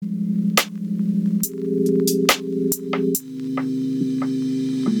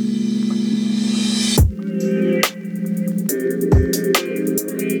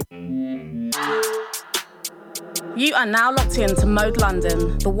You are now locked in to Mode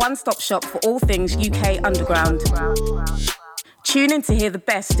London, the one-stop shop for all things UK underground. Tune in to hear the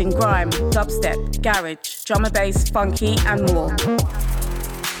best in grime, dubstep, garage, drum and bass, funky and more.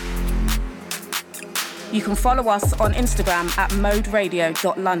 You can follow us on Instagram at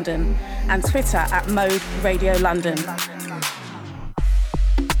moderadio.london and Twitter at moderadiolondon.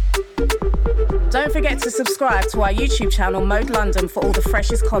 Don't forget to subscribe to our YouTube channel Mode London for all the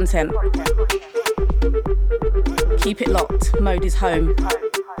freshest content. Keep it locked, Mode is home.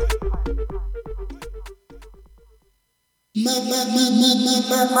 Yo,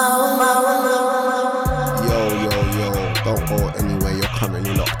 don't go anywhere, you're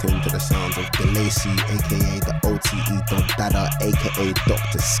currently locked into the sounds of DeLacy, aka the OTE Don Dada, aka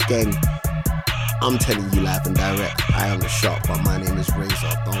Dr. Skeng. I'm telling you live and direct, I am the shop, but my name is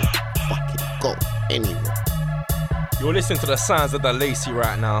Razor, don't fucking go anywhere. You're listening to the sounds of DeLacy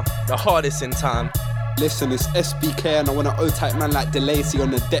right now, the hardest in time. Listen, it's SBK and I want an O-type man like DeLacy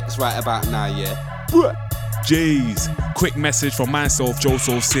on the decks right about now, yeah? Bruh. J's, quick message from myself, Joe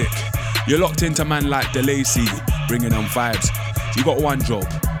So Sick. You're locked into man like DeLacy, bringing them vibes. You got one job,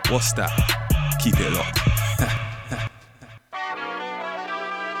 what's that? Keep it locked.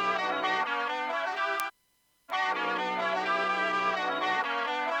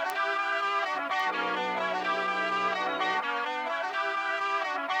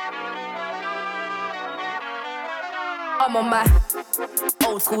 I'm on my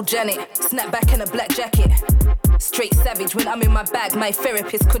old school Janet, snap back in a black jacket. Straight savage when I'm in my bag, my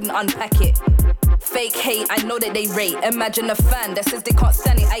therapist couldn't unpack it. Fake hate, I know that they rate. Imagine a fan that says they can't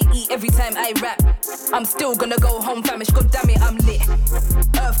stand it. I eat every time I rap. I'm still gonna go home famished, god damn it, I'm lit.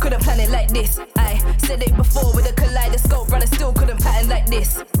 Earth couldn't plan it like this. I said it before with a kaleidoscope, brother still couldn't pattern like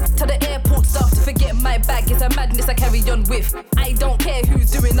this. Tell the airport staff to forget my bag, it's a madness I carry on with. I don't care who's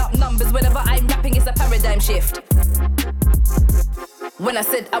doing up numbers, whenever I'm rapping it's a paradigm shift. When I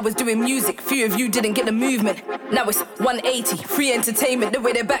said I was doing music, few of you didn't get the movement. Now it's 180, free entertainment. The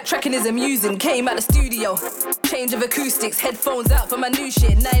way they're backtracking is amusing. Came out the studio, change of acoustics, headphones out for my new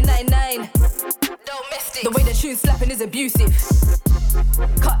shit, 999. Don't miss it. The way the tune's slapping is abusive.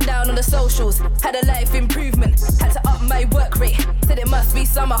 Cut down on the socials, had a life improvement. Had to up my work rate, said it must be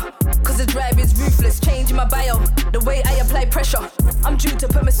summer. Cause the drive is ruthless, changing my bio. The way I apply pressure, I'm due to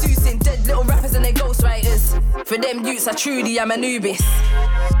put masseuse in. Dead little rappers and their ghostwriters. For them youths, I truly am Anubis.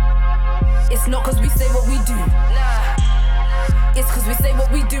 It's not cause we say what we do, nah. It's cause we say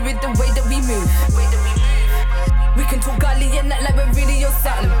what we do with the way that we move. We can talk gully and act like we're really your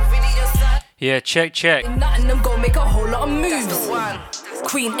son. Yeah, check. Nothing them go make a whole lot of moves.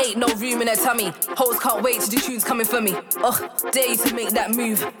 Queen ain't no room in her tummy. Hoes can't wait till the tunes coming for me. Ugh, dare you to make that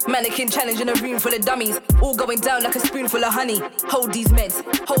move. Mannequin challenge in a room full of dummies. All going down like a spoonful of honey. Hold these meds,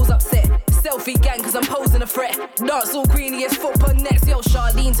 hoes upset. Selfie gang cause I'm posing a threat. Dance all greeny as foot on next. Yo,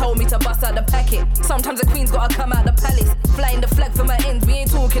 Charlene told me to bust out the packet. Sometimes the queen's gotta come out the palace. Flying the flag for my ends. We ain't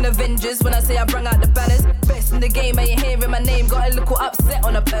talking Avengers when I say I brung out the banners. Best in the game, I ain't hearing my name. Got a little upset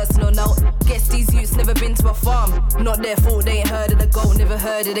on a personal note. Guess these youths never been to a farm. Not their fault, they ain't heard of the goal. Never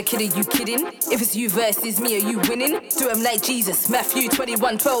heard of the kid, are you kidding? If it's you versus me, are you winning? Do 'em like Jesus, Matthew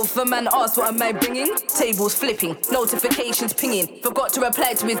 21:12. A man asked what am I bringing? Tables flipping, notifications pinging. Forgot to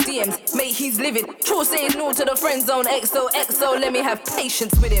reply to his DMs, mate he's living. True saying no to the friend zone. XOXO, let me have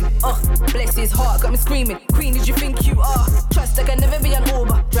patience with him. Bless his heart, got me screaming. Queen, did you think you are? Trust I can never be an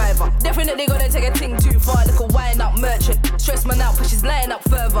Uber driver. Definitely gonna take a thing too far. Like a wind up merchant, stress man out, push his line up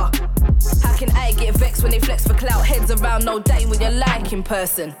further. How can I get vexed when they flex for clout? Heads around, no dating when you're like in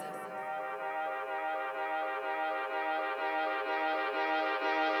person.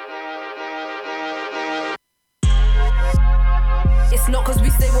 It's not cause we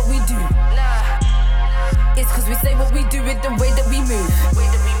say what we do, nah. It's cause we say what we do with the way that we move.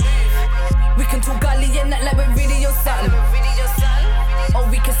 We can talk gully and act like we're really your son. Or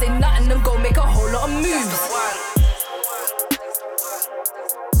we can say nothing and go make a whole lot of moves.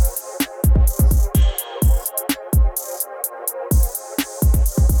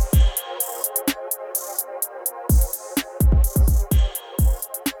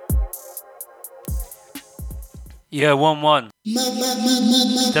 Yeah, 1-1.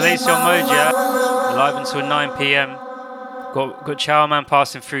 DeLacy on Mode, yeah? Live until 9 PM. Got Chow Man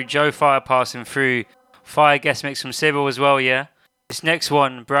passing through, Joe Fire passing through. Fire guest mix from Sybil as well, yeah? This next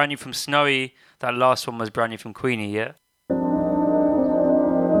one, brand new from Snowy. That last one was brand new from Queenie, yeah?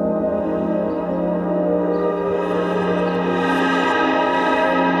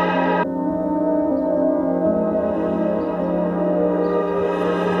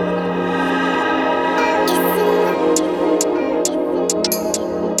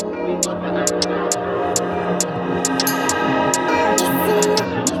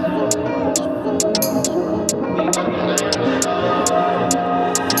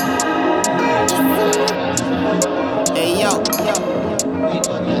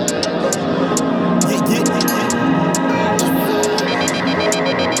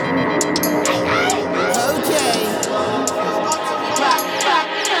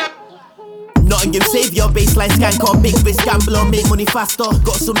 baseline skanker. Big risk gambler, make money faster.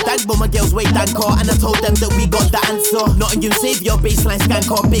 Got some dank, but my girls way danker. And I told them that we got the answer. Nottingham Saviour, baseline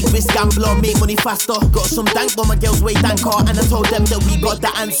skanker. Big risk gambler, make money faster. Got some dank, but my girls way danker. And I told them that we got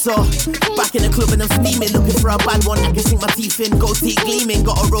the answer. Back in the club and I'm steaming, looking for a bad one I can sink my teeth in. Gold teeth gleaming,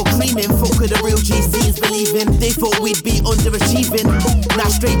 got a roll creaming. Fuck with the real GCs believing. They thought we'd be underachieving. Now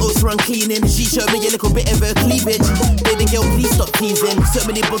straight ups run cleaning. She showed me a little bit of her cleavage. Baby girl, please stop teasing. So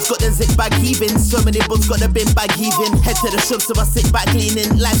many buds got the zip bag heaving. So many buds got the bin bag heaving. Head to the shop, so I sit back cleaning.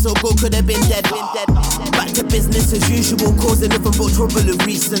 Life so good, could have been dead. Back to business as usual, causing nothing but trouble and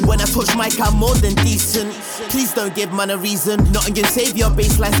reason. When I touch mic, I'm more than decent. Please don't give man a reason. Nottingham Saviour,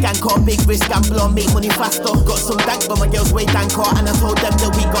 baseline skanker. Big risk gambler, make money faster. Got some dank, but my girls way danker. And I told them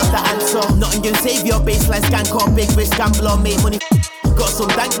that we got the answer. Nottingham Saviour, baseline skanker. Big risk gambler, make money. Got some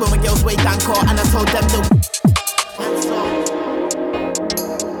dank, but my girls way danker. And I told them that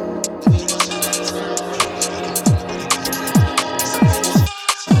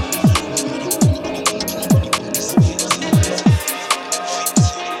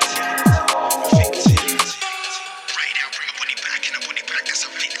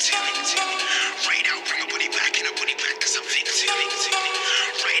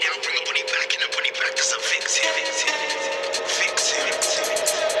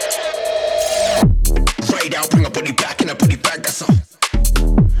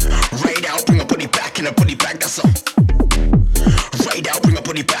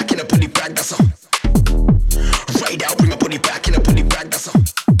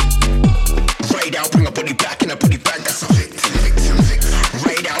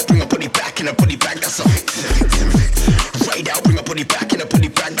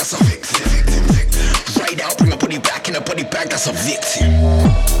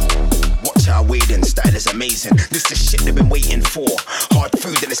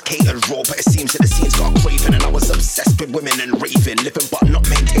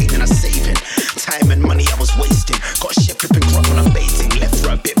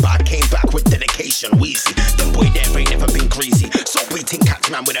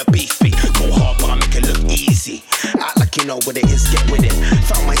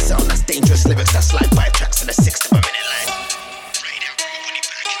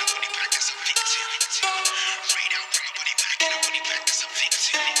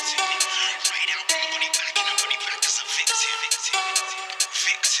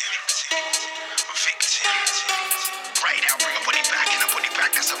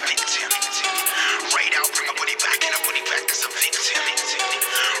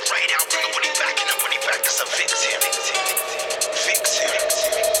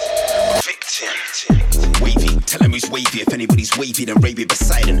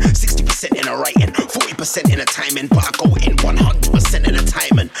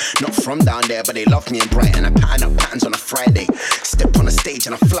but they love me in Brighton. I pattern up patterns on a Friday. Step on the stage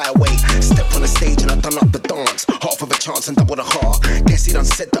and I fly away. Step on the stage and I done up the dance. Half of a chance and double the heart. Guess he done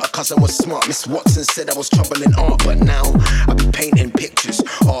said that a cousin was smart. Miss Watson said I was trouble in art, but now I be painting pictures.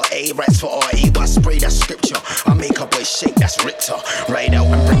 R.A. writes for R.E. I spray that scripture. I make a boy shake, that's Richter. Ride out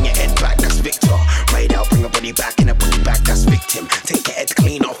and bring your head back, that's Victor. Ride out, bring a body back and a body back, that's victim. Take your head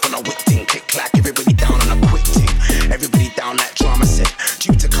clean off on a whip thing. Click clack, everybody down on a quick thing. Everybody down like drama said.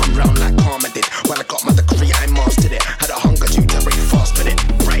 Due to come round like Karma did. When I got my degree, I mastered it. Had a hunger due to break fast with it.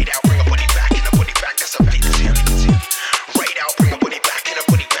 Ride out, bring a body back and a body back, that's a victim. Ride out, bring a body back and a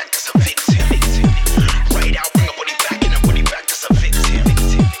body back, that's a victim. Ride out, bring a body back and a body back, that's a victim.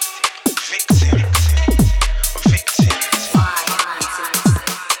 Victim. Victim.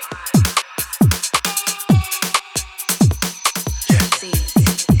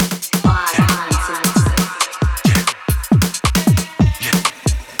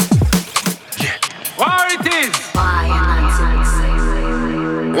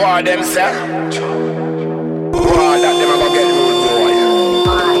 War them say, war that them a go get rude boy.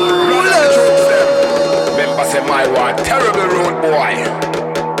 Run the troops them. Remember say my war terrible rude boy.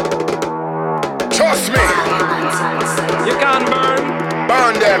 Trust me. You can't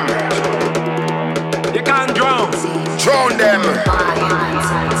burn them. You can't drown them.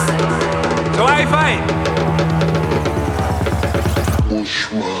 So I fight.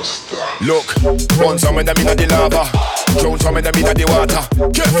 Look, burn some of them in the lava. Drown some of them in the water.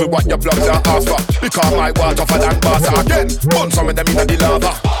 Careful what your plugs are after. Because my water for than water. Again, burn some of them in the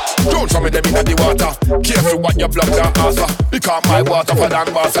lava. Drown some of them in the water. Careful what your plugs are after. Because my water for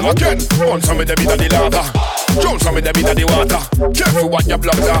than water. Again, burn some of them in the lava. Drown some of them in the water. Careful what your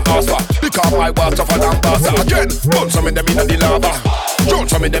plugs are after. Because my water for than water. Again, burn some of them in the lava. Drown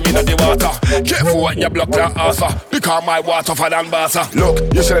Bounce on me them inna the water. Careful when you block that answer, because my water for than Barca. Look,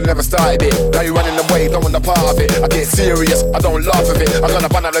 you should've never started it. Now you running away, don't want the part of it. I get serious, I don't laugh at it. I'm gonna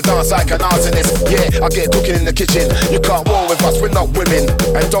ban out the dance like an arsonist. Yeah, I get cooking in the kitchen. You can't war with us, we're not women.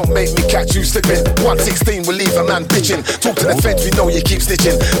 And don't make me catch you slipping. 116 will leave a man bitching. Talk to the fence, we know you keep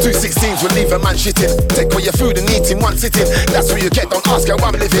snitching. 216s will leave a man shitting. Take all your food and eat in one sitting. That's where you get, don't ask how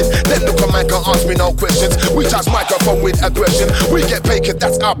I'm living. Then look a man can't ask me no questions. We touch microphone with aggression. We get paid cause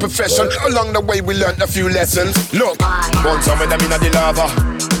that's our profession. Along the way we learned a few lessons. Look, want some of them inna the lava.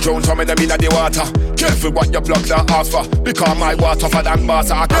 Drown some of them inna the water. Careful what you block that ask for, because my water for than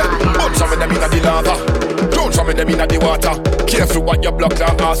Barca. Again, want some of them inna the lava. Drown some of them inna the water. Careful what you block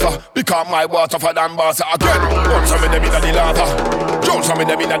that ask for, because my water for than Barca. Again, want some of them inna the lava. Drown some of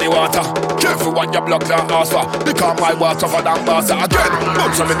them inna the water. Careful what you block that ask for, because my water for than Barca. Again,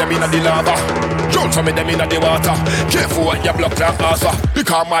 want some of them inna the lava. Drown some of them inna the water. Careful what you block that ask for,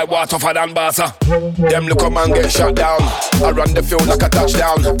 because my water for than Barca. Them look a man get shot down. I run the field like a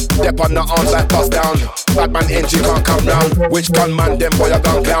touchdown. Dep on the arms like bust down. Bad man entry can't come round. Which gunman, them boy a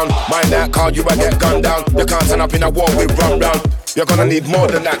gun clown. Mind that car, you will get gunned down. You can't stand up in a war, we run round. You're gonna need more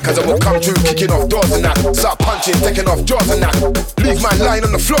than that, cause I will come through kicking off doors and that. Start punching, taking off jaws and that. Leave my line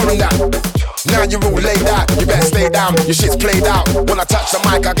on the floor and that. Now you're all laid out, you better stay down. Your shit's played out. When I touch the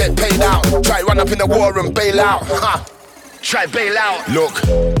mic, I get paid out. Try run up in the war and bail out. Ha! Try bail out. Look,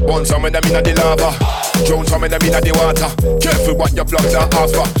 want some of them inna the lava. Drown some of them inna the water. Careful what you block that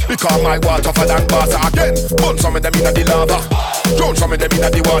ask for, because my water for than Barca. Again, want some of them inna the lava. Drown some of them inna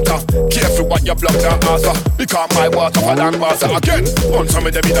the water. Careful what you block that ask for, because my water for than Barca. Again, want some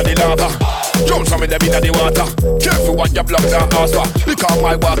of them inna the lava. Drown some of them inna the water. Careful what you block that ask for, because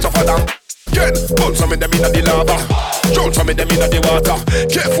my water for than. Again, want some of them inna the lava. Drown some of them inna the water.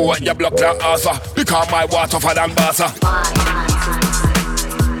 Careful what you block that ass for, because my water for than Barca.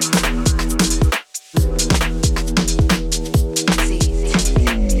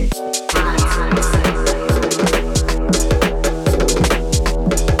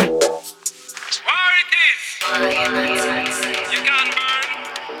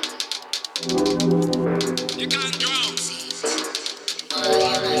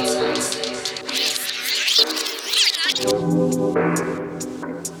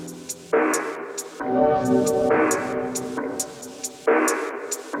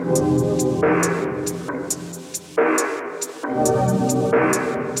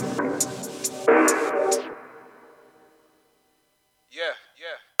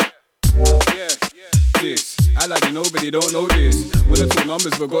 Nobody don't know this. When I talk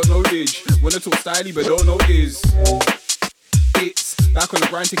numbers but got no dig. When I talk styly but don't know is. It's back on the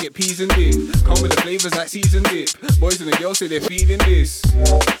grind to get peas and dip. Come with the flavours like seasoned dip. Boys and the girls say they're feeling this.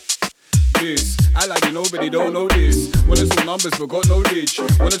 I like you nobody don't know this. When I talk numbers but got no dig.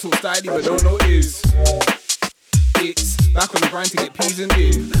 When I talk styly but don't know is. It's back on the grind to get peas and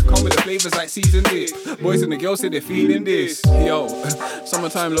dip. Come with the flavours like seasoned dip. Boys and the girls say they're feeling this. Yo,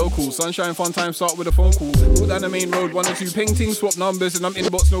 summertime local, sunshine fun time, start with a phone call. Walk down the main road, 1 or 2 paintings, swap numbers, and I'm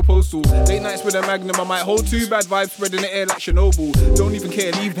inbox, no postal. Late nights with a magnum, I might hold 2 bad vibes, spread in the air like Chernobyl. Don't even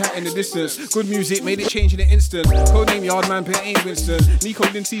care, leave that in the distance. Good music, made it change in an instant. Codename Yardman, Pet ain't Winston. Nico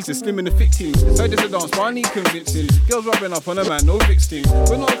Lynn Caesar, slim in the fit team. Side is a dance, but I need convincing. Girls rubbing up on a man, no vixing.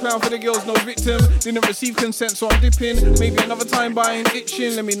 We're not a clown for the girls, no victim. Didn't receive consent, so I'm dipping. Maybe another time buying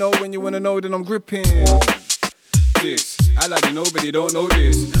itching. Let me know when you wanna know, then I'm gripping. This, I like you nobody don't know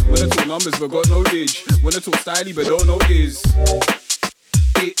this. When I talk numbers but got no dig. When I talk styly but don't know is.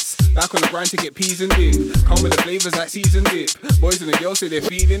 It's back on the grind to get peas and dip. Come with the flavours like seasoned dip. Boys and the girls say they're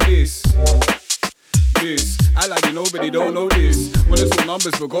feeling this. I like you nobody don't know this. When I talk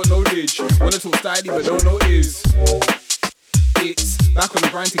numbers but got no dig. When I talk styly but don't know is. It's back on the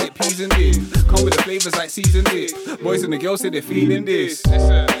grind to get peas and dip. Come with the flavours like seasoned dip. Boys and the girls say they're feeling this.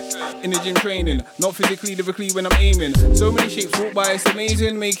 In the gym training, not physically, lyrically when I'm aiming. So many shapes walk by, it's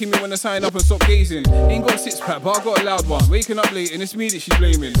amazing. Making me wanna sign up and stop gazing. Ain't got a 6-pack, but I got a loud one. Waking up late and it's me that she's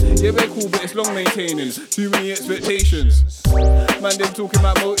blaming. Yeah, very cool, but it's long maintaining. Too many expectations. Man, them talking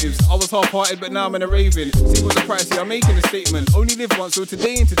about motives. I was half-hearted, but now I'm in a raving. See what's the price, I'm making a statement. Only live once, so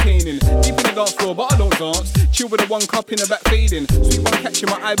today entertaining. Deep in the dance floor, but I don't dance. Chill with a 1 cup in the back fading. Sweet one catching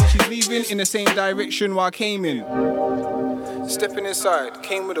my eye, but she's leaving in the same direction while I came in. Stepping inside,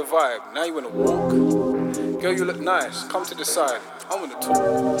 came with a vibe, now you wanna walk. Girl, you look nice, come to the side, I wanna talk.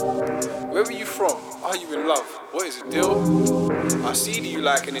 Where are you from? Are you in love? What is the deal? I see that you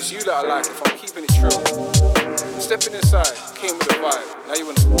like, and it's you that I like if I'm keeping it true. Stepping inside, came with a vibe, now you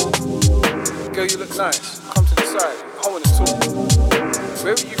wanna walk. Girl, you look nice, come to the side, I wanna talk.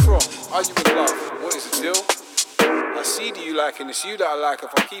 Where are you from? Are you in love? What is the deal? I I see that you liking it's you that I like if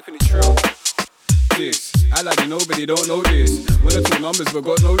I'm keeping it true. This, I like you know, but they don't know this. When I talk numbers, but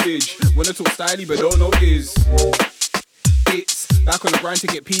got no dig. When I talk styly, but don't know is. It's back on the grind to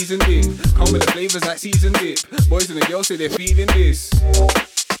get peas and dip. Come with the flavors like seasoned dip. Boys and the girls say they're feeling this.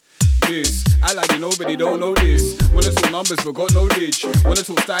 This, I like you know, but they don't know this. When I talk numbers, but got no dig. When I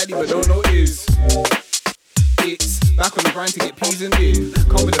talk styly, but don't know is. It's back on the grind to get peas and dip.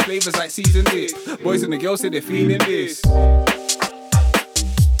 Come with the flavors like seasoned dip. Boys and the girls say they're feeling this.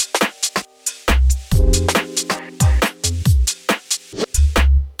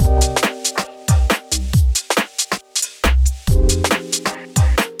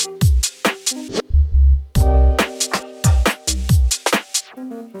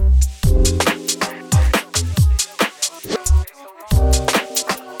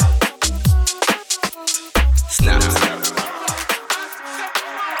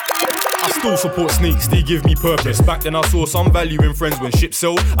 Still support sneaks, they give me purpose. Back then I saw some value in friends when shit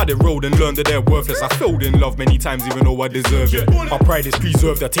sold. I did road and learned that they're worthless. I failed in love many times even though I deserve it. My pride is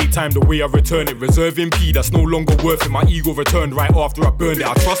preserved, I take time the way I return it. Reserving P, that's no longer worth it. My ego returned right after I burned it.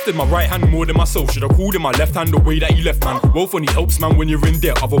 I trusted my right hand more than myself. Should've called in my left hand the way that he left, man. Wealth only helps, man, when you're in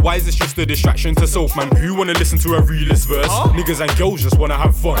debt. Otherwise it's just a distraction to self, man. Who wanna listen to a realist verse? Niggas and girls just wanna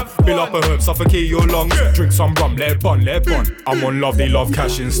have fun. Fill up a herb, suffocate your lungs. Drink some rum, let it bun, let it bun. I'm on love, they love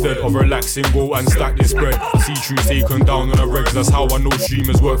cash instead of relaxing. Go and stack this bread. I see truths taken down on the regs. That's how I know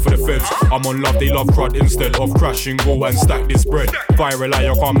streamers work for the feds. I'm on love, they love crud instead of crashing. Go and stack this bread. Viral,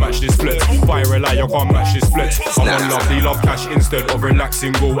 I can't match this flex. Viral, I can't match this flex. I'm on love, they love cash instead of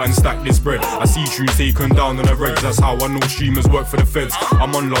relaxing. Go and stack this bread. I see truths taken down on the regs. That's how I know streamers work for the feds.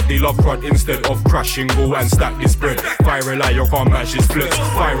 I'm on love, they love crud instead of crashing. Go and stack this bread. Viral, I can't match this flex.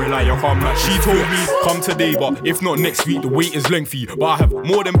 Viral, I can't match. She told me come today, but if not next week, the wait is lengthy. But I have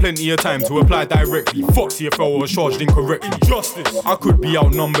more than plenty of time to apply directly. Foxy if I was charged incorrectly. Justice, I could be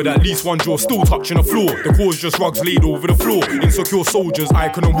outnumbered, at least one jaw still touching the floor. The cause just rugs laid over the floor. Insecure soldiers,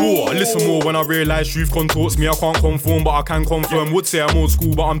 icon of war. I listen more when I realise truth contorts me. I can't conform, but I can confirm. Would say I'm old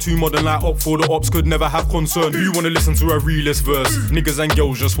school, but I'm too modern like up for the ops. Could never have concern. You wanna listen to a realist verse? Niggas and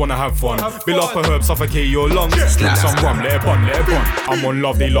girls just wanna have fun. Fill up a herb, suffocate your lungs. Drink some rum, let it bun, let it bun. I'm on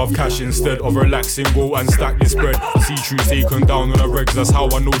love, they love cash instead of relaxing. Go and stack this bread. I see truths taken down on the regs. That's how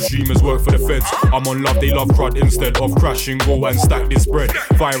I know streamers work for the feds. I'm on love, they love crud instead of crashing. Go and stack this bread.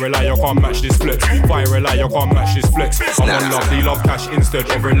 Viral, I can't match this flex. Viral, I can't match this flex. I'm on love, they love cash instead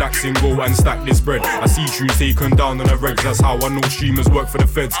of relaxing. Go and stack this bread. I see truths taken down on the regs. That's how I know streamers work for the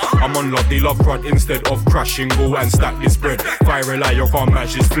feds. I'm on love, they love crud instead of crashing. Go and stack this bread. Viral, I can't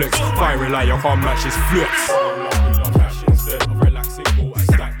match this flex. Viral, I can't match this flex. I'm on love, they love cash instead of relaxing. Go and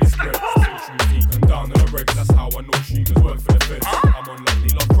stack this bread. I see truths taken down on the regs. That's how I know streamers work for the feds. I'm on love,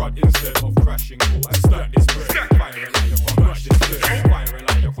 they love crud instead of crashing. Go and stack this bread. Viral, I can't match this flex. Viral,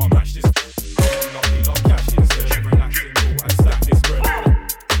 I can't match this. I'm on love, they love cash instead of relaxing. Go and stack this bread.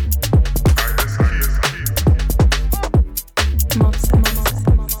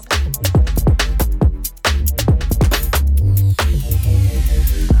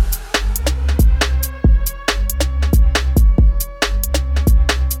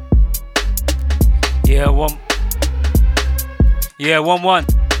 Yeah, 1-1.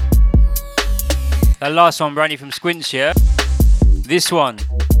 That last one, brand new from Squints, yeah? This one.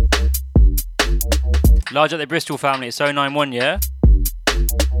 Large up the Bristol family, it's 091, yeah?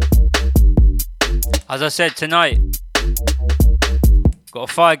 As I said, tonight, got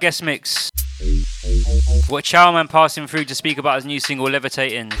a fire guest mix. Got Chowman passing through to speak about his new single,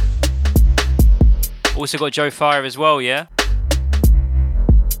 Levitating. Also got Joe Fire as well, yeah?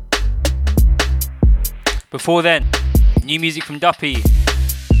 Before then, new music from Duppy.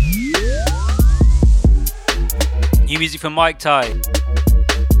 New music from Mike Ty.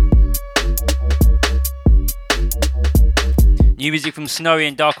 New music from Snowy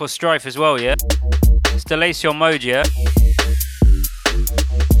and Dark or Strife as well, yeah? It's Delacion Mode, yeah?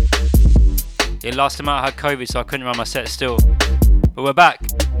 Yeah, last time out I had COVID, so I couldn't run my set still. But we're back.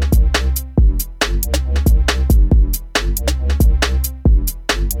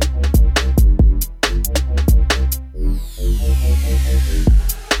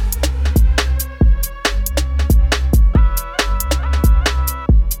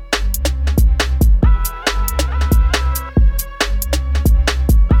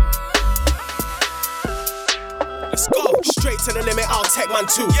 To the limit, I'll take man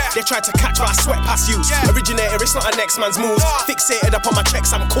too. They tried to catch, but I sweat past you. Originator, it's not a next man's moves. Fixated up on my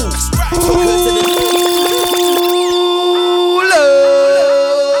checks, I'm cool.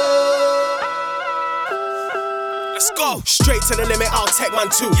 Let's go. Straight to to the limit, I'll take man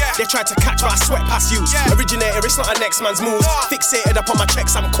too. They tried to catch but I sweat past you. Originator, it's not a next man's move. Fixated up on my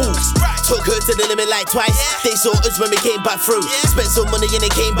checks, I'm cool. Took her to the limit like twice. They saw us when we came back through. Spent some money and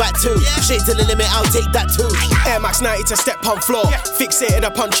it came back too. Straight to the limit, I'll take that too. Air Max 90 to step on floor. Fixated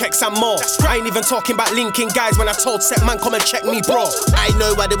up on checks and more. I ain't even talking about linking guys when I told set man come and check me, bro. I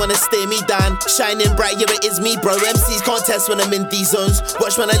know why they wanna stare me down. Shining bright, yeah it is me, bro. MCs can't test when I'm in these zones.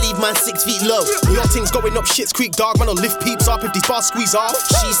 Watch when I leave man 6 feet low. Your things going up Shit's Creek, dog. Man, I'll lift peeps up if these bars squeeze off.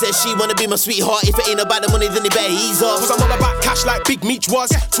 She says she wanna be my sweetheart. If it ain't about the money, then they better ease off. Cause I'm all about cash like Big Meech was.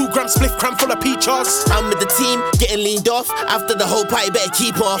 2 gram spliff, cram full of peaches. I'm with the team, getting leaned off. After the whole party, better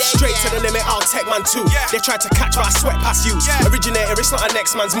keep off. Straight to the limit, I'll take man too. They tried to catch but I sweat past you. Originator, it's not a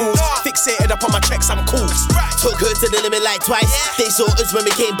next man's move. Fixated up on my checks, I'm cool. Took her to the limit like twice. They saw us when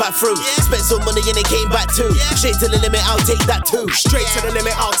we came back through. Spent some money and it came back too. Straight to the limit, I'll take that too. Straight to the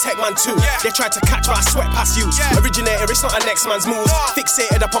limit, I'll take man too. They tried to catch but I sweat past you. Originator, it's not a next man's move.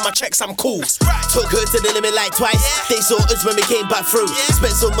 Fixated up on my checks, I'm cool. Took her to the limit like twice. They saw us when we came back through.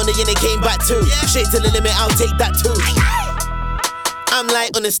 Spent some money and it came back too. Straight to the limit, I'll take that too. I'm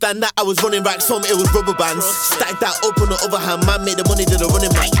like, understand that I was running racks home, it was rubber bands. Stack that up on the other hand, man made the money to the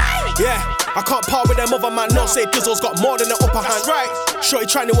running man. Yeah, I can't part with them other man, no say Dizzle's got more than the upper hand. Right, shorty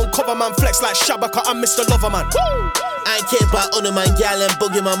trying to uncover man, flex like Shabaka and Mr. Loverman. I ain't care about honor man, gal and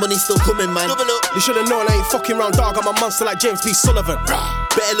bugging, my money still coming man. You should've known I ain't fucking round, dog, I'm a monster like James B. Sullivan.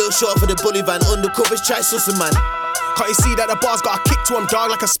 Better look short for the bully van, undercovers try sussing man. Can't you see that the bar's got a kick to him, dog,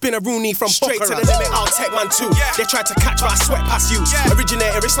 like a spinner Rooney from Straight to the limit, I'll take man too. They tried to catch but I sweat past you.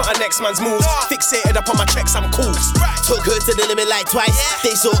 Originator, it's not a next man's move. Fixated up on my checks, I'm cool. Took her to the limit like twice.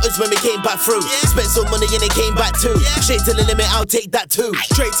 They saw us when we came back through. Spent some money and it came back too. Straight to the limit, I'll take that too.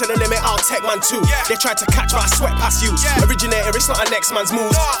 Straight to the limit, I'll take man too. They tried to catch but I sweat past you. Originator, it's not a next man's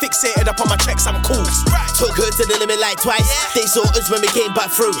move. Fixated up on my checks, I'm cool. Took her to the limit like twice. They saw us when we came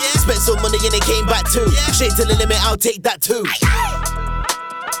back through. Spent some money and it came back too. Straight to the limit, I'll take that too.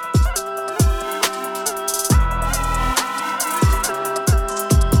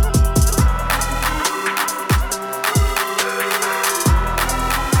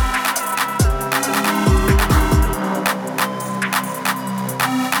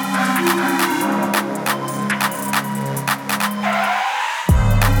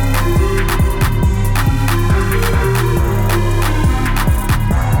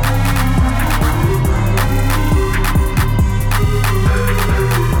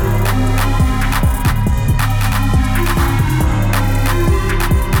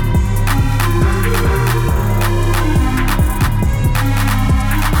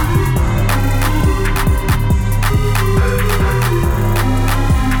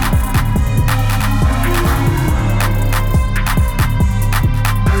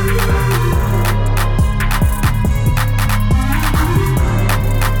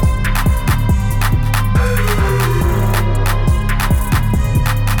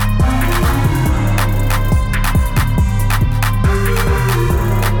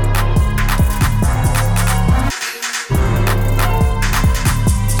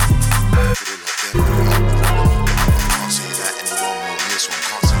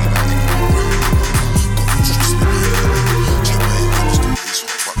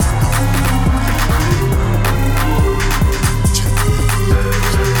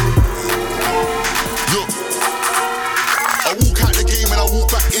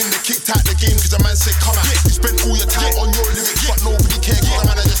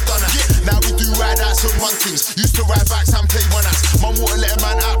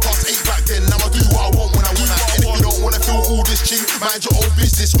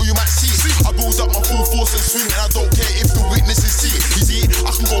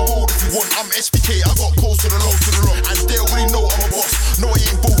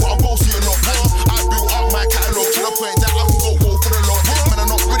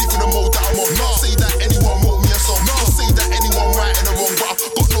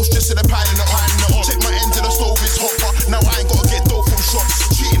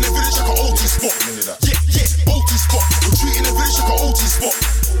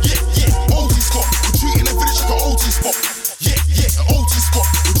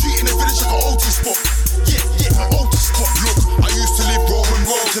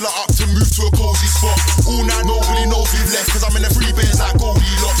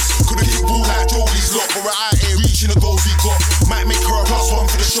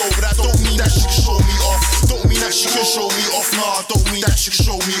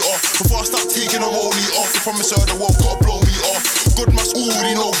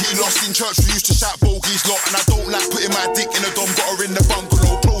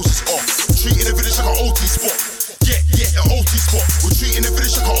 Treating the village like an OT spot. Yeah, an OT spot.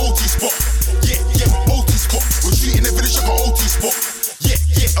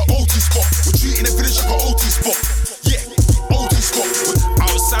 an OT spot. We're treating the village like an OT spot. Yeah, OT spot.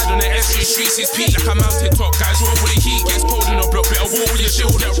 Outside on the SG streets, it's peak like a mountain top. Guys roll with the heat, gets cold in the block. Better walk with your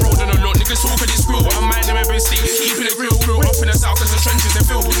shield, get rolled on a lot. Niggas talk of this grill, but I mind them every stick. Keeping it real, real up in the south, cause the trenches are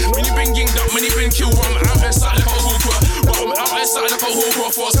filled. When you been ginged up, when you been killed, I'm out there starting like a hooper. But I'm out there starting like a hooper.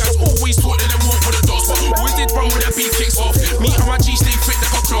 Force guys always taught that they walk with the dots. But always did run with that beat kicks off. Me and my G stay fit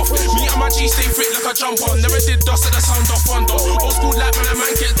like a cloth. Me and my G stay fit like a jumper. Never did dust at the sound of thunder. Old school like when a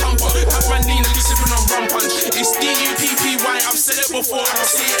man get tamper. Have man lean and be sipping on rum punch. It's D-U-P-P-Y, I've said it before, I'll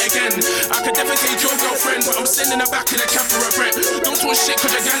say it again. I could defecate your girlfriend, but I'm sending her back in the cab for a prep. Don't talk shit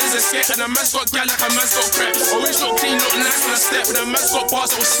cause your gal is a skit. And a man's got gal like a man's got crep. Always look clean, look nice when I step. And a man's got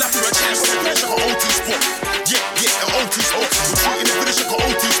bars that will snap in my chest. Village like an OT spot. Yeah, an OT spot. We're treating the village like an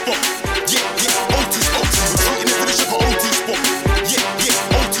OT spot. Yeah, OT spot. We're treating the village like an OT spot.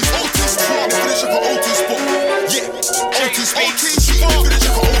 Yeah, OT spot. Treating the village like an OT spot. Yeah, OT spot. Treating the village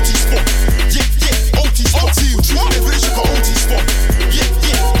like an OT spot. Yeah, OT spot. Treating the village like an OT spot. Yeah,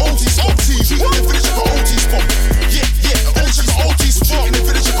 OT spot. Treating the village like an OT spot. Yeah, village like an OT spot. Treating the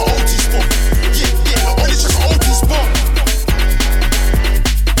village like an OT spot. Yeah, village like an OT spot.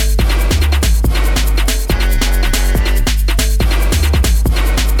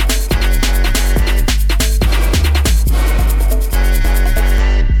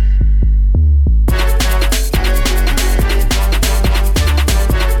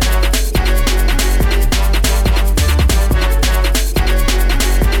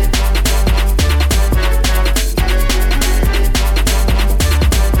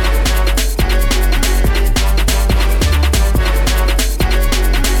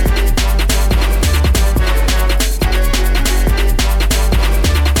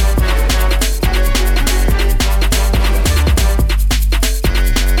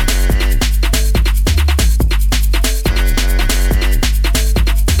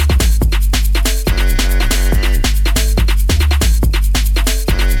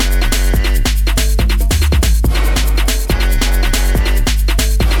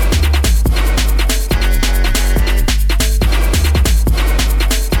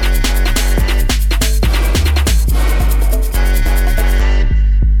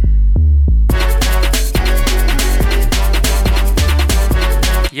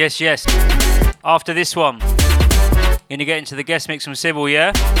 Yes. After this one, gonna get into the guest mix from Sybil,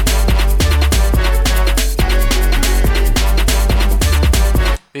 yeah?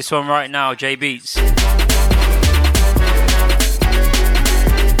 This one right now, J Beats.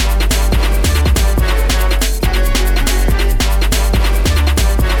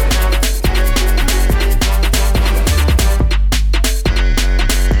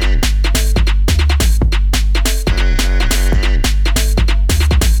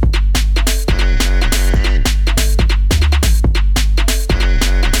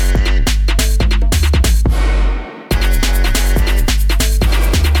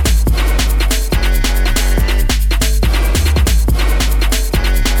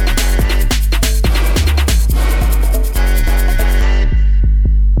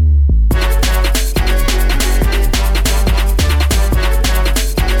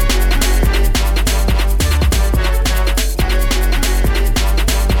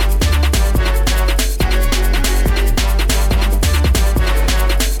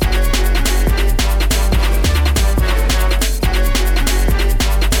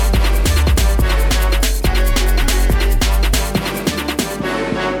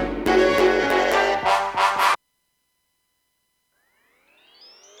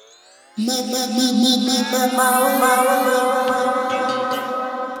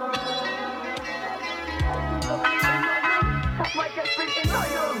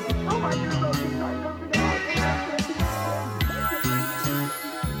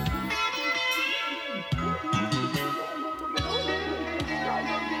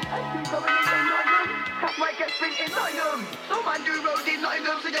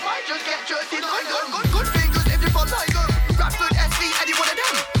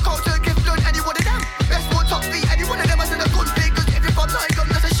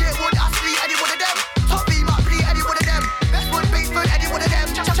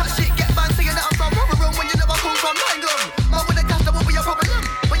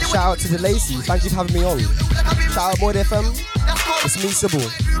 Thank you for having me on. Shout out Boyd FM. It's me, Sybil,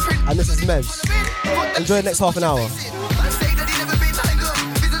 and this is Mevs. Enjoy the next half an hour.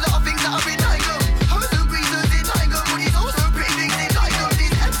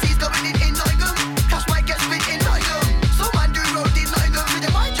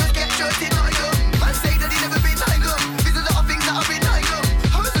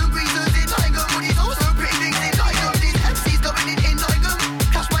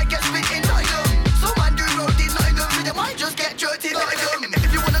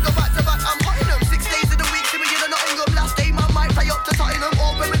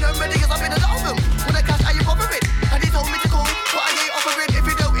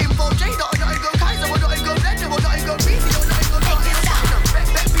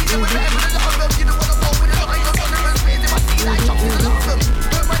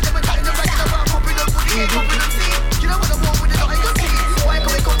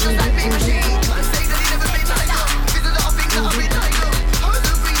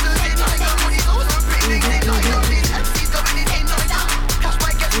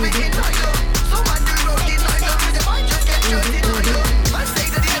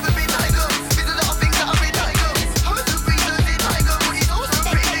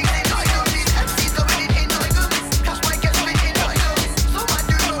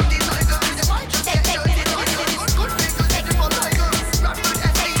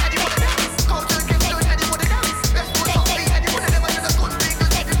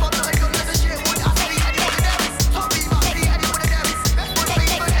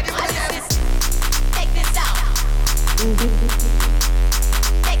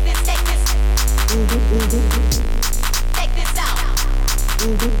 Take this out.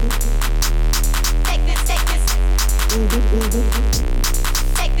 Take this. Take this out.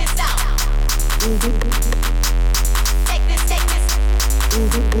 Take this. Take this out. Take this.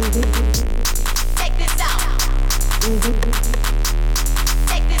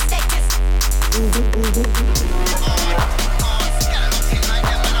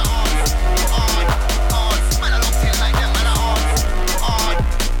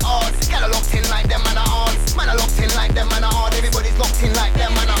 Everybody's locked in like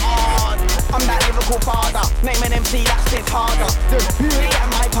them, man, are hard. I'm that lyrical father, name an MC that spits harder than Huey and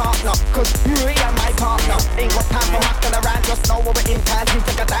my partner, cause Huey and my partner ain't got time for mucking around, just know what we're in time, we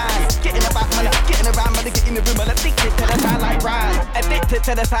take a dance. Get in the back, man, get in the round, man, get in the room, man, addicted to the sound like rhyme. Addicted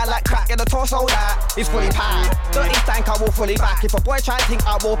to the sound like crack, in the torso that is fully packed. Dirty stank, I will fully back. If a boy try to think,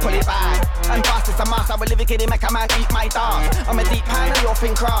 I will pull it back. And fast is a mass, I will live it, make a man eat my dance. I'm a deep hand and you're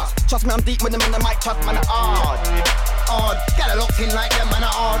thin cross. Trust me, I'm deep with them in the mic, trust man, hard. Odd, gotta locked in like them, man,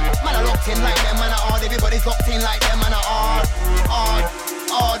 are odd. Man, are locked in like them, man, are odd. Everybody's locked in like them, man, are odd.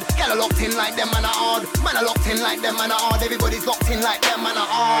 Odd, gotta locked in like them, man, are odd. Man, are locked in like them, man, are odd. Everybody's locked in like them, man, are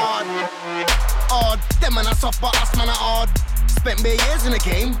odd. Odd, them man are soft, but us man are odd. Spent bare years in the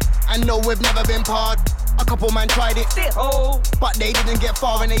game, and no, we've never been part. A couple man tried it, but they didn't get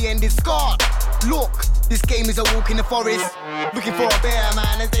far, and they ended scarred. Look, this game is a walk in the forest, looking for a bear,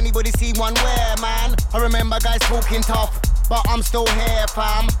 man. Has anybody seen one where, man? I remember guys talking tough, but I'm still here,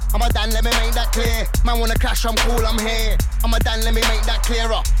 fam. I'm a Dan, let me make that clear. Man wanna clash, I'm cool, I'm here. I'm a Dan, let me make that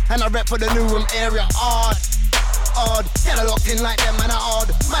clearer. And I rep for the Newham area. Odd, get a locked in like them, man, are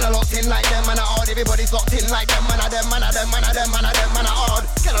odd. Man are locked in like them, man, are odd. Everybody's locked in like them, man, are them, man, are them, man, are them, man, are them, man, are odd.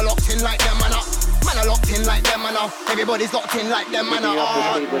 Get a locked in like them, man, are. Man are locked in like them, man, are. Everybody's locked in like them, man, are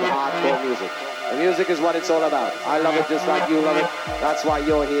odd. With hardcore music. The music is what it's all about. I love it just like you love it. That's why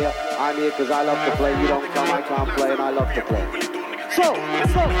you're here. I'm here because I love to play. You don't come, I can't play, and I love to play. So,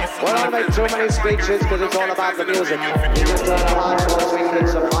 well, I make too many speeches because it's all about the music. You just learn a hardcore swing, hit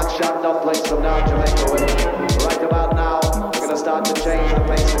some hot shot, don't play some down Jamaica with it. Right about now, we're going to start to change the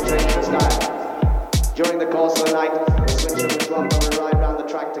pace and change the style. During the course of the night, we switch to the drum and we ride down the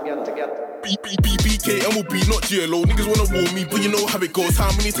track together. BK, MLB, not GLO. Niggas wanna war me, but you know how it goes.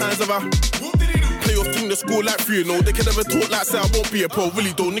 How many times have I playoff thing the score like 3-0? They can never talk like say I won't be a pro.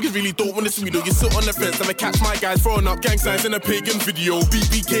 Really don't, niggas really don't wanna see me though. You sit on the fence, never catch my guys throwing up gang signs in a pagan video.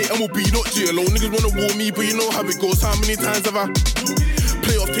 BK, MLB, not GLO. Niggas wanna war me, but you know how it goes. How many times have I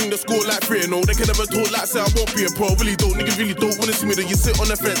playoff thing the score like 3-0? They can never talk like say I won't be a pro. Really don't, niggas really don't wanna see me though. You sit on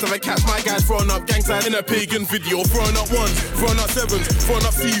the fence, never catch my guys throwing up gang signs in a pagan video. Throwing up ones, throwing up sevens, throwing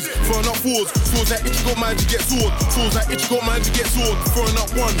up C's, throwing up fours. Swords that itch got man to get sword. Swords that itch got man to get sword. Throwing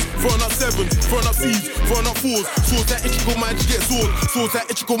up ones, throwing up sevens, throwing up C's, throwing up fours. Swords that itch got man to get sword. Swords that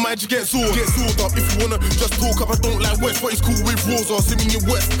itch got man to get sword. Get sword up if you wanna just talk up. I don't like West, but it's cool with Rosa. See me in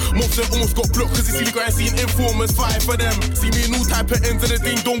West, most of them almost got blocked cause it's illegal. I seen informers fight for them. See me in all type of ends of the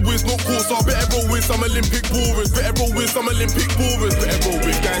ding dong whiz, not course. I better roll with some Olympic borers. Better roll with some Olympic borers. Better roll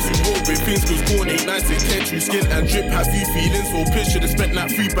with guys who roll with things cause corn ain't nice. It tear through skin and drip. Have you feeling so pissed? Should've spent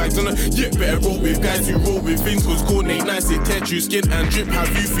that 3 bags on a better roll with guys who roll with things cause corn ain't nice. It tear through skin and drip.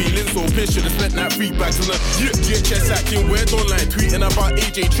 Have you feeling so pissed? Should've spent that 3 bags on a GHS acting weird online, tweeting about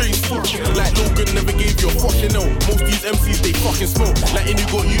AJ Tracy. Like Logan never gave you a fucking no. Most these MCs they fucking smoke. Like and you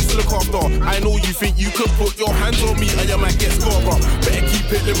got used to look after. I know you think you could put your hands on me and you might get scored up. Better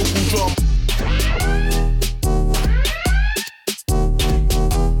keep it Liverpool drum.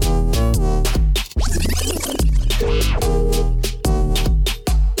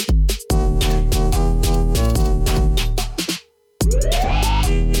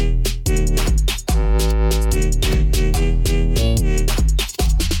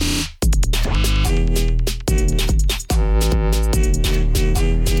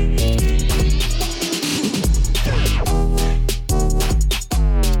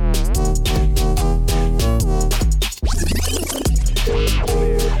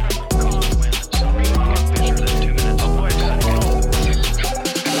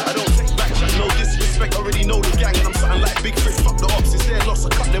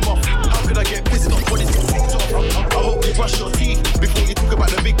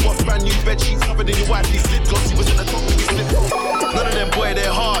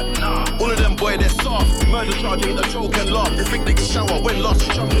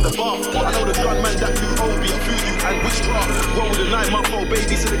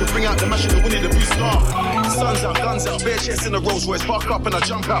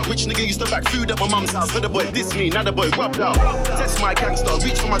 Rich nigga used to back food at my mum's house. For the boy diss me, now the boy rubbed out. Test my gangster,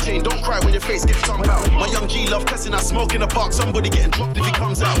 reach for my chain. Don't cry when your face gets thumped out. My young G love testing, I smoke in the park. Somebody getting dropped if he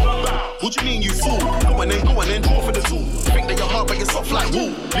comes out. Who what you mean, you fool? Go on then, draw for the tool. Think that you're hard, but you're soft like wool.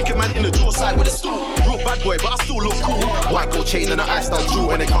 Lick a man in the jaw side with a stool. Real bad boy, but I still look cool. White gold chain and an ice down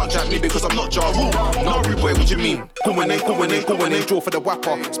jewel, and they can't jab me because I'm not Ja Rule. No rude boy, what you mean? Go on then, draw for the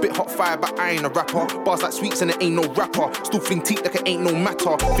whapper. Spit hot fire, but I ain't a rapper. Bars like sweets and it ain't no rapper. Still fling teeth like it ain't no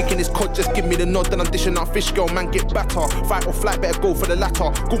matter. Thinking this cod, just give me the nod, then I'm dishing out fish, girl, man, get batter. Fight or flight, better go for the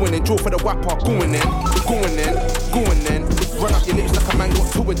latter. Go in and draw for the whapper. Go in then. Run up your lips like a man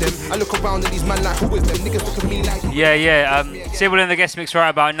got two of them. I look around and these man like, who is them? Niggas look at me like... Yeah. Sybil in the guest mix right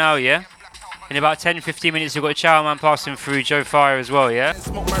about now, yeah? In about 10-15 minutes, we've got Chow Man passing through, Joe Fire as well, yeah?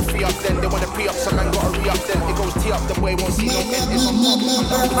 Smoke man free up then, they wanna pre up, some man gotta re up then. It goes T up, the boy won't see no end. It's on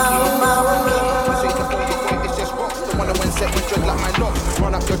top, it's just rocks. The one that went set with dread like my locks.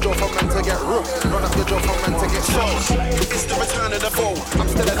 Run up your jaw for man to get rooked. Run up your jaw for man to get shot. It's the return of the foe. I'm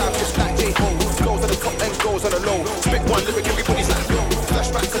still alive just like J-Ho. Goes to the top and goes on the low. Spit one lyric, everybody's like yo.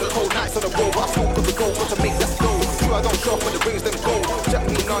 Flashback to the cold nights on the road. But I smoke with the gold, got to make that go. True, I don't show up when the rings them gold. Jack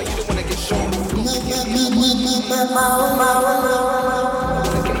me now, you don't wanna get shown.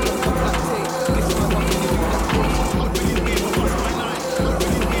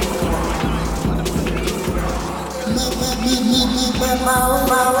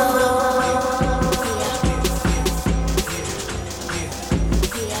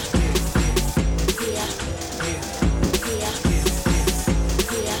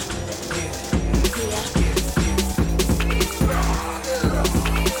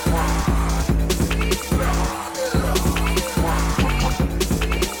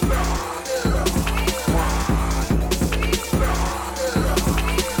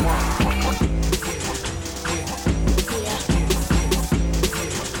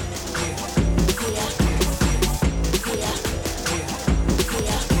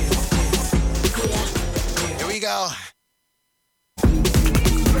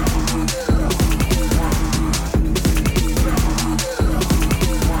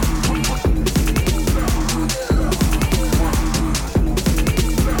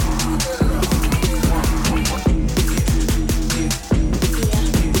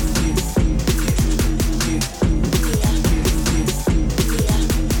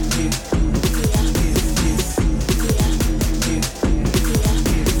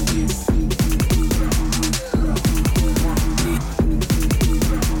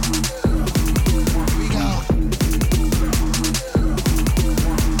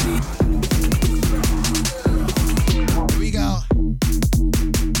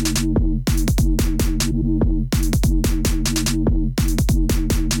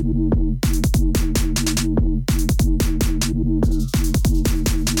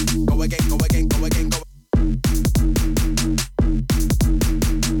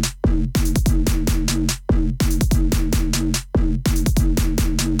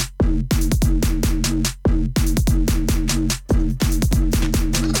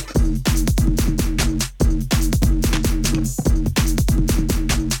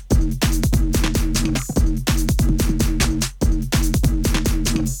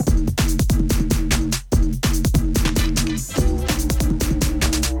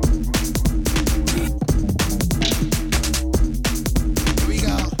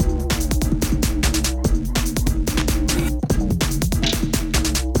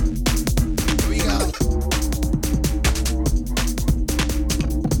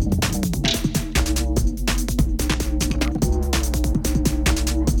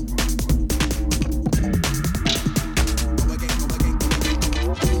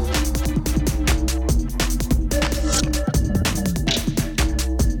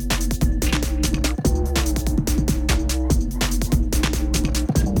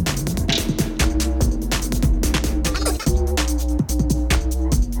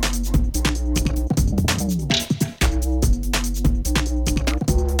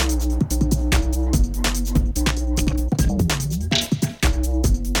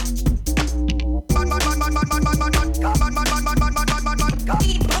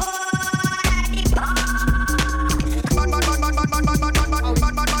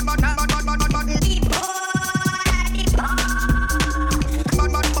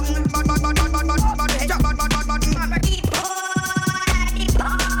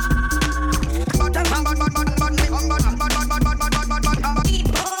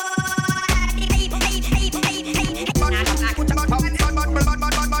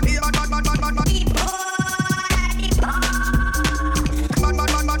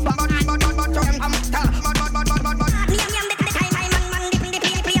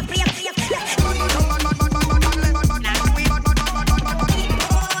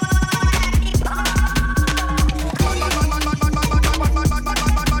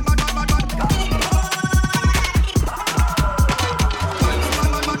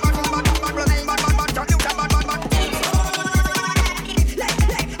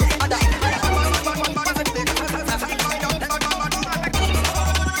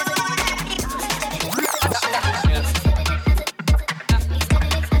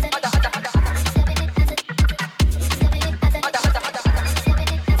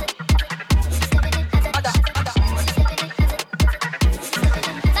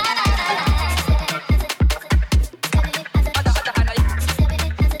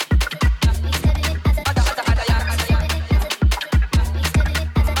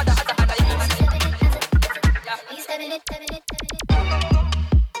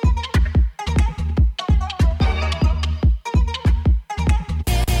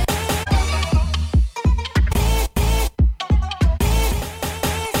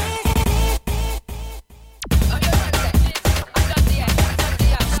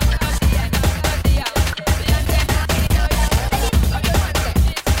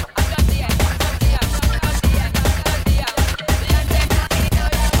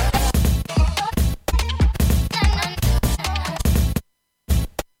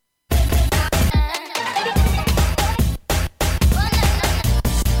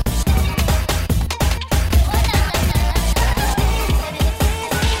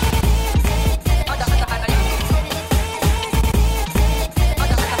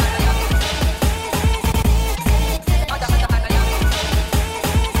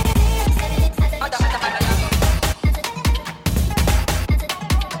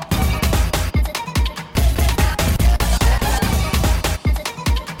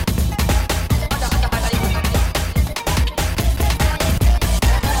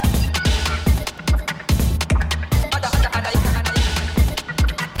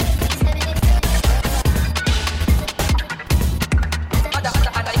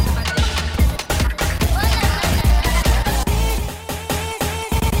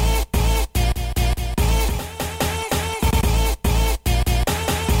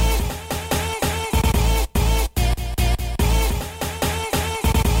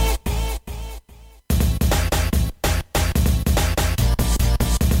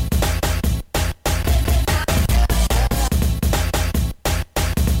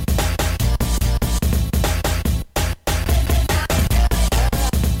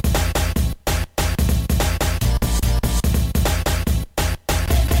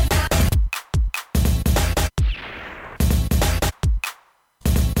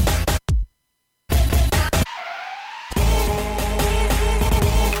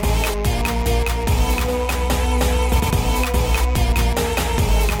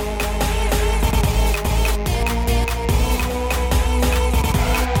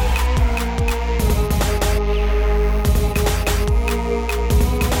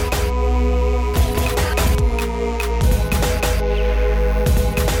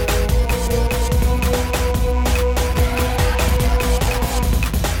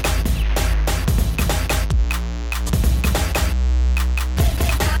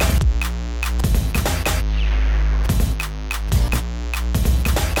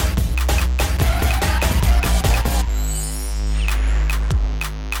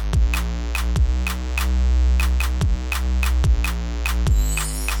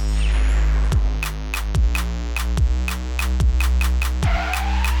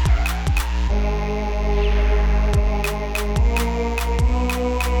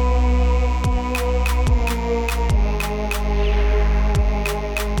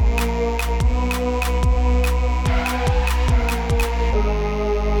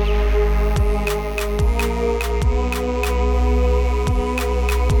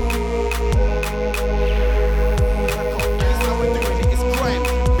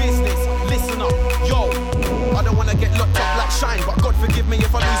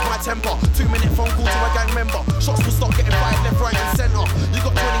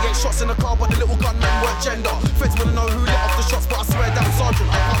 agenda. Feds wanna know who lit off the shots, but I swear down Sergeant,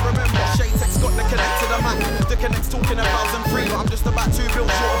 I can't remember. Shade-Tex got the connect to the Mac. The connect's talking 1,003, but I'm just about 2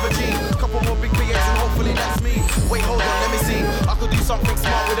 bills short of a G. Couple more big PAs and hopefully that's me. Wait, hold on, let me see. I could do something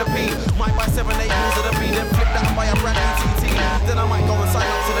smart with a P. Might buy 7, 8 bills of the B, then flip that and buy a brand new TT. Then I might go and sign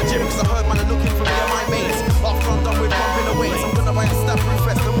up to the gym, cause I heard man are looking for me and my mates. After I'm done with pumping the weights, I'm gonna buy a stab-proof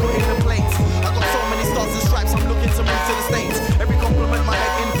vest and put in the plates. I got so many stars and stripes, I'm looking to move to the States. Every compliment my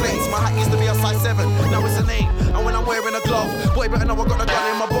head inflates. My hat used to be a size 7, now it's an 8. And when I'm wearing a glove, boy better know I got a gun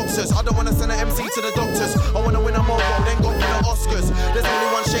in my boxers. I don't wanna send an MC to the doctors. I wanna win a mobile, then go for the Oscars. There's only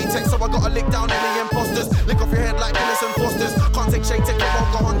one Shade-Tex, so I gotta lick down any imposters. Lick off your head like Willis and Fosters. Can't take Shade-Tex from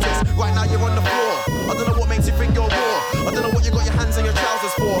Bunker Hunters. Right now you're on the floor. I don't know what makes you think you're raw. I don't know what you got your hands and your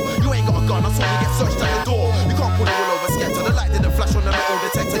trousers for. You ain't got a gun, I saw you get searched at the door. You can't pull the wool over Skepta. The light didn't flash on the metal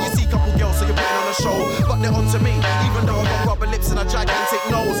detector. You see couple girls, so you're putting on a show. But they're onto me, even though I got rubber lips and a gigantic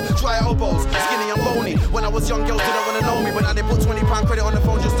nose. Dry elbows, skinny and bony. When I was young, girls didn't wanna know me. But now they put £20 credit on the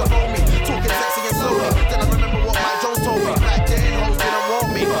phone just to hold me. Talking sexy and slowly. Then I remember what Mike Jones told me. Back then, hoes didn't want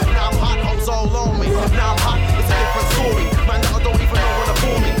me. Now I'm hot, hoes all on me. Now I'm hot, it's a different story. Man that I don't even know wanna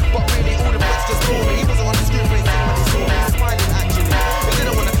bore me. But really all the press just bore me. He wasn't on the screen facing when he saw me. Smiling actually. They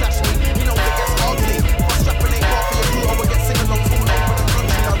didn't wanna clash me. You know it gets ugly. If I strap an 8 bar for your crew, I would get sing-alongs all over the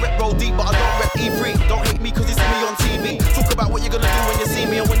country. I rep roll deep, but I don't rep E3. Don't hate me cause you see me on TV. Talk about what you're gonna do when you see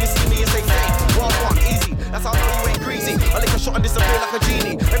me. And when you see me, you say, one, easy. That's how I know you ain't greasy. I lick a shot and disappear like a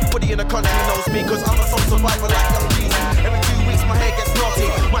genie. Everybody in the country knows me, cause I'm a soul survivor like Young Jeezy. Every 2 weeks my hair gets naughty.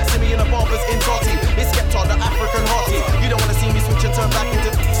 Might see me in a barber's in Totty. It's Skepta, the African hottie. You don't wanna see me switch and turn back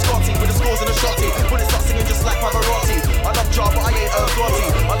into Scotty with the scores and the shotty. When it starts singing just like Pavarotti. I love Ja, but I ain't Gotti.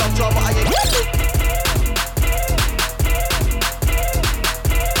 I love Ja, but I ain't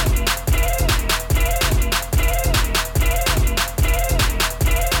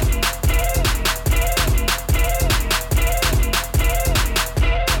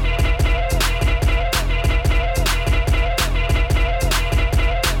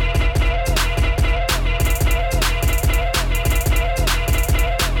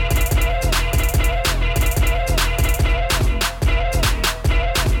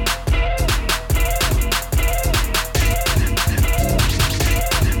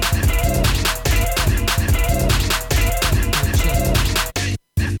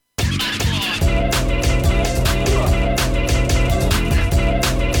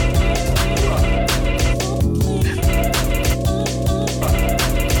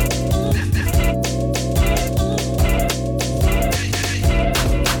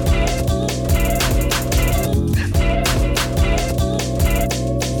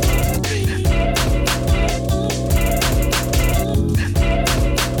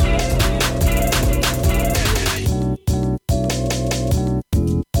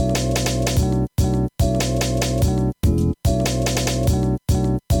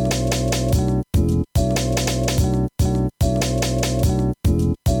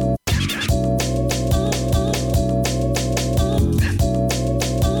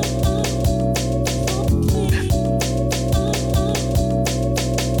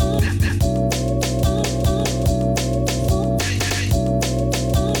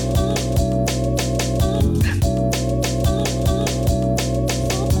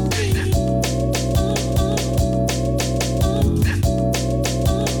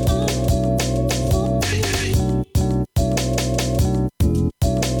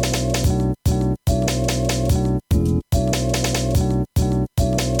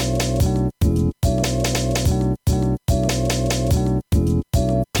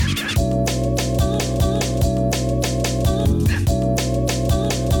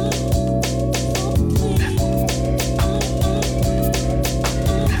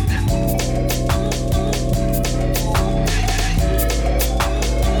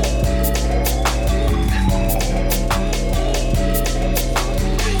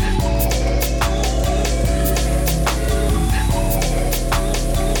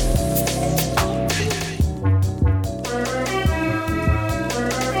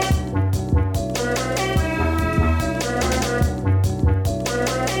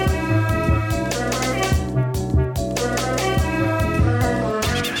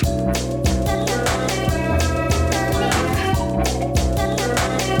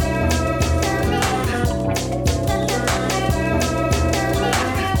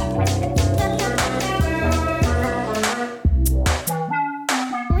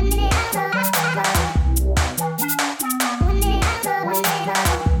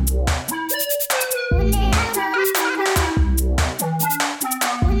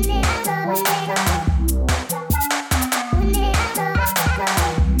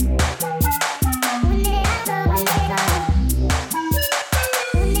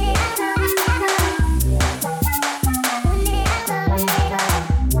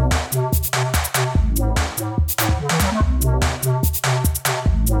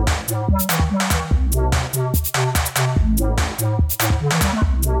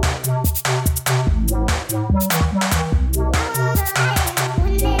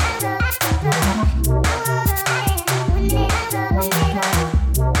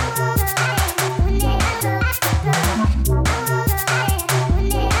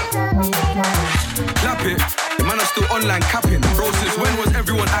online capping. Bro, since when was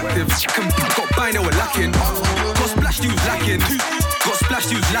everyone active? Got by, they were lacking. Got splashed, you was lacking. Got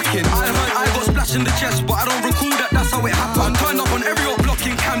splashed, you was lacking. I heard I got splashed in the chest, but I don't recall that that's how it happened. Turned up on every old block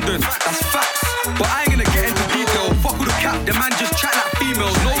in Camden. That's facts. But I ain't gonna get into detail. Fuck with the cap, the man just chat like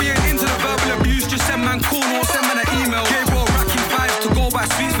females. No, we ain't into the verbal abuse. Just send man call or send man an email. Gave raw racking vibes to go buy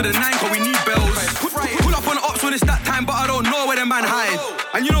sweets for the 9, cause we need bells. Pull up on the ops when it's that time, but I don't know where the man hide.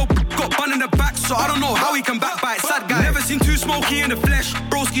 And you know, got bun in the back, so I don't know how he can backbite. Sad guy. Never seen too smoky in the flesh.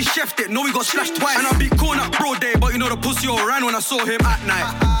 Broski chefed it, know he got slashed twice. And I beat corn up broad day, but you know the pussy all ran when I saw him at night.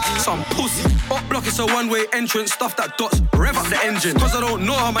 Some pussy. Up block, it's a one-way entrance. Stuff that dots, rev up the engine. Cause I don't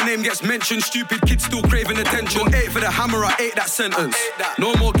know how my name gets mentioned. Stupid kids still craving attention. Got 8 for the hammer, I ate that sentence.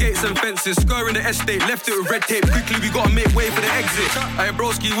 No more gates and fences. Scouring the estate, left it with red tape. Quickly, we gotta make way for the exit. Hey,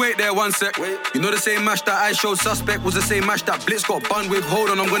 broski, wait there 1 sec. You know the same match that I showed suspect was the same match that Blitz got bun with. Hold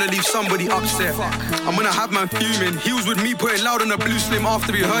on, I'm gonna leave somebody upset. I'm gonna have man fuming. He was with me putting loud on a blue slim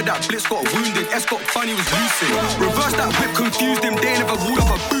after he heard that Blitz got wounded. S got funny, was lucid. Reverse that whip, confused him. They never walled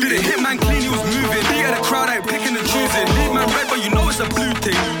up a boot. Didn't hit man clean, he was moving. Beat at the crowd, I ain't picking and choosing. Leave man red, but you know it's a blue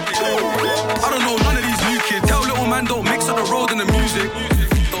thing. I don't know none of these new kids. Tell little man don't mix up the road and the music.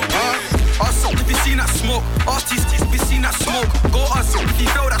 Ask if you seen that smoke. Ask these if you seen that smoke. Go ask if you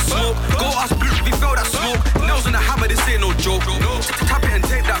felt that smoke. Go ask blue if you felt that smoke. Nails in the hammer, this ain't no joke. Tap it and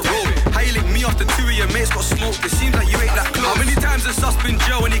take that road. How you link me after 2 of your mates got smoked? It seems like you ain't that close. How many times the sus been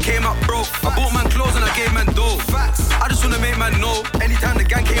jail when he came up broke? I bought man clothes and I gave man dough. Facts. I just wanna make man know. Anytime the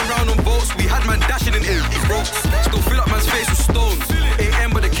gang came round on boats, we had man dashing in it. Ropes. Still fill up man's face with stones. 8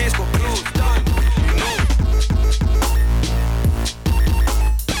 AM but the case got closed.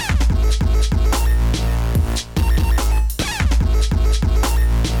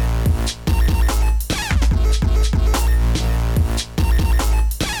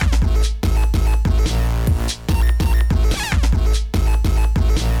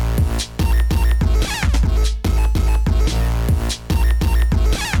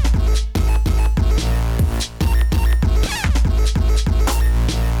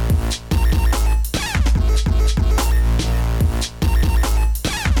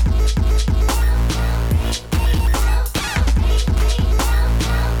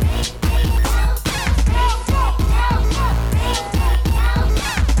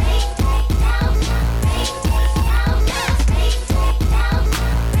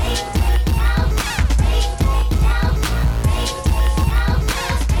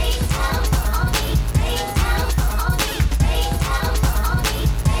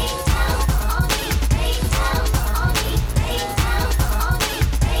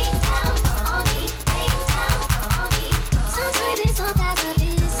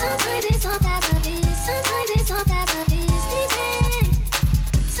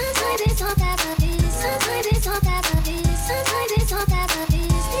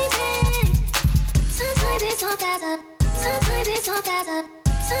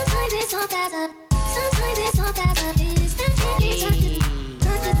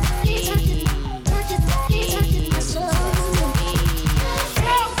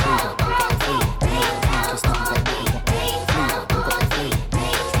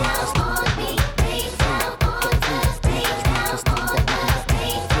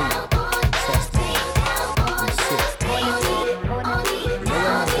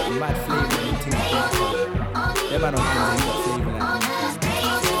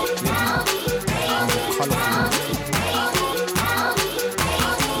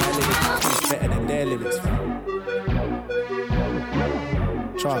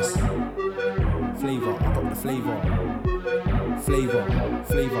 Trust. Flavor, I got the flavor. Flavor, I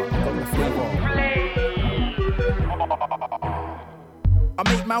got the flavor. I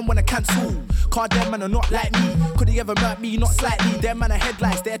make man wanna cancel. Car them man are not like me. Could he ever murk me? Not slightly. Them man are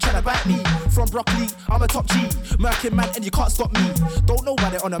headlights, they're trying to bite me. From broccoli, I'm a top G. Murking man and you can't stop me. Don't know why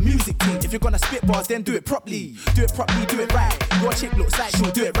they're on a music team. If you're gonna spit bars, then do it properly. Do it properly, do it right. Your chick looks like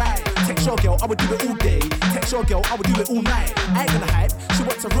she'll do it right. Text your girl, I would do it all day. Text your girl, I would do it all night. I ain't gonna hype, she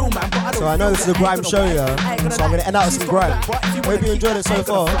wants a real man, but I don't. So I know this is a grime show, yeah. So I'm gonna end out with some grime. Hope you enjoyed it so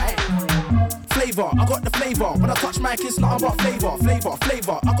far. Flavor, I got the flavor. When I touch mic, it's not about flavor.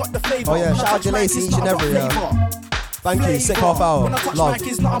 Flavor, I got the flavor. Oh yeah, shout out to Lacey each and every Thank you, sick half hour. When I touch mic,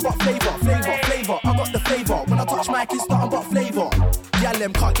 it's not about flavor. I got the flavor. When I touch mic, it's not about flavor. Gal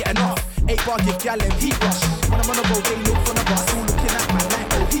them can't get enough. 8 bar give gal them heat rush. When I'm on the road, they look for the bus. All looking at my like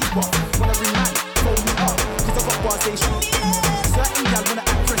oh heat rush. When I ring man, phone me up. Cause I got bars, they shoot. Certain gal wanna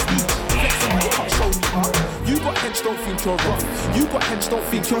act prestige. Flexing, they can't show me up. You got hench, don't think you're rough. You got hench, don't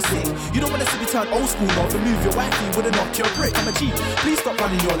think you're sick. You don't wanna see me turn old school now. To move your wifey with a knock your brick. I'm a G, please stop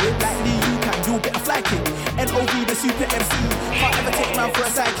running your lip. Like me, you can do a bit of fly kick. NOV, the super MC, can't ever take man for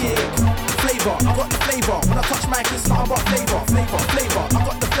a sidekick. Flavor, I got the flavor. When I touch mic, it's not about flavor. Flavor, I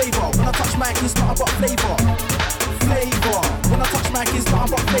got the flavor. When I touch mic, it's not about flavor. Flavor, when I touch mic, it's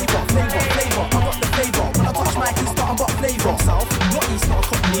not about flavor. Flavor, I got the flavor. When I touch mic, it's not about flavor. South, not east, not a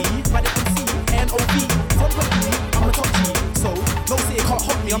company. But it can see NOV, from Rocky, I'm a top G. So, no say it can't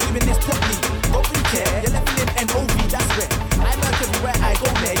hot me, I'm doing this properly. Don't really care, you're leveling NOV, that's rare. I work everywhere I go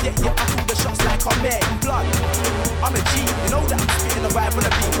there, yeah, I call the shots like I'm there in blood. I'm a G, you know that I'm spitting a vibe on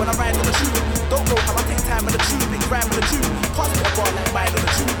the beat when I ride on the tune. Don't know how I take time on the tune, big rhyme on the tune. Can't spit a bar like mine on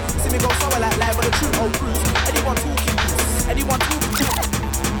the tune. See me go somewhere like live on the tune, oh Bruce. Anyone talking, anyone talking.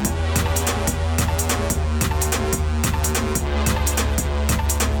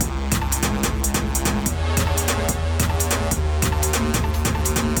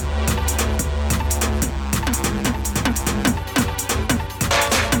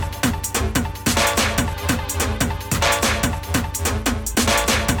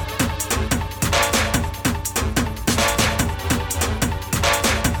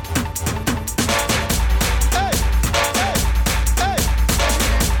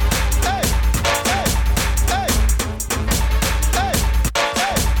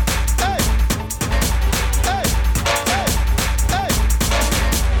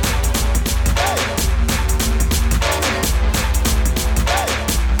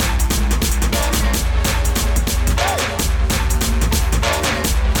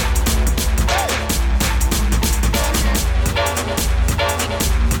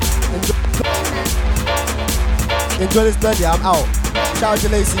 Enjoy this blend, yeah, I'm out. Shout out to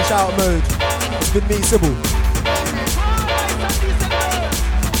Lacey, shout out Mode. It's been me, Sybil.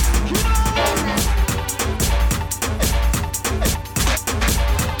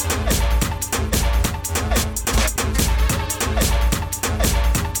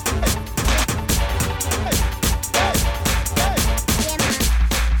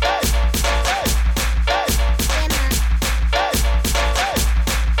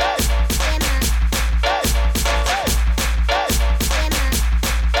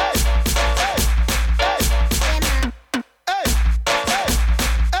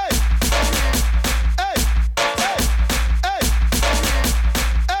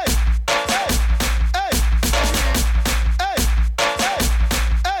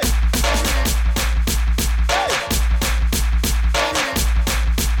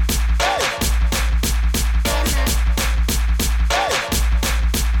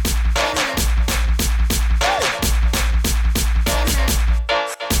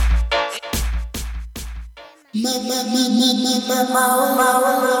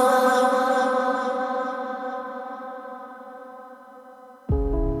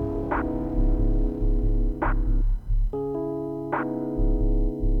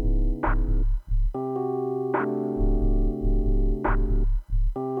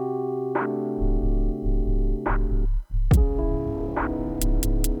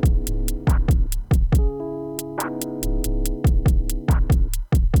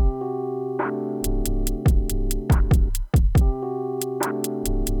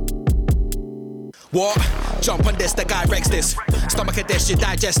 What? Jump on this, the guy wrecks this. Stomach of this, you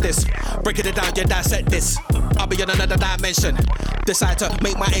digest this. Breaking it down, you dissect this. I'll be on another dimension. Decide to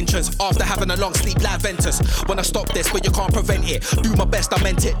make my entrance after having a long sleep like Ventus. When I stop this, but you can't prevent it. Do my best, I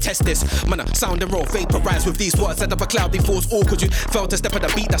meant it, test this. Man, I sound and raw, vaporize with these words. End up a cloud before all, cause you failed to step on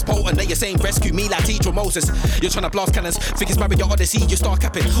the beat that's potent. Now you're saying rescue me like teacher Moses. You're trying to blast cannons, think it's married your odyssey. You start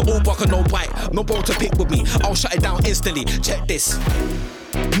capping, all buck and no bite. No ball to pick with me, I'll shut it down instantly. Check this.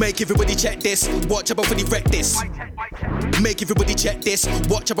 Make everybody check this. Watch out before they wreck this. Make everybody check this.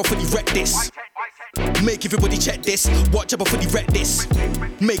 Watch out before they wreck this. Make everybody check this. Watch out before they wreck this.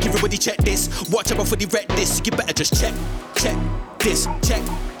 Make everybody check this. Watch out before they wreck this. You better just check this.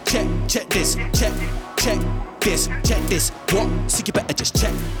 Check this. Check this. What? So you better just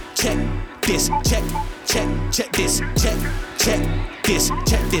check this. Check this.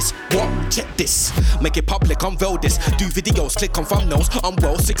 Check this. What? Check this. Make it public, unveil this. Do videos, click on thumbnails. I'm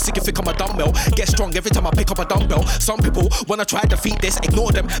well, sick if you come a dumbbell. Get strong every time I pick up a dumbbell. Some people wanna try to defeat this,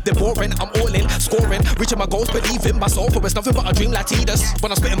 ignore them. They're boring, I'm all in, scoring, reaching my goals, believe in myself. It's nothing but a dream like Titus.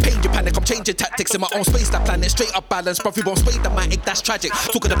 When I'm spitting pain, you panic. I'm changing tactics in my own space. That planet straight up balance. Bruv, you won't spade the mic, that's tragic.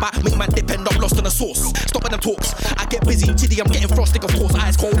 Talking about make man dip end up lost in the source. Stopping them talks. I get busy, chilly, I'm getting frosty, of course.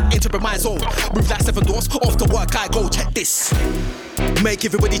 Eyes cold, interim my zone. Move like 7 doors, off to work I go. Check this. Make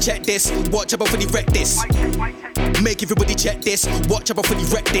everybody check this. Watch out before they wreck this. Make everybody check this. Watch out before they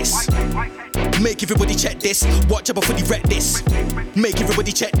wreck this. Make everybody check this. Watch out before they wreck this. Make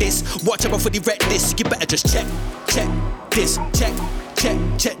everybody check this. Watch out before they wreck this. You better just check this. Check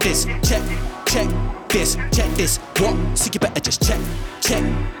check this, check this, check this. What? So you better just check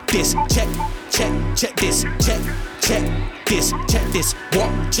this, check this, check this, check this.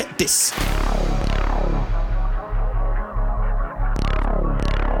 What? Check this.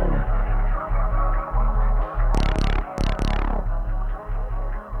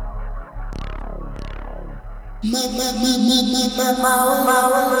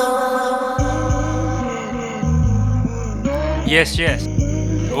 Yes.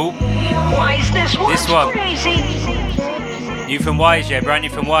 Oh. Why is this one crazy? New from Wise, yeah, brand new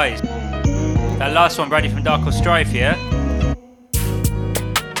from Wise. That last one, brand new from Dark or Strife, yeah?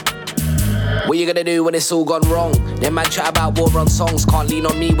 What you gonna do when it's all gone wrong? Them man chat about war on songs, can't lean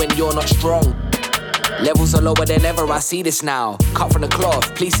on me when you're not strong. Levels are lower than ever, I see this now. Cut from the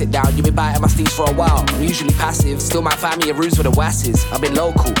cloth, please sit down, you've been biting my steeds for a while. I'm usually passive, still my family of roots with the wasses. I've been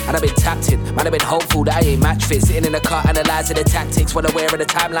local, and I've been tapped in. Man, I've been hopeful that I ain't match fit. Sitting in the cut, analysing the tactics, when aware of the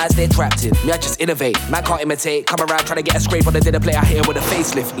timelines they're trapped in. Me, I just innovate, man can't imitate. Come around trying to get a scrape on the dinner plate, I hit him with a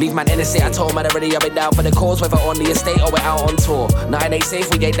facelift. Leave man innocent, I told man already I've been down for the cause, whether on the estate or we're out on tour. Nothing ain't safe,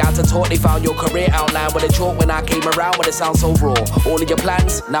 we ain't down to talk. They found your career outline with a chalk when I came around with it sounds so raw. All of your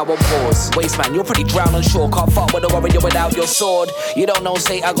plans, now on pause. Waste man, you're pretty drowned on shore, can't fuck with a warrior without your sword. You don't know,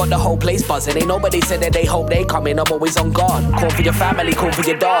 say I got the whole place buzzing. Ain't nobody said that they hope they come in, I'm always on guard. Call for your family, call for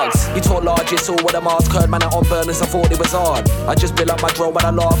your dogs. You talk large, it's all with a mask. Heard man out on burners, I thought it was hard. I just built up my drone when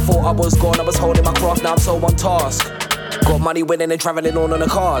I laughed, thought I was gone, I was holding my craft, now I'm so on task. Got money winning and travelling on the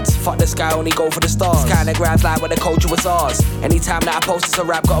cards. Fuck the sky, only go for the stars. Kinda grabs like when the culture was ours. Anytime that I post it's a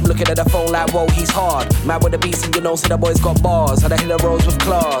rap, got 'em looking at the phone like, whoa, he's hard. Mad with the beats and you know, say the boys got bars. And I hit the roads with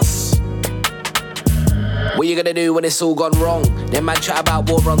class. What you gonna do when it's all gone wrong? Them man chat about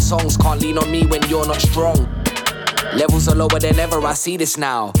war on songs, can't lean on me when you're not strong. Levels are lower than ever, I see this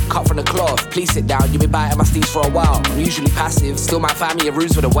now. Cut from the cloth, please sit down, you've been biting my steeds for a while. I'm usually passive, still my family of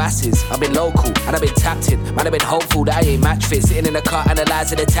roots with the wasses. I've been local, and I've been tapped in. Man, I've been hopeful that I ain't match fit. Sitting in the cut,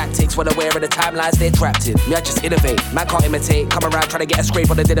 analysing the tactics, when aware of the timelines they're trapped in. Me, I just innovate, man can't imitate. Come around trying to get a scrape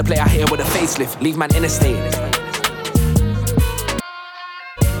on the dinner plate, I hit him with a facelift. Leave man in a state.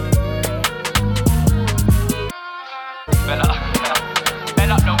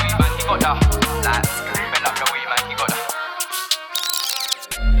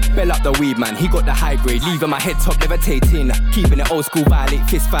 Bell up the weed man, he got the high grade, leaving my head top levitating. Keeping it old school, violate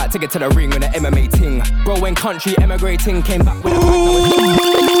fist fight, take it to the ring with an MMA ting. Bro, when country emigrating, came back with a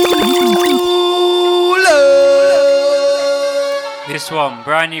This one,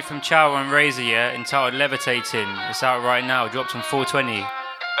 brand new from Chow and Razor, yeah, entitled Levitating. It's out right now, dropped on 420. Bell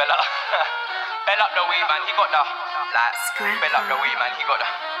up the weed man, he got the Bell up the weed man, he got the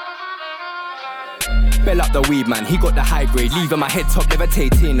Bell up the weed man, he got the high grade, leaving my head top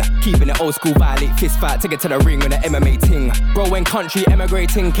levitating. Keeping it old school, violate fist fight, take it to the ring with an MMA ting. Bro, when country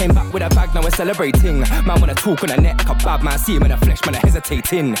emigrating, came back with a bag, now we're celebrating. Man wanna talk on the net like a bad man, see him in the flesh, man,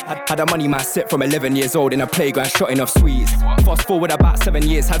 hesitating. Had a money man set from 11 years old in a playground, shotting off sweets. Fast forward about 7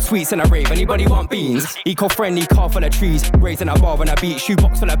 years, had sweets in a rave, anybody want beans? Eco-friendly, car full of trees, raising a bar on a beat,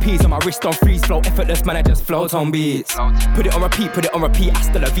 shoebox full of peas, on my wrist on freeze, flow effortless, man, I just float on beats. Put it on repeat,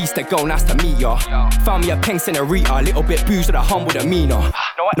 hasta la vista, go, nice to meet ya. Found me a peng senorita, little bit booze with a humble demeanor.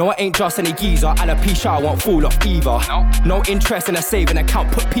 No, I ain't just any geezer, alopecia, I won't fall off either. No interest in a saving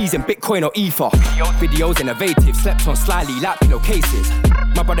account, put peas in Bitcoin or Ether. Videos innovative, slept on slyly like pillowcases.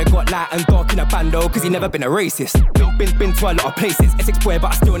 My brother got light and dark in a bando, cause he never been a racist. Been to a lot of places, Essex boy,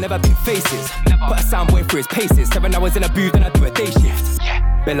 but I still never been faces. Put a sound boy through his paces, 7 hours in a booth and I do a day shift.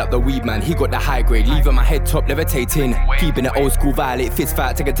 Bell up the weed man, he got the high grade, leaving my head top levitating. Keeping it old school, violate fist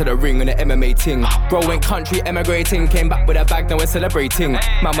fight, take it to the ring with an MMA ting. Bro, when country emigrating, came back with a bag, now we're celebrating.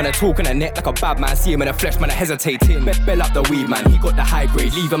 Man wanna talk on the net like a bad man, see him in the flesh, man, I hesitating. Bell up the weed man, he got the high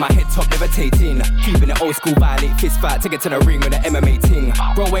grade, leaving my head top levitating. Keeping it old school, violate fist fight, take it to the ring with an MMA ting.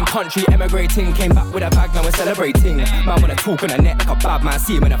 Bro, when country emigrating, came back with a bag, now we're celebrating. Man wanna talk on the net like a bad man,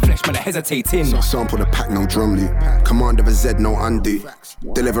 see him in the flesh, man, I hesitating. So I sample the pack, no drum loop. Command of a Z, no undo.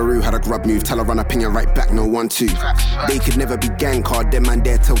 Deliveroo had a grub move, tell her run a ping and right back, no 1-2. They could never be gang card, them man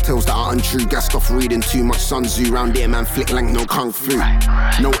there tell tales that are untrue. Gassed off reading too much Sun Tzu, round there man flick lang, no kung fu.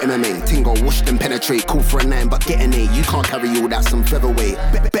 No MMA, tingle, wash them penetrate. Call for a 9 but get an 8, you can't carry all that, some featherweight.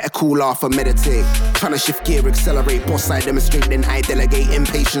 Better cool off and meditate. Tryna shift gear, accelerate, boss side demonstrate, then I delegate.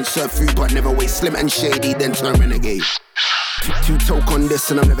 Impatient, serve food but never wait, slim and shady, then turn renegade. Two-toke on this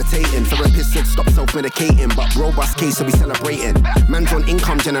and I'm levitating. Therapist said stop self-medicating, but robust case I'll be celebrating. Man's on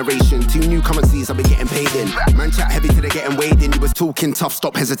income generation, 2 new currencies I'll be getting paid in. Man chat heavy till they getting weighed in. You was talking tough,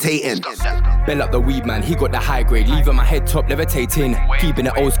 stop hesitating. Bell up the weed man, he got the high grade. Leaving my head top, levitating. Keeping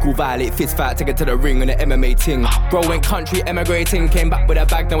it old school, violate, fist fight to get to the ring on the MMA ting. Bro went country, emigrating. Came back with a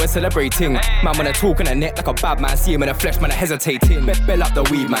bag, now we're celebrating. Man wanna talk on the net like a bad man. See him in the flesh, man, I hesitating. Bell up the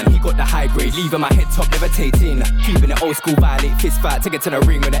weed man, he got the high grade. Leaving my head top, levitating. Keeping it old school, violate, fist fight to get to the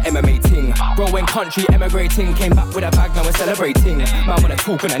ring on the MMA ting. Bro went country, emigrating. Came back with a bag, now we're celebrating. Man wanna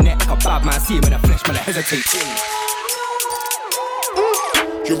talk on the net like a bad man. See him in the flesh, man, I hesitating.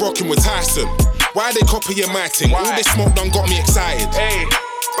 You're rocking with Tyson. Why they copying my thing? All this smoke done got me excited. Hey.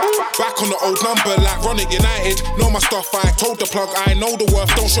 Back on the old number like Run It United. Know my stuff, I told the plug I know the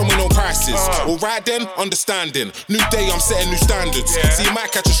worth, don't show me no prices. Alright then, understanding. New day, I'm setting new standards. See, you might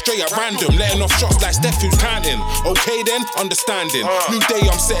catch a straight at random, letting off shots like Steph who's counting. Okay then, understanding. New day,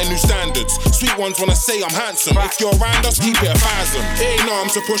 I'm setting new standards. Sweet ones wanna say I'm handsome. If you're around us, keep it 1,000. It ain't no, I'm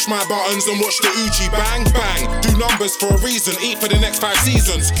to push my buttons and watch the Uchi bang bang. Do numbers for a reason, eat for the next 5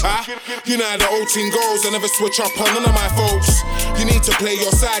 seasons. You know how the old team goes, I never switch up on none of my folks. You need to play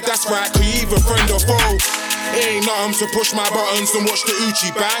your side, that's right, could you either friend or foe? It ain't nothing to push my buttons and watch the Uchi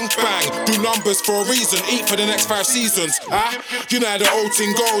bang bang. Do numbers for a reason, eat for the next 5 seasons. You know how the old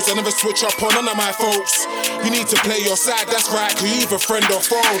team goes, I never switch up on none of my folks. You need to play your side, that's right, could you either friend or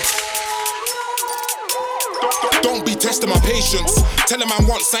foe? Don't be testing my patience. Tell them I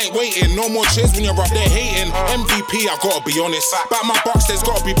want ain't waiting. No more cheers when you're up there hating. MVP, I gotta be honest. Back my box, there's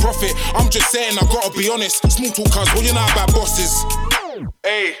gotta be profit. I'm just saying, I gotta be honest. Small talk, cuz what you know about bosses?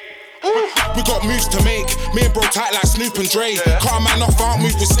 Hey. We got moves to make. Me and bro tight like Snoop and Dre. Cut a man off, I don't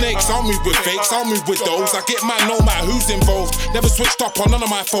move with snakes. I don't move with fakes, I don't move with those. I get man no matter who's involved. Never switched up on none of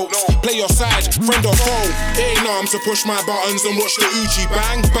my folks. Play your side, friend or foe. It ain't no, I'm to push my buttons and watch the Uchi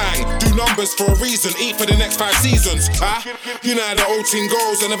bang bang. Do numbers for a reason, eat for the next 5 seasons. You know how the old team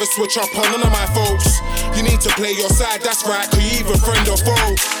goes, I never switch up on none of my folks. You need to play your side, that's right, could you either friend or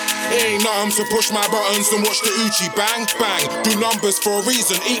foe? It ain't nothing to push my buttons and watch the Uchi bang bang. Do numbers for a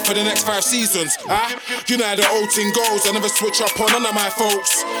reason, eat for the next 5 seasons. You know how the old team goes, I never switch up on none of my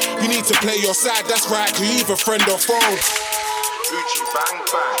folks. You need to play your side, that's right, could you either friend or foe? Uchi bang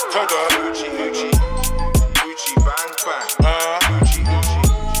bang, Uchi Uchi, Uchi bang bang, Uchi Uchi,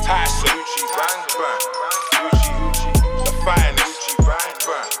 Tyson, Uchi bang bang, Uchi Uchi, the finest, Uchi bang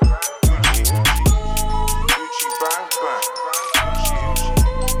bang, Uchi Uchi, Uchi bang bang, Uchi Uchi,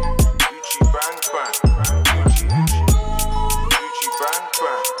 Uchi bang bang, Uchi Uchi, Uchi bang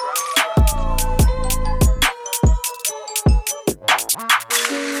bang.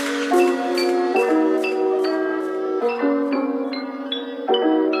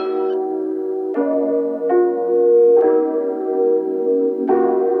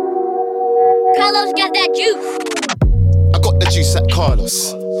 Carlos got that juice. I got the juice at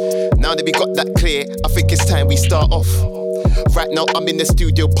Carlos. Now that we got that clear, I think it's time we start off. Right now I'm in the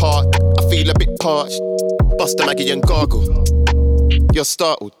studio park, I feel a bit parched. Bust a Maggie and gargle. You're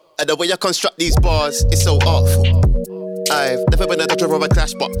startled at the way I construct these bars, it's so artful. I've never been a dodger of a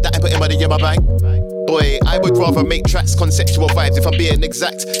clash, but that ain't putting money in my bank. Boy, I would rather make tracks, conceptual vibes, if I'm being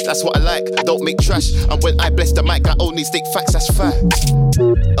exact. That's what I like, I don't make trash. And when I bless the mic, I only stick facts, that's fact.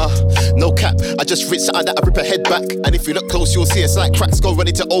 No cap, I just rinse something that I rip a head back. And if you look close, you'll see it's like cracks go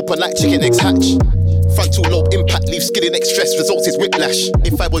ready to open like chicken eggs hatch. Frontal lobe impact, leave skinny neck stress, results is whiplash.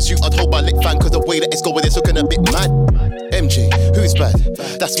 If I was you, I'd hold my lip fan, cause the way that it's going, it's looking a bit mad. MJ, who's bad?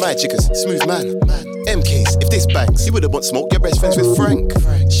 That's my jiggers, smooth man. MKs, if this bangs, you wouldn't want smoke, your best friends with Frank.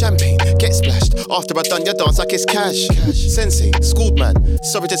 Champagne, get splashed, after I done your dance like it's cash. Sensei, schooled man,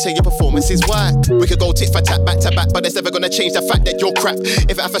 sorry to say your performance is whack. We could go tit for tat, back to back, but it's never gonna change the fact that you're crap.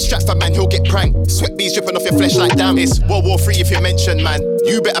 If I have a strap for man, he'll get pranked. Sweat bees dripping off your flesh like damn. It's World War III if you mention man.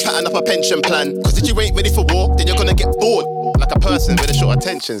 You better pattern up a pension plan, cause if you ain't ready for war, then you're gonna get bored. Like a person with a short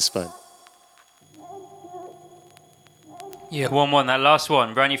attention span. Yeah, 1-1, that last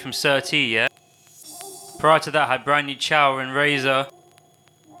one, brand new from Sir T, yeah? Prior to that, had brand new Chow and Razor.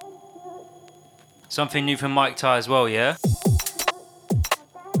 Something new from Mike Ty as well, yeah?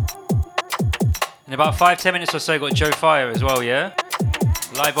 In about 5-10 minutes or so, got Joe Fire as well, yeah?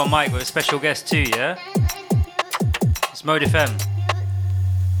 Live on mic with a special guest too, yeah? It's Mode FM.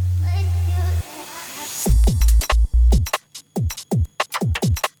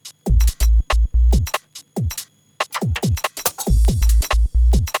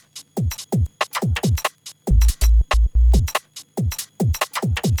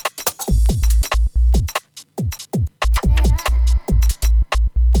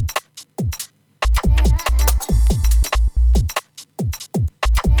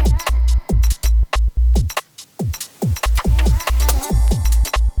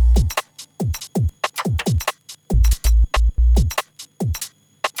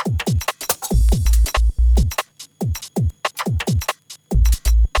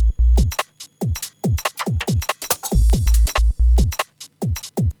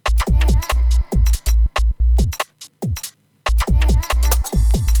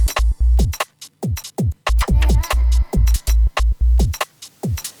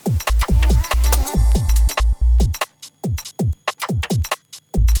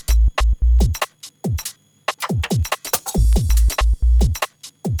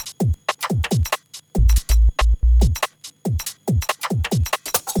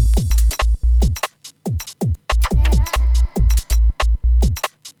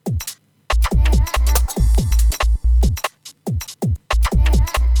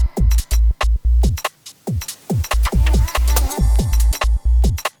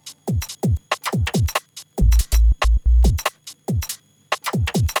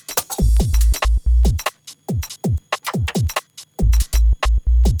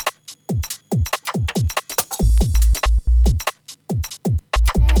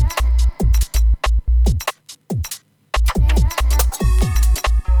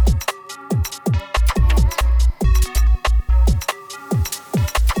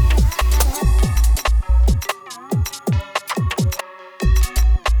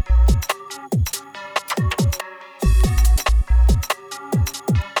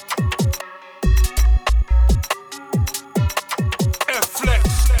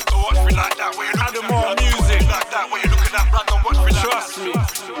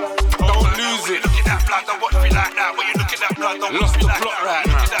 Lost the plot right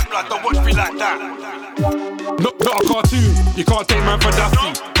now. That blood, don't watch me like that. Not a cartoon, you can't take man for Daffy.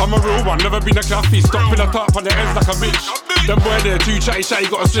 I'm a real one, never been a claffy. Stop in a top on the ends like a bitch. Them boy there too chatty,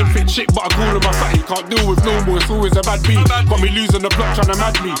 got a slim fit chick, but I call him a fatty. Can't deal with normal, it's always a bad beat. Got me losing the plot trying to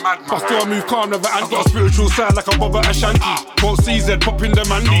mad me. But still I move calm, never and got a spiritual side like a Bob at Ashanti. Won't CZ, pop in the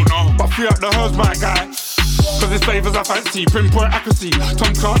Mandy. But free up the herbs, my guy. Cause his favours I fancy, pinpoint accuracy.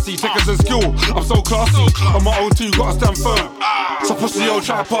 Tom Clancy, take us in skill, I'm so classy. On my own too, gotta stand firm. So pussy old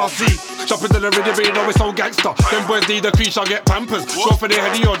try pass Z. Jump into the rhythm, you know it's so gangster. Them boys need a creature, I get pampers. Draw for the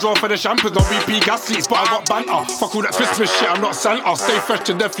heady or draw for the champers. No BP gas seats, but I got banter. Fuck all that Christmas shit, I'm not Santa. Stay fresh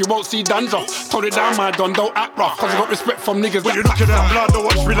to death, you won't see dandruff. Tone it down, my don, don't act rough. Cause I got respect from niggas. When you look at that blood, don't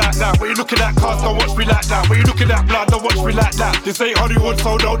watch me like that. When you look at that cars, don't watch me like that. When you look at that blood, don't watch me like that. This ain't Hollywood,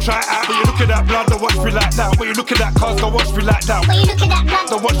 so don't try out. When you look at that blood, don't watch me like that. When you look at that cars, don't watch me like that. When you look at that blood,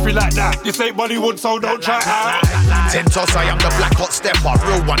 don't watch me like that. This ain't Bollywood, so don't try out. Tentos, I am the black hot stepper.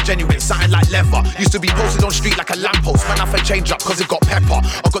 Real one, genuine, something like leather. Used to be posted on street like a lamppost. Man, I for change up cause it got pepper.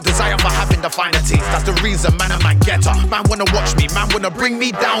 I got desire for having the finer teeth. That's the reason, man, I'm a getter. Man wanna watch me, man wanna bring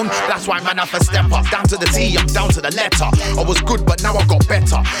me down. That's why, man, I for step up. Down to the T, I'm down to the letter. I was good, but now I got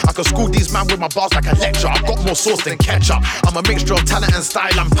better. I can school these man with my bars like a lecture. I got more sauce than ketchup. I'm a mixture of talent and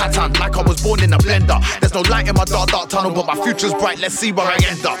style and pattern. Like I was born in a blender. There's no light in my dark tunnel, but my future's bright. Let's see where I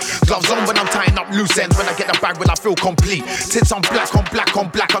end up. Gloves on when I'm tying up loose ends. When I get the bag, when I feel complete. Tints on black on black on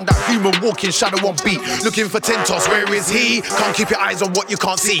black. I'm that human walking shadow on beat. Looking for Tintos, where is he? Can't keep your eyes on what you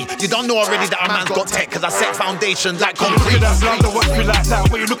can't see. You don't know already that a man's got tech, cause I set foundation like concrete. Look at that blood, don't watch me like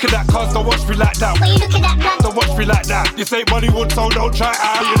that. When you look at that cars, don't watch me like that. When you look at that blood, don't watch me like that. This ain't Bollywood, so don't try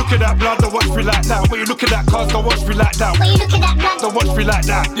out. When you look at that blood, don't watch me like that. When you look at that cars, don't watch me like that. When you look at that blood, don't watch me like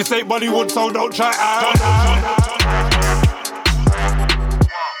that. This ain't Bollywood, so don't try out.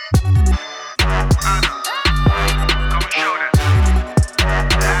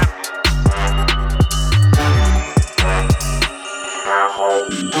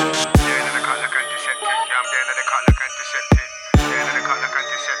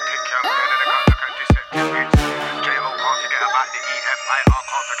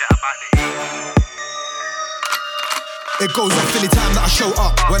 It goes off any time that I show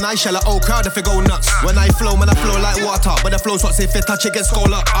up. When I shell a old crowd if it go nuts. When I flow, man, I flow like water. But the flow's hot, say if it touch it gets cold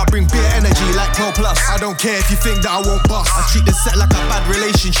up. I bring beer energy like Pro Plus. I don't care if you think that I won't bust. I treat this set like a bad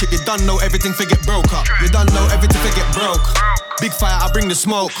relationship. You done know everything for get broke up. You done know everything for get broke. Big fire, I bring the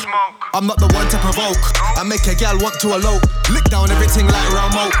smoke. I'm not the one to provoke. I make a gal want to elope. Lick down everything like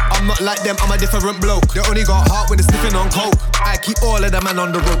Ramo. I'm not like them, I'm a different bloke. They only got heart when they're sniffing on coke. I keep all of them man on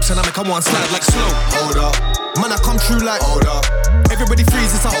the ropes and I make them one slide like slow. Hold up. Man, I come true like hold up. Everybody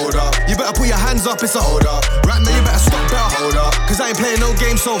freeze, it's a hold up. You better put your hands up, it's a hold up. Right now you better stop, better hold up. Cause I ain't playing no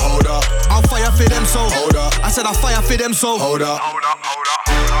game, so hold up. I'll fire for them, so hold up. I said I'll fire for them, so hold up. Hold up, hold up,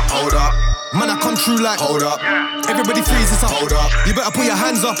 hold up, hold up. Man, I come true like hold up. Everybody freeze, it's a hold up. You better put your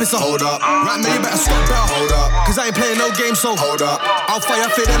hands up, it's a hold up. Right now you better stop, better hold up. Cause I ain't playing no game, so hold up. I'll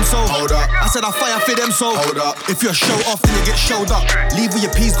fire for them, so hold up. I said I'll fire for them, so hold up. If you're show off, then you get showed up. Leave with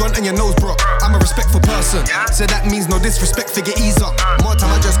your peas gone and your nose broke. I'm a respectful person, so that means no disrespect, figure ease up. More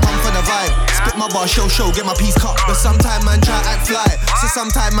time I just come for the vibe. Spit my bar, show, get my piece cut. But sometime man try act fly. So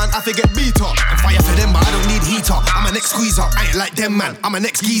sometime man I forget beat up. I fire for them, but I don't need heater. I'm an ex-squeezer, I ain't like them man, I'm an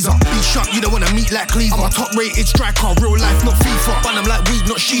ex-geezer. Be shot, you don't wanna meet like Cleaver. I'm a top-rated striker, real life, not FIFA. But I'm like weed,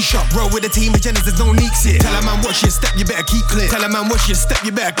 not shisha. Roll with the team agendas, there's no neeks here. Tell a man watch your step, you better keep clear. Tell a man watch your step,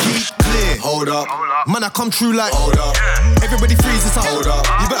 you better keep clear. Hold up, man I come true like hold up. Everybody freeze, it's a hold up.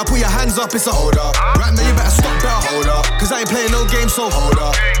 You better put your hands up, it's a hold up. Right now you better stop, better hold up. Cause I ain't playing no game, so hold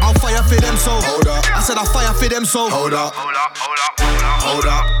up. I'll fire for them, so hold up. I said I'll fire for them, so hold up. Hold up, hold up, hold up, hold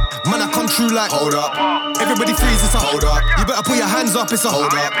up. Man I come true like hold up. Everybody freeze, it's a hold up. You better put your hands up, it's a hold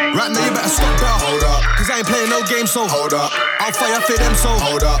up. Right now you better stop, better hold up. Cause I ain't playing no game, so hold up. I'll fire for them, so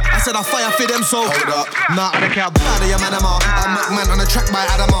hold up. I said I'll fire for them, so hold up. Nah, I don't care how bad your man am. I'll make man on the track by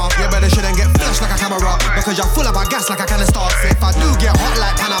Adama. You better shouldn't get flashed like a camera. Because you're full of a gas like a canister. So if I do get hot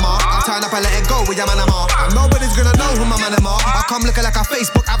like Panama, I'll turn up and let it go with your man am. And nobody's gonna know who my man am. I come looking like a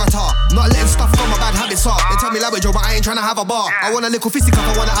Facebook avatar. Not letting stuff from my bad habits are. They tell me like Joe, but I ain't trying to have a bar. I want a little fisticuff,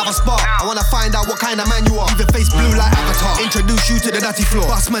 I wanna have a spark. I wanna find out what kind of man you are. Leave your face blue like Avatar. Introduce you to the dirty floor.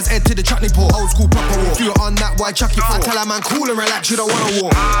 Bust man's head to the chutney pot. Old school proper war. If you're on that, why chuck it for? I tell a man cool and relax, you don't wanna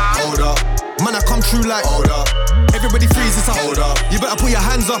walk. Hold up. Man, I come true like hold up. Everybody freeze, it's a hold up. You better put your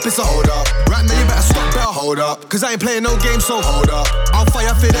hands up, it's a hold up. Right now you better stop, better hold up. Cause I ain't playing no game, so hold up. I'll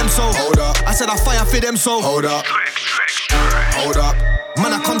fire for them, so hold up. I said I'll fire for them, so hold up. Hold up.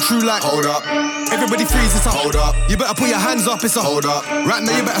 Man, I come true like hold up. Everybody freeze, it's a hold up. You better put your hands up, it's a hold up. Right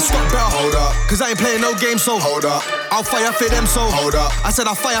now you better stop, better hold up. Cause I ain't playing no game, so hold up. I'll fire for them, so hold up. I said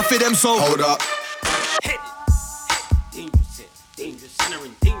I'll fire for them, so hold up. Dangerous shit, dangerous,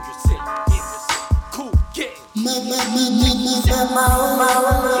 entering dangerous shit, dangerous shit. Cool, yeah.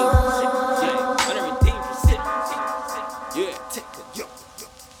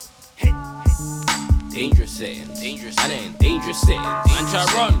 Dangerous setting, dangerous, I ain't dangerous setting. Man try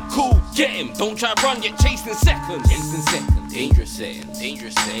run, cool, get him. Don't try run, get chased in seconds. Dangerous setting,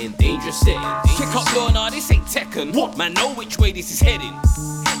 dangerous setting, dangerous setting. Kick up law, nah, this ain't Tekken. What? Man know which way this is heading.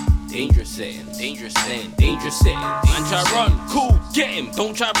 Dangerous setting, dangerous setting, dangerous setting. Man try run, cool, get him.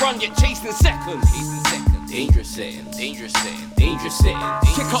 Don't try run, get chased in seconds. Dangerous setting, dangerous setting, dangerous setting.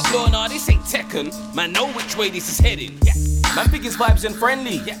 Kick up law, nah, this ain't Tekken. Man know which way this is heading. Man biggest vibes and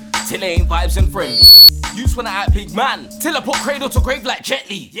friendly. Till it ain't vibes and friendly. Used when I act big man, till I put cradle to grave like Jet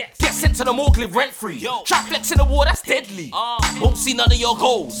Li. Get sent to the morgue, live rent free. Try flex in the war, that's deadly. Won't see none of your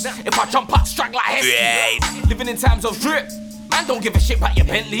goals. If I jump out, strike like Hesky. Living in times of drip. Man don't give a shit about your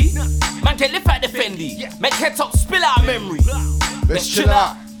Bentley. Man can live out the Fendi. Make head top spill out of memory. Let's chill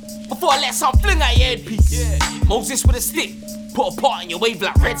out. Before I let some fling out your headpiece. Moses with a stick, put a part in your wave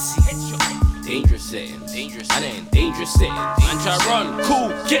like Red Sea. Dangerous setting, dangerous, I ain't dangerous setting. Man try run, cool,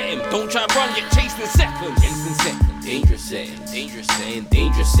 get him. Don't try run, get chased in seconds. Dangerous setting, dangerous setting,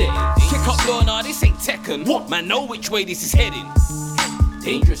 dangerous setting. Kick up law, nah, this ain't Tekken. What? Man know which way this is heading.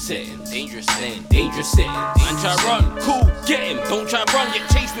 Dangerous setting, dangerous setting, dangerous setting. Man try run, cool, get him. Don't try run, get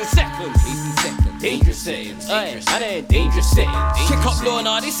chased in seconds. Dangerous setting, dangerous, I ain't dangerous setting. Kick up law,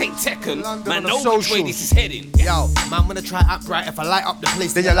 nah, this ain't Tekken. Man know which way this is heading. Yo, man, wanna try act right. If I light up the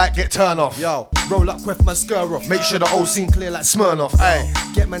place, then your light get turned off. Yo, roll up, quiff man, scur off. Make sure the whole scene clear like Smirnoff. Ay,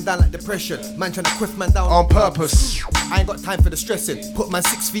 get man down like depression. Man tryna quiff man down on purpose. I ain't got time for the stressing. Put man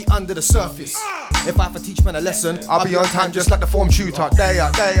 6 feet under the surface. If I have to teach man a lesson, I'll be on time just like the form tutor. They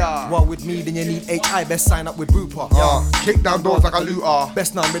are. Well, with me, then you need HI. Best sign up with Bupa. Kick down doors like a looter.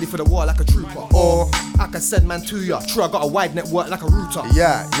 Best now I'm ready for the war like a trooper. Or I can send man to ya. True, I got a wide network like a router.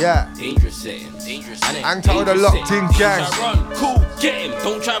 Yeah. Dangerous setting, dangerous. Hang tight with the locked in gang. Run, cool, get him.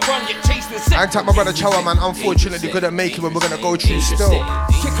 Don't try run, get chased in seconds. Hang tight my brother Chowa, man. Unfortunately couldn't make it when we're gonna go through still.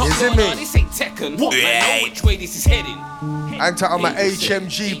 Is it me? This ain't Tekken. What? Man know which way this is heading. Hang tight on my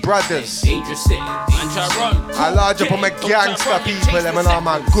HMG brothers. Dangerous setting. Man try run. I large up on my gangster people, them and all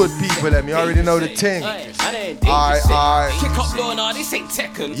my good people, them. You already know the thing. Aye. Kick up law, nah, this ain't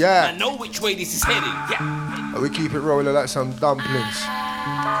Tekken. Yeah. Man know which way this is heading. We keep it rolling like some dumplings.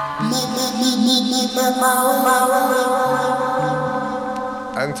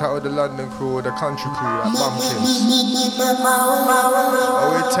 Hang tight with the London crew, the country crew, like bumpkins.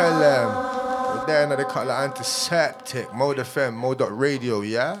 Oh, we tell them. We're there now, they cut like antiseptic. Mode FM, mode.radio,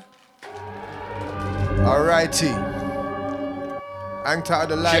 yeah? Alrighty. Hang tight with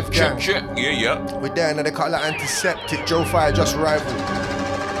the live gang. Check. Yeah. We're there now, they cut like antiseptic. Joe Fire just rival.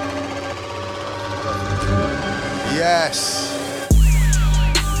 Yes.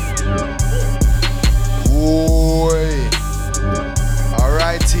 Oi.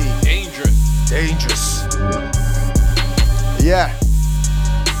 Alrighty. Dangerous. Yeah.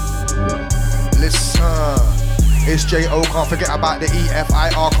 Listen. It's J.O. can't forget about the E.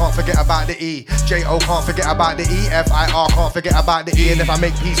 F.I.R. can't forget about the E. J.O. can't forget about the E. F.I.R. can't forget about the E. And if I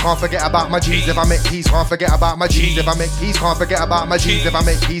make peace, can't forget about my G's. If I make peace, can't forget about my G's. If I make peace, can't forget about my G's. If I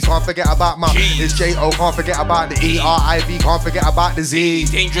make peace, can't forget about my It's J.O. can't forget about the E. R.I.V. can't forget about the Z.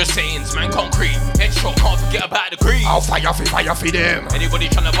 Dangerous sayings, man concrete. Headshot, can't forget about the green. I'll fire for them. Anybody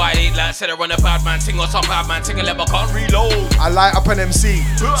tryna violate, like said I run a bad man ting or some bad man ting and never can't reload. I light up an MC,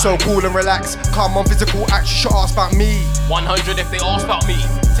 so cool and relax. Calm on physical action, shut ask about me. 100 if they ask about me.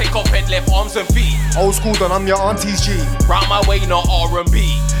 Take off head, left arms and feet. Old school done, I'm your auntie's G. Round my way, not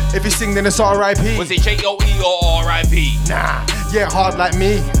R&B. If you sing, then it's R.I.P. Was it J-O-E or R.I.P.? Nah, yeah, hard like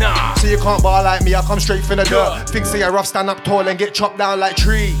me. Nah. So you can't bar like me, I come straight from the dirt. Think say you're rough, stand up tall and get chopped down like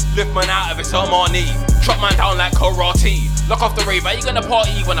tree. Lift man out of his arm or knee. Chop man down like karate. Lock off the rave, are you gonna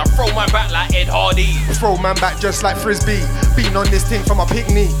party when I throw man back like Ed Hardy? Throw man back just like Frisbee. Been on this thing from a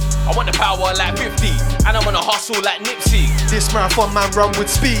picnic. I want the power like 50, and I wanna hustle like Nipsey. This marathon man run with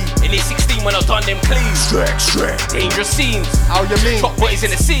speed. In his 16 when I done them clean. Straight. Dangerous scenes. How you mean? Top boys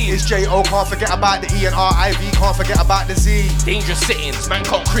in the scene. It's J.O. can't forget about the E and R.I.V. can't forget about the Z. Dangerous sittings, man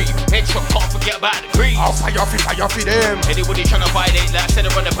can't creep. Headshot, can't forget about the green. I'll fire for them. Anybody tryna violate that, said I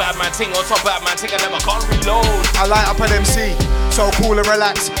run a bad man ting or some bad man ting, I never can't reload. I light up an MC, so cool and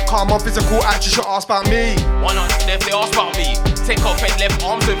relax. Calm on physical action, should ask about me. 100 if they ask about me. Take off head, left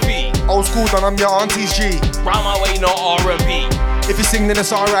arms and feet. R&B. Old school done, I'm your auntie's G. Round my way, not R&B. If you're singing,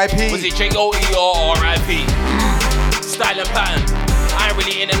 it's R.I.P. Was it J-O-E or R.I.P.? Style and pattern. I ain't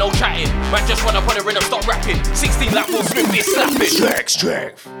really in it, no chatting. Man, just run up on the rhythm, stop rapping. 16 lap will smooth me slapping.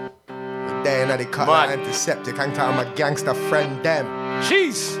 Strength. But then they cut like antiseptic. Hang tight on my gangster friend, them.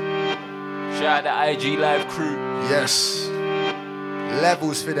 Jeez. Shout out the IG Live crew. Yes.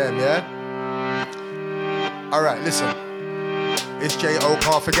 Levels for them, yeah? Alright, listen. It's J.O.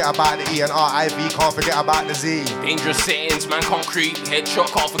 Can't forget about the E and R.I.V. Can't forget about the Z. Dangerous settings, man concrete. Headshot,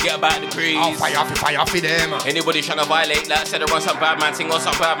 can't forget about the grease. I'll fire for them. Anybody tryna violate that, said it was some bad man thing or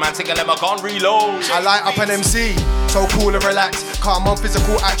some bad man thing, and let my gun reload. I light up an MC, so cool and relax. Calm on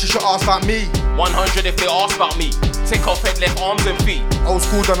physical act, you should ask about me. 100 if they ask about me. Take off head, left arms and feet. Old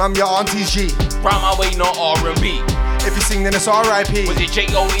school done, I'm your auntie's G. Round my way, not R&B. If you sing, then it's R.I.P. Was it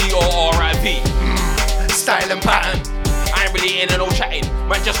J-O-E or R.I.P.? Style and pattern. I ain't really in and no chatting.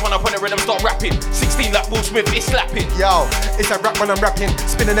 Man, just run up on the rhythm, start rapping. 16 like Will Smith, it's slapping. Yo, it's a rap when I'm rapping.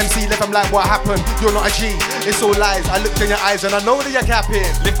 Spinning MC, left I'm like, what happened? You're not a G, it's all lies. I looked in your eyes and I know that you're capping.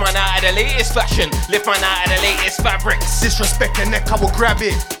 Lift man out of the latest fashion. Lift man out of the latest fabrics. Disrespect your neck, I will grab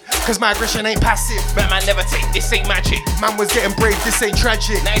it. Cause my aggression ain't passive. Man never take, this ain't magic. Man was getting brave, this ain't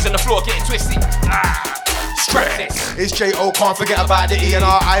tragic. Now he's on the floor getting twisted. It's J.O. Can't forget about the E and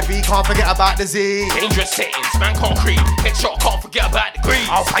R.I.V. Can't forget about the Z. Dangerous settings, man concrete. Headshot, can't forget about the grease.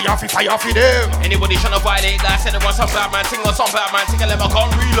 I'll fire for them. Anybody tryna violate that, said it was some bad man thing or some bad man thing, and let my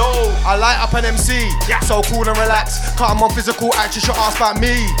gun reload. I light up an MC, so cool and relax. Calm on physical act, you should ask about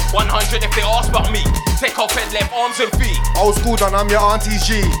me. 100 if they ask about me. Take off head, left arms and feet. Old school done, I'm your auntie's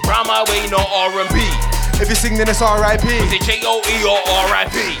G. Round my way, not R&B. If you sing, then it's R.I.P. Was it J-O-E or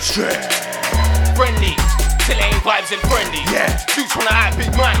R.I.P.? Friendly. Till it ain't vibes and friendly. Yeah. Dudes wanna act big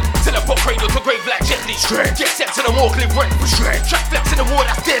man. Till I put cradle to grave like gently. Get set to the walk, live rent free. Track flex in the war,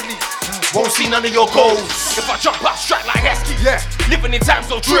 that's deadly. Won't see none of your goals. If I jump out, strike like Heskey. Yeah. Living in times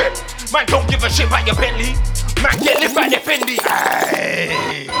so drip. Man, don't give a shit about your Bentley. Man, get lift like the Fendi.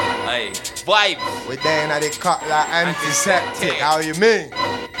 Hey, vibe. We're there and they cut like antiseptic. How you mean?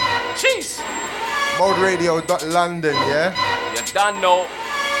 Jeez. ModeRadio.London, yeah? You done know.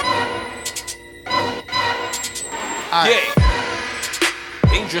 Yeah.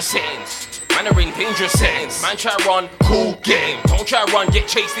 Dangerous settings. Man are in dangerous settings. Man try run, cool game. Don't try run, get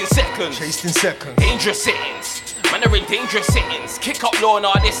chased in seconds. Dangerous settings. Man are in dangerous settings. Kick up law,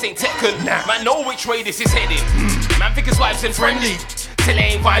 nah, this ain't Tekken. Nah. Man know which way this is heading. Man think it's vibes and friendly. Till it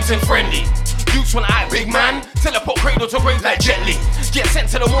ain't vibes and friendly. Youths wanna act big man. Till I put cradle to grave like Jet Li. Get sent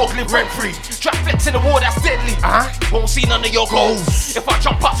to the morgue, live rent free. Track flex in the war, that's deadly. Won't see none of your goals. If I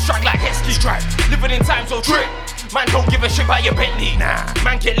jump up, strike like Heskey. Living in times so drip. Man don't give a shit about your Bentley.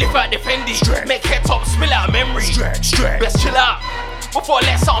 Man get lift out the Fendi. Make head top spill out memory. Best chill out before I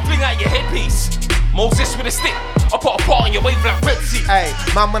let something fling out your headpiece. Moses with a stick. I put a part on your wave like Red Sea. Hey,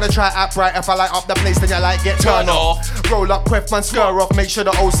 man, when I try act right, if I light up the place, then you like get turned off. Roll up, quiff, man, scur off. Make sure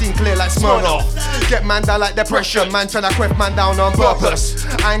the whole scene clear like Smirnoff. Get man down like depression. Man tryna quiff man down on purpose.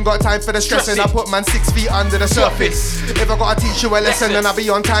 I ain't got time for the stressing. I put man 6 feet under the surface. If I gotta teach you a lesson, then I'll be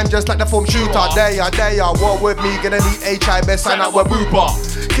on time just like the form shooter. There ya, walk with me, gonna need HI, best sign out with Booper.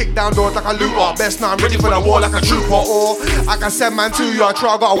 Kick down doors like a looter. Best now I'm ready for the war like a trooper. Or I can send man to your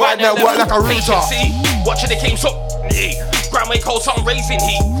try, got a wide network like a router. Watching the game so Grandma cold sun raising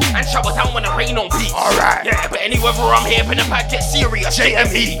heat and shower down when the rain on beat. Alright. Yeah, but any weather I'm here, but the pack get serious.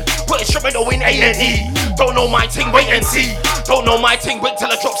 JME, put instrumental in A&E. Don't know my ting, wait and see. Don't know my ting, wait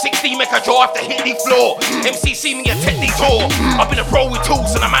till I drop 16, make a draw after hit the floor. MC see me at Teddy tour. I've been a pro with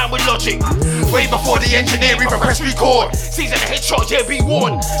tools and I'm out with logic. Way before the engineering for press record. Season the headshot, yeah, be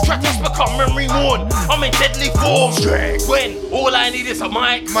warned. Track has become memory worn. I'm in deadly form. When all I need is a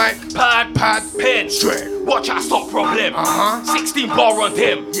mic, pad, pen. Watch I stop problem. 16 bar on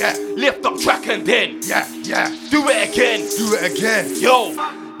them. Yeah. Lift up track and then. Yeah. Do it again. Yo,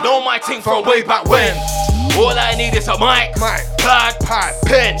 know my thing from way back when. All I need is a mic, pad,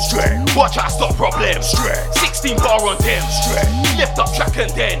 pen. Watch I stop problem. 16 bar on them. Lift up track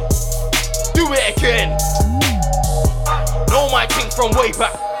and then. Do it again. Know my thing from way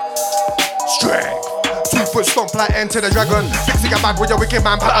back. 2-foot stomp like Enter the Dragon. Fixing a bag with your wicked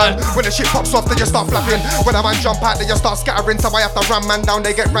man pattern. When the shit pops off, then you start flapping. When a man jump out, then you start scattering. So I have to ram man down,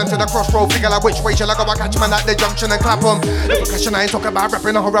 they get ran to the crossroad. Figure like which way shall I go? I catch man at the junction and clap 'em. The percussion, I ain't talking about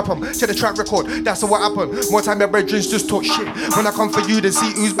rapping, I'll rap 'em. To the track record, that's what happened. More time your brethren just talk shit. When I come for you, then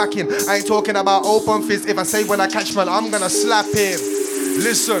see who's backing. I ain't talking about open fizz. If I say when I catch man, I'm gonna slap him.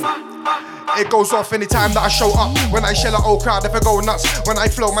 Listen. It goes off anytime that I show up. When I shell a old crowd, if I go nuts. When I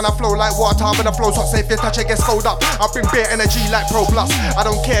flow, man, I flow like water. When the flow's hot, say if you touch it, gets cold up. I bring beer energy like Pro Plus. I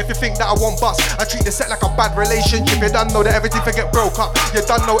don't care if you think that I won't bust. I treat the set like a bad relationship. You done know that everything for get broke up. You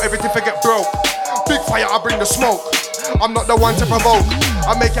done know everything for get broke. Big fire, I bring the smoke. I'm not the one to provoke.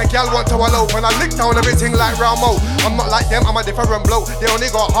 I make a gal want to wallow. When I lick down everything like Ramo. I'm not like them, I'm a different bloke. They only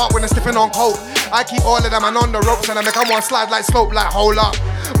got heart when they're stiffing on coke. I keep all of them and on the ropes, and I make them one slide like slope, like hold up.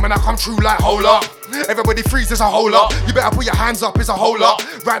 When I come true like hold up. Everybody freezes a hold up. You better put your hands up, it's a hold up.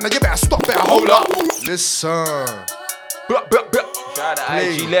 Right now you better stop, better hold up. Listen. Shout out to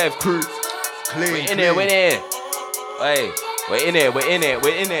IG Lev crew. Clean, we're in there, we're in there. Hey, we're in there, we're in there,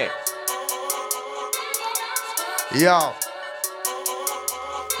 we're in there. Yo.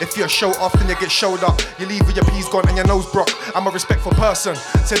 If you show off, then you get showed up. You leave with your peas gone and your nose broke. I'm a respectful person,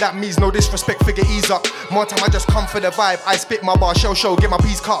 so that means no disrespect, figure ease up. More time I just come for the vibe. I spit my bar, show, get my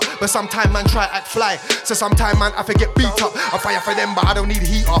peas cut. But sometime man try act fly, so sometime man I forget beat up. I fire for them, but I don't need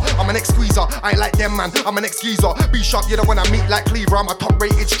heater. I'm an ex-squeezer, I ain't like them man, I'm an ex-geezer. Be sharp, you don't wanna meet like Cleaver. I'm a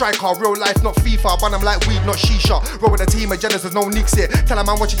top-rated striker, real life, not FIFA. But I'm like weed, not shisha. Roll with a team of jealous, there's no nicks here. Tell a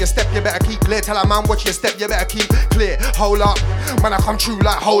man watch your step, you better keep clear. Tell a man watch your step, you better keep clear. Hold up, man I come true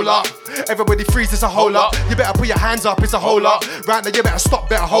like hold up. Everybody freeze, it's a hold up. You better put your hands up, it's a hold up. Right now you better stop,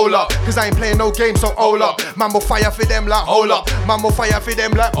 better hold up. Cause I ain't playing no game, so hold up. Man will fire for them like hold up. Man will fire for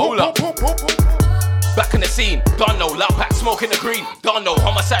them like hold up. Back in the scene, don't know, loud pack smoking the green. Don't know,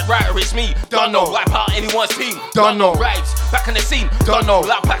 homicide writer is me. Don't know, wipe out anyone's team. Don't know, rides. Back in the scene, don't know,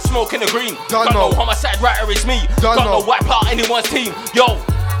 loud pack smoking the green. Don't know, homicide writer is me. Don't know, wipe out anyone's team. Yo,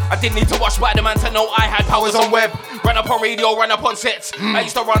 I didn't need to watch Spider-Man to know I had powers on web. Run up on radio, run up on sets. I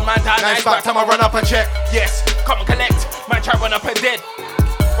used to run man down, nice back time I run up and check. Yes, come and collect, man try run up and dead.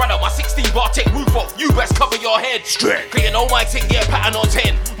 Run up my 16 bar, take roof off, you best cover your head. Straight, cause you know my thing, yeah, pattern on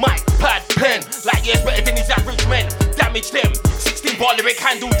 10. Mic, pad, pen, like yes, better than these average men. Damage them, 16 bar lyric,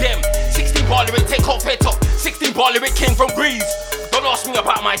 handle them. 16 bar lyric, take off head top. 16 bar lyric, king from Greece. Don't ask me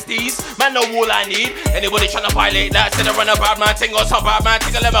about my steez, man know all I need. Anybody tryna violate that, said I run a bad man thing or some bad man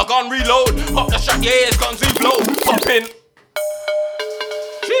thing, I let my gun reload. Pop the shot, yeah, it's guns we blow. Pop in.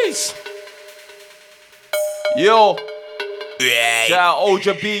 Jeez. Yo. Shout out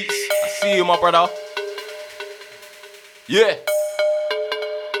Oja Beats. I see you, my brother. Yeah.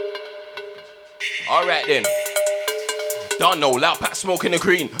 Alright then. Don't know, loud pack smoking the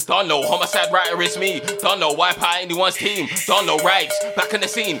green. Don't know, homicide writer is me. Don't know, wipe out anyone's team. Don't know, rights, back in the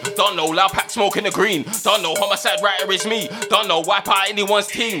scene. Don't know, loud pack smoking the green. Don't know, homicide writer is me. Don't know, wipe out anyone's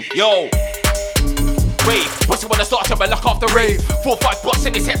team. Yo. Wait, what's it when I start to luck off the rave? 4-5 bucks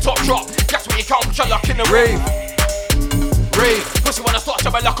in his head top drop. That's when you can't put your luck in the rave. Rave, pussy when I start to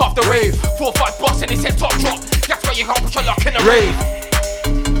luck off the rave. 4-5 bucks in his head top drop. That's why you can't put your luck in the rave.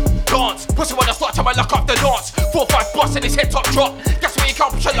 Dance, pussy when I start to luck off the dance. 4-5 bucks in his head top drop. That's why you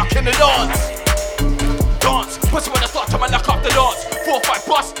can't put your luck in the dance. Dance, pussy when I start to luck off the dance. 4-5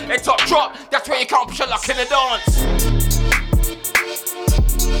 bucks and top drop. That's why you can't put your luck in the dance.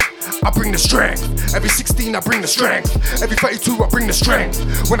 I bring the strength. Every 16 I bring the strength. Every 32 I bring the strength.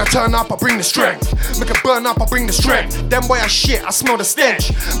 When I turn up I bring the strength. Make it burn up I bring the strength. Them boy I shit I smell the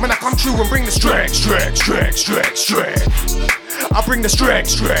stench. When I come through and bring the strength. Strength. I bring the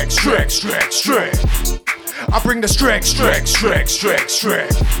strength. I bring the strength.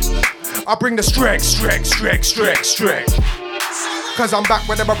 I bring the strength. Cause I'm back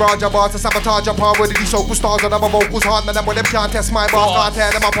with them a barrage of bars to sabotage a par with these soulful stars and other vocals hard. None of them can't test my bars, can't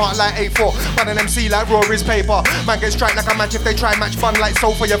tear them apart like A4. But an MC like Rory's paper. Man get strike like a match if they try match fun like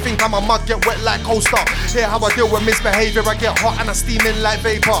sofa. You think I'm a mug, get wet like coaster. Hear how I deal with misbehavior. I get hot and I steam in like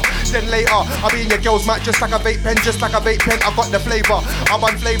vapor. Then later, I'll be in your girl's mat just like a vape pen, just like a vape pen. I got the flavor. I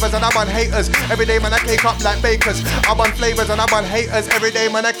bun flavors and I bun haters. Every day man I cake up like bakers. I bun flavors and I bun haters. Every day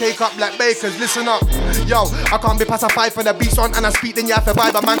man I cake up like bakers. Listen up, yo, I can't be pacified for the beats on and I speak, then you have to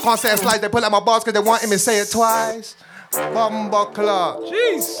buy. But man can't say a slide. They pull out my bars cause they want him to say it twice. Bumbuckler.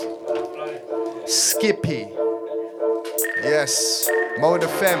 Jeez. Skippy. Yes. Mo the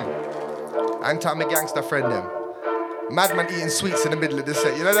Femme. And Tommy Gangster friend them. Madman eating sweets in the middle of the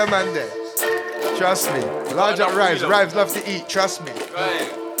set. You know that man there? Trust me. Large up Rhymes. Rhymes love to eat. Trust me.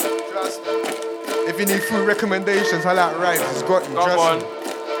 Trust me. If you need food recommendations, I like Rhymes. It's got you. Trust me.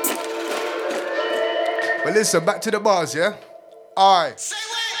 But listen, back to the bars, yeah? Alright.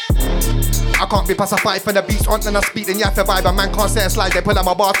 I can't be pacified for the beats on and I speak, then you have to vibe. A man can't say a slide, they pull out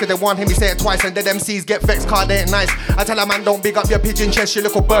my bars cause they want him, he say it twice. And then MCs get vexed cause they ain't nice. I tell a man don't big up your pigeon chest, you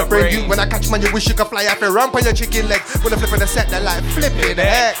little bird brain. You, when I catch man, you wish you could fly off your ramp on your chicken leg. With a flip of the set, they're like flipping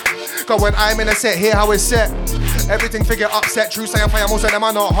heck. Cause when I'm in a set, hear how it's set. Everything figure upset, true say I fire, most of them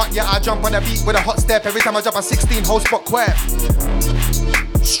are not hot. Yeah, I jump on the beat with a hot step. Every time I drop a 16 whole spot quack.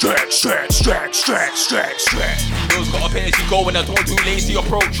 Stretch. Girls got a pay as you go when I don't do lazy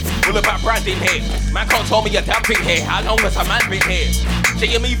approach. All about branding here. Man can't tell me a damn thing here. How long has a man been here?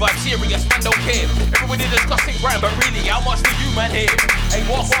 JME vibe serious, man don't care. Everybody discussing brand, but really, how much do you man here? Hey,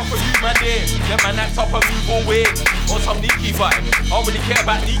 what for you man there? Yeah man, act up and move all weird. Or some Nike vibe. I don't really care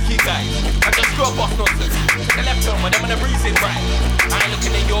about Nike guys. I just go boss nonsense. Take a left turn when I'm on the breezing right. I ain't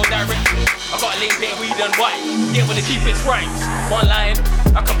looking in your direction. I got a lane pair weed and white. Yeah, when the keep its rhymes. One line,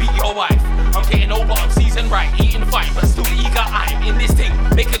 I can beat your wife. I'm getting over, I'm seasoned right, eating fine, but still eager. I'm in this thing,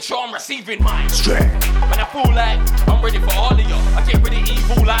 making sure I'm receiving mine. Straight. When I feel like I'm ready for all of y'all, I get rid of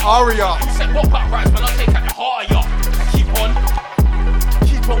evil like Aria. You said what about rights, man? I'll take out the heart of y'all. I keep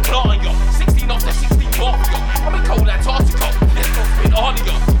on plotting y'all. 16 off the 16 off y'all. I'm in cold Antarctica. Let's go spin all of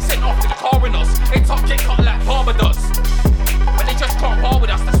y'all. Sent off to the coroners. They top get cut like Barbados. But they just can't bar with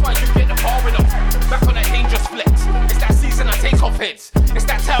us, that's why you get the bar with us. Back on that dangerous flex. It's that season I take off heads. It's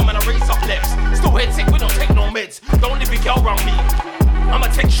that time when I raise up lefts. Still head sick, we don't take no meds. Don't leave a girl around me. I'ma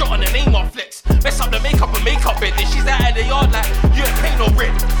take shot on the name of flex. Mess up the makeup and makeup bed. Then she's out of the yard like, you ain't pay no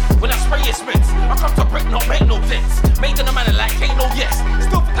rent. When I spray your spits, I come to break, not make no dents. Making a man like Kano, yes.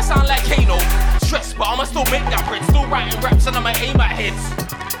 Still think I sound like Kano. Stress, but I'ma still make that bread. Still writing raps and I'ma aim at heads.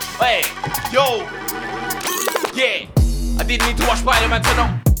 Hey, yo. Yeah. I didn't need to watch Spider-Man to know.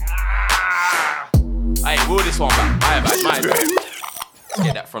 Hey, will this one back. My bad.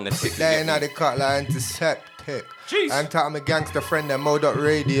 Get that from the tip. They ain't had the cut line to set pick. I'm talking my gangster friend at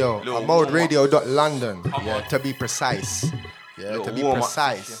Mode.radio. Mode.radio.London. Yeah, to be precise. Yeah, to be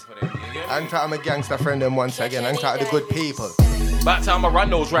precise. I'm talking my gangster friend them once again. I'm talking the good people. About time I run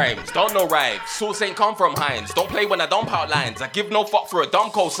those rhymes, don't know rhymes. Source ain't come from Heinz. Don't play when I dump out lines. I give no fuck for a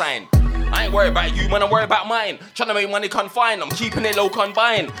dumb cosign. I ain't worried about you, man, I'm worried about mine. Tryna make money confined, I'm keeping it low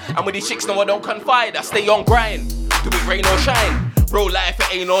confined. And with these chicks, no, I don't confide, I stay on grind. Do it rain or shine, bro, life, it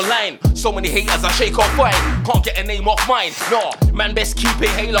ain't online. So many haters, I shake off fine. Can't get a name off mine, no. Man, best keep it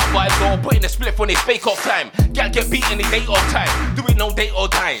hail up vibes, or putting a spliff when it's bake off time. Can't get beat any date or time. Do it no date or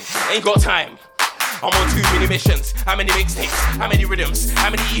time, ain't got time. I'm on too many missions, how many mixtapes, how many rhythms,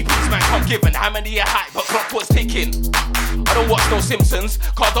 how many EPs man come given, how many are hype but clock was ticking. I don't watch no Simpsons,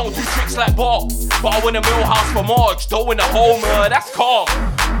 cause I don't do tricks like Bob. But I win a Millhouse for Marge, don't win a Homer, that's calm.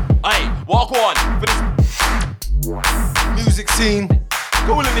 Aye, walk on for this music scene.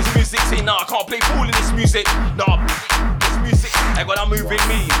 Cool in this music scene, nah, I can't play cool in this music. Nah, this music, I got I'm moving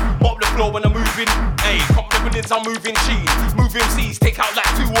me. Mop the floor when I'm moving, ayy, confidence I'm moving cheese. Moving C's, take out like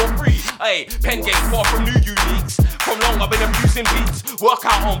 2 or 3. Ayy, pen game far from new uniques. From long I've been abusing beats. Work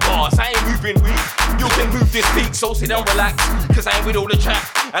out on bars, I ain't moving weak. You can move this peak, so sit down, relax. Cause I ain't with all the chat,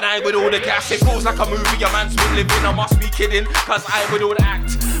 and I ain't with all the gas. It feels like a movie, a man's been living. I must be kidding, cause I ain't with all the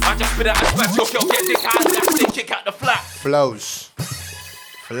act. I just spit out the splash, your girl get dick out, that's it, kick out the flat. Flows.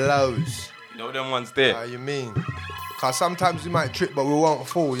 You know them ones there. How you mean? Cause sometimes we might trip, but we won't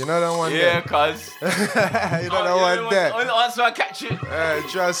fall. You know that one there? Yeah, cuz. You know that one there? Only one so I catch it.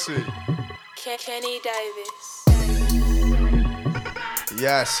 Trust me. Kenny Davis.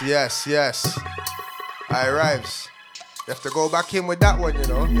 Yes. Alright, Rives. You have to go back in with that one, you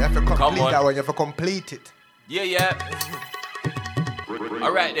know. You have to complete that one. You have to complete it. Yeah.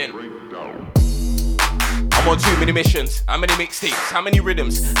 Alright then. I'm on too many missions, how many mixtapes, how many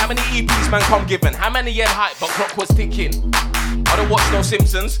rhythms, how many EPs man come given, how many had hype but clock was ticking. I don't watch no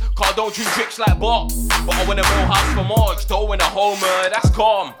Simpsons, cause I don't do tricks like Bob. But I win a Millhouse for Marge, don't win a Homer, that's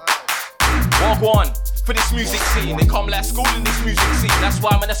calm. Walk on for this music scene, they come like school in this music scene. That's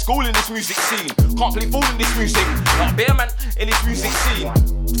why I'm in a school in this music scene. Can't play fool in this music, not bear man in this music scene.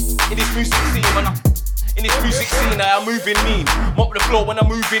 In this music scene, man. In this music scene, I'm moving mean. Mop the floor when I'm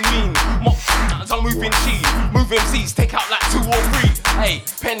moving mean. Mop I'm moving cheese. Moving C's, take out like 2 or 3. Hey,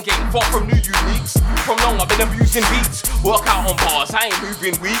 pen game, far from new uniques. From long I've been abusing beats. Work out on bars, I ain't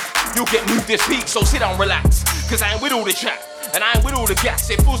moving weak. You'll get moved this peak, so sit down, relax. Cause I ain't with all the chat, and I ain't with all the gas.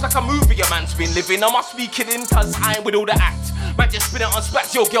 It feels like a movie a man's been living. I must be kidding, cause I ain't with all the act. Man just spin it on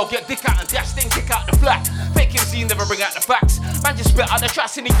spats, yo girl get dick out and dash, then kick out the flat. Fake MC never bring out the facts. Man just spit out the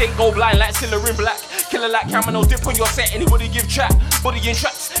tracks and he didn't go blind like Silla in black. Killer like camera, no dip on your set, anybody give chat. Body in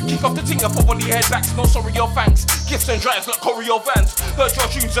tracks, kick off the ting and put on your head backs. No sorry your thanks, gifts and drives like choreo vans. Heard your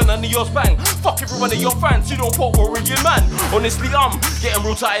tunes and none of yours bang. Fuck every one of your fans, you don't put worrying man. Honestly I'm getting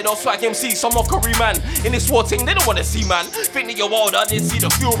real tired of swag MC, some mockery man. In this war thing they don't wanna see man. Think that you're wild, I didn't see the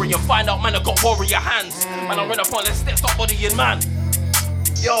fury and find out man I got warrior hands. Man I run up on the set, stop bodying man.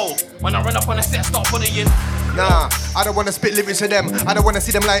 Yo, when I run up on the set, start bodying. Nah, I don't wanna spit lyrics to them. I don't wanna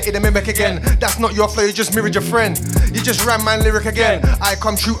see them like in the mimic again. That's not your flow, you just mirrored your friend. You just ran man lyric again. I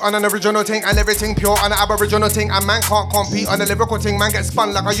come true on an original thing and everything pure on an aboriginal thing. And man can't compete on a lyrical thing. Man gets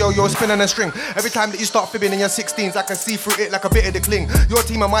spun like a yo-yo spinning a string. Every time that you start fibbing in your 16s, I can see through it like a bit of the cling. Your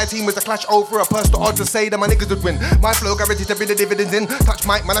team and my team was a clash over a purse. The odds to say that my niggas would win. My flow guaranteed to be the dividends in. Touch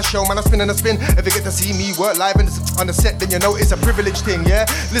mic, man, I show, man, I spin and I spin. If you get to see me work live on the set, then you know it's a privilege thing, yeah?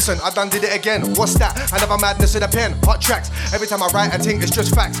 Listen, I done did it again. What's that? I never madness in a pen. Hot tracks. Every time I write, I think it's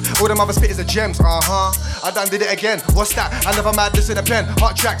just facts. All them other spitters are gems, I done did it again. What's that? I never madness in a pen.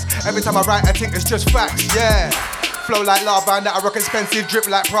 Hot tracks. Every time I write, I think it's just facts, yeah. Flow like lava and that, I rock expensive, drip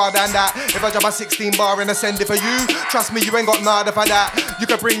like Prada and that. If I drop a 16 bar and I send it for you, trust me, you ain't got nada for that. You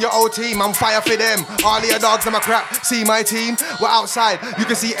can bring your old team, I'm fire for them. All of your dogs, I'm a crap. See my team, we're outside. You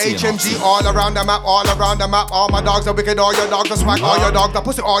can see HMG all around the map, all around the map. All my dogs are wicked, all your dogs are swag, all your dogs are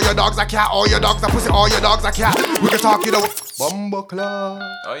pussy, all your dogs are cat, all your dogs are pussy, all your dogs are cat. We can talk, you know. Bumble Club.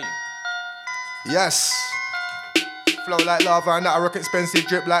 Yes. Flow like lava and that, I rock expensive,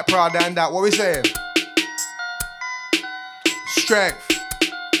 drip like Prada and that. What we saying? Strength,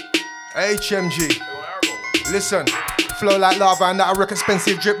 HMG. Listen, flow like lava and that, I rock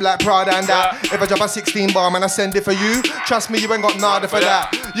expensive, drip like Prada and that. If I drop a 16 bar, man, I send it for you. Trust me, you ain't got nada for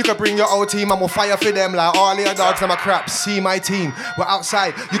that. You can bring your old team and we'll fire for them like all your dogs, I'm a crap. See my team, we're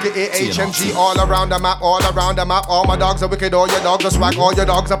outside. You can hear HMG all around the map, all around the map. All my dogs are wicked, all your dogs are swag, all your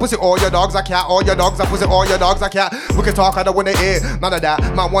dogs are pussy, all your dogs are cat, all your dogs are pussy, all your dogs are cat. We can talk, I don't wanna hear none of that.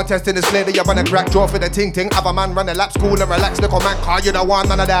 Man, one test in the slay that you wanna crack, draw for the ting ting. Have a man run a laps, cool and relax. Look on man, car, you don't want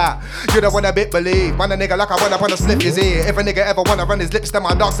none of that. You don't wanna bit believe. Man, a nigga like I wanna put a slip his ear. If a nigga ever wanna run his lips, then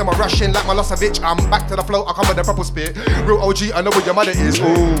my dogs, them a rushing like Milosevic. I'm back to the flow, I come with a proper spit. Real OG, I know where your mother is.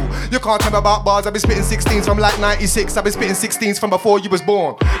 Ooh, you can't tell me about bars. I've been spitting 16s from like 96. I've been spitting 16s from before you was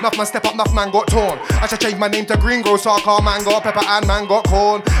born. Enough man step up, enough man got torn. I should change my name to Green Grow, so I call man got pepper and man got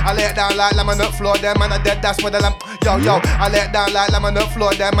corn. I lay it down like lemon nut floor, them man are dead, that's where the lamp. Yo, I lay it down like lemon nut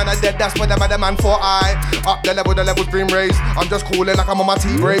floor, them man are dead, that's where the man for I. Up the level's been raised. I'm just cooling like I'm on my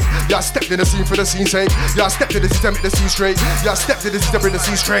tea break. Yeah, I stepped in the scene for the scene sake. Yeah, I stepped in the system, make the scene straight. Yeah, I stepped in the system, bring the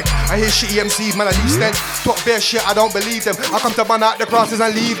scene straight. I hear shitty MCs, man, I leave stench. Talk bare shit, I don't believe them. I come to run out the crosses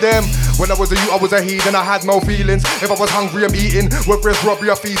and leave them. When I was a youth, I was a heathen, I had no feelings. If I was hungry, I'm eating. Whether it's robbery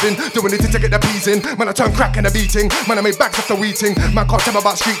or thieving, doing it to get the peas in. Man, I turn crack in a beating. Man, I made bags after wheating. Man, can't tell me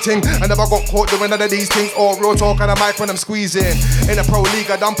about street ting. I never got caught doing none of these things. Or real talk on the mic when I'm squeezing. In a pro league,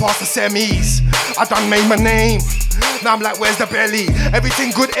 I done past the semis. I done made my name. Now I'm like, where's the belly?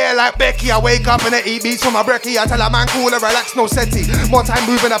 Everything good air like Becky. I wake up and I eat beats from my brekkie. I tell a man cool and relax, no settee. More time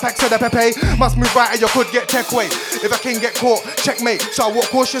moving, I pack to the pepe. Must move right or you could get tech weight. If I can get caught, checkmate. So I walk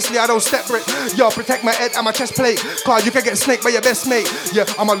cautiously, I don't step brick. Yo, protect my head and my chest plate. Cause you can get snaked by your best mate. Yeah,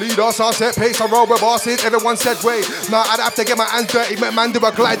 I'm a leader, so I set pace. I roll with bosses, everyone said wait. Now I'd have to get my hands dirty. Make man do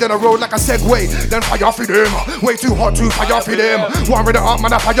a glide down the road like a Segway. Then fire for them. Way too hot to fire for them. One with the up,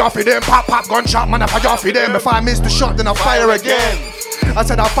 man, I fire for them. Pop, pop, gunshot, man, I fire for them. If I miss the shot, then I fire again. I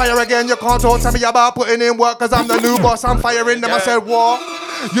said I'll fire again. You can't talk to me about putting in work, cause I'm the new boss. I'm firing them. I said what?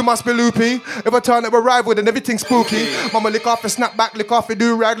 You must be loopy. If I turn up a rival, then everything's spooky. Mama lick off the snapback, lick off the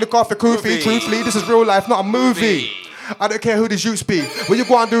do-rag, lick off the koofy. Truthfully, this is real life, not a movie. I don't care who the shoots be. When you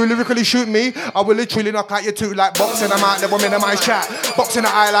go and do lyrically shoot me, I will literally knock out your tooth like boxing. I'm out there, women in my chat. Boxing the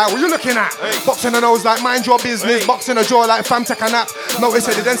eye like, what you looking at? Boxing the nose like, mind your business. Boxing the jaw like, fam, take a nap. Notice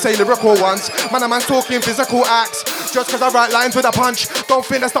they didn't say lyrical ones. Man, a man's talking physical acts. Just cause I write lines with a punch. Don't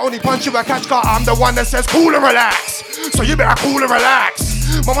think that's the only punch you will catch, cause I'm the one that says cool and relax. So you better cool and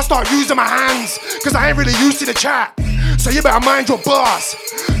relax. Mama start using my hands, cause I ain't really used to the chat. So you better mind your bars.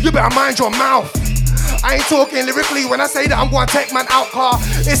 You better mind your mouth. I ain't talking lyrically when I say that I'm gonna take man out, car.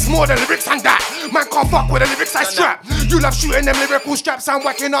 It's more than lyrics and that. Man can't fuck with the lyrics I strap. You love shooting them lyrical straps. I'm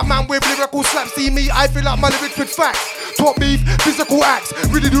whacking up man with lyrical slaps. See me, I fill up my lyrics with facts. Talk beef, physical acts.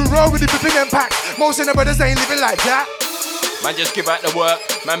 Really do roll with the flipping them packs. Most of the brothers ain't living like that. Man just give out the work,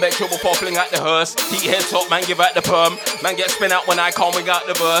 man make trouble popping at the hearse. Heat head top, man give out the perm. Man get spin out when I can't wing out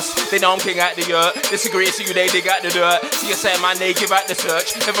the verse. They know I'm king out the yurt. Disagree, so you they dig out the dirt. See you say man, they give out the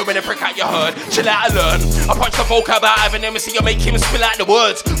search. Never been a prick out your herd. Chill out and learn. I punch the vocab out of an MC, you make him spill out the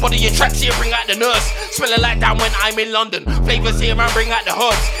words. Body your tracks here, bring out the nurse. Smelling like that when I'm in London. Flavors here, man, bring out the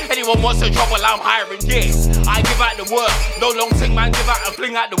herbs. Anyone wants to trouble, I'm hiring, yeah. I give out the work. No long thing, man, give out and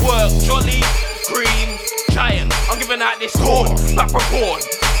fling out the work. Jolly, cream, giant. I'm giving out this corn, back from corn.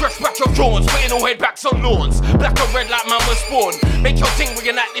 Dress back your drawers, putting all head backs on lawns. Black and red like man was spawned. Make your thing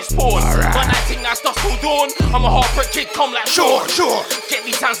rigging at this spawn. Right. One night thing that's dust till dawn. I'm a heartbreak kid, come like Sure. Get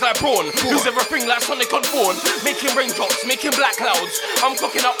these hands like Braun. Lose everything like Sonic on Fawn. Making raindrops, making black clouds. I'm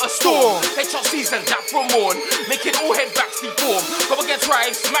cooking up a storm. Headshot season, that from morn. Making all head backs deform. Go against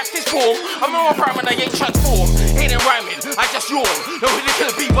Rives, smash this form. I'm in my prime and I ain't transformed. Ain't it rhyming, I just yawn. No really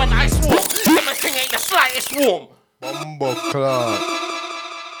gonna be when I swarm. Everything ain't the slightest warm. Bumbo Clark.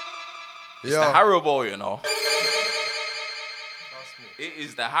 It's the Haribo, you know. It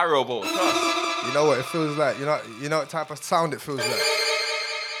is the Haribo. You know what it feels like? You know what type of sound it feels like?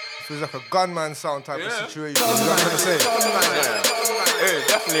 It feels like a gunman sound type of situation. You know what I'm trying to say? Yeah,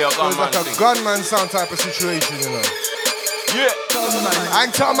 definitely a gunman. Feels like a gunman sound type of situation, you know. Yeah. I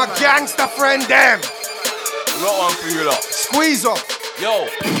ain't telling my gangster friend them. Got one for you lot. Squeeze up. Yo,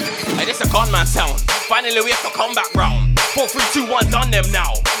 hey, this a gunman sound. Finally we have to come back round. 4, 3, 2, 1, done them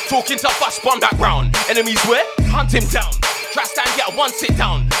now. Talking tough, I spun back round. Enemies where? Hunt him down. Try stand, get one sit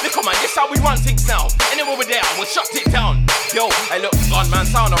down. Look on man, this how we run things now. Anywhere we're there, we'll shut it down. Yo, hey look, gunman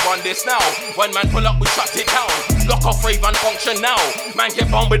sound, I run this now. When man pull up, we shut it down. Lock off rave and function now. Man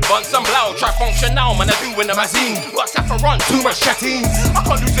get bombed with buns and blow. Try function now, man I do in the magazine. What's that for run? Too much chatting. I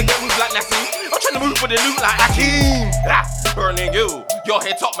can't lose and get moves like Lassie. I'm trying to move for the loot like Hakeem. Burning you, your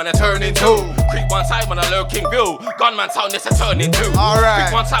head top man I turn into. Creep one side when I lurking view. Gunman sound this I turn into. Alright.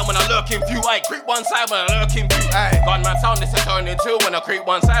 Creep one side when I lurking view. Ay, creep one side when I lurking view. Gunman sound this I turn into. When I creep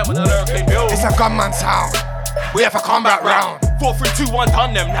one side when I lurking view. It's a gunman sound. We have a combat round. 4, 3, 2, 1,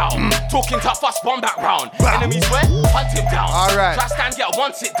 done them now. Talking tough, I spun back round. Enemies where? Hunt him down. Alright. Try stand, get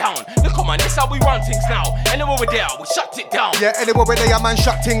one sit down. Look on man, this how we run things now. Anywhere we're there, we shut it down. Yeah, anywhere where they are, man,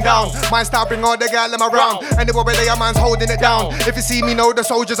 shut thing down. Mine style, bring all the gal them around. Anywhere where they are, man's holding it down. If you see me, know the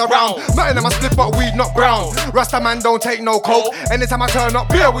soldiers around. Nothing in my split, but weed not brown. Rasta man don't take no coke. Anytime I turn up,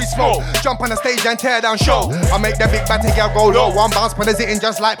 beer we smoke. Jump on the stage and tear down show. I make the big batty girl go low. One bounce, but it's hitting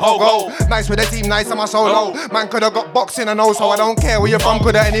just like pogo. Nice with the team, nice on my solo. Man could have got boxing and also I don't care where you're from,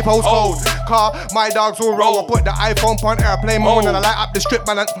 could have any postcode. Car, my dogs will roll. I put the iPhone on airplane mode and I light up the strip,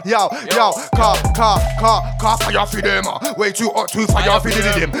 man. Yo, car, fire for them. Way too hot, too fire for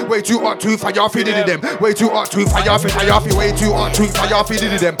them. Way too hot, too fire for them. Way too hot, too fire for way too hot, too fire for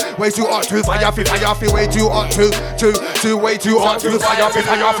them. Way too hot, too fire for way too hot, too way too hot, too fire for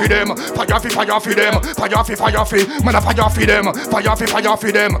them. Fire for them. Fire for man, fire for them. Fire for them. Fire for man, fire for them. Fire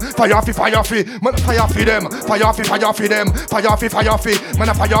for them. Fire for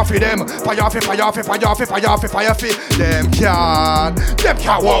man, fire for them. Fire for them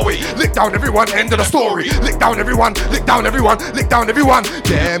can't worry. Lick down everyone, end of the story. Lick down everyone. Them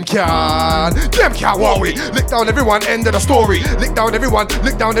can't worry. Lick down everyone, end of the story. Lick down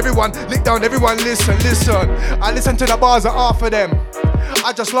everyone. Listen. I listen to the bars of half of them.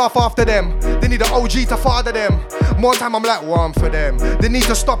 I just laugh after them. They need an OG to father them. More time I'm like one for them. They need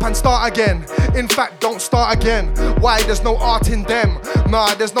to stop and start again. In fact, don't start again. Why? There's no art in them.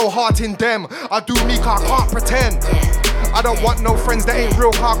 Nah, there's no heart in them. I do me car, can't pretend. I don't want no friends that ain't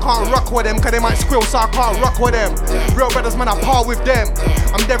real, car, can't rock with them. Cause they might squeal, so I can't rock with them. Real brothers, man, I par with them.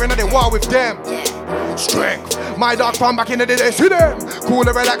 I'm there in the war with them. Strength. My dog found back in the day, see them. Cool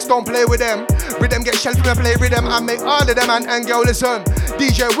and relax, don't play with them. Rhythm get shelled from the play rhythm. I make all of them and girl listen.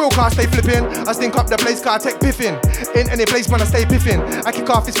 DJ Wilcar stay flipping. I stink up the place, car take piffing. In any place, man, I stay piffing. I kick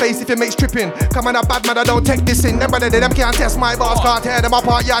off his face if it makes tripping. Come on, a bad man, I don't take this in. Them can't test my bars, can't tear them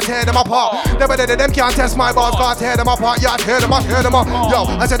apart, yeah, tear them apart. Them can't test my bars, can't tear them apart, yeah, tear them up. Yo,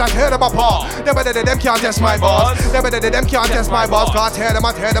 I said I tear them apart. Them can't test my bars. Them can't test my bars, can't tear them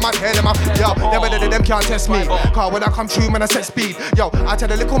up. Yo, them can't test me. Car when I come true, man, I set speed. Yo, I tell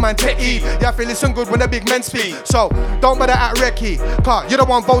the little man take heed. Yeah, I feel listen good when the big men speak. So, don't bother at Recky. Car, you don't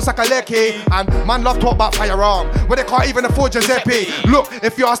want votes like a lecky. And man love talk about firearm when they can't even afford Giuseppe. Look,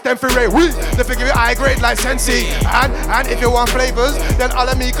 if you ask them for rate, they figure it high grade like Sensi. And if you want flavors, then all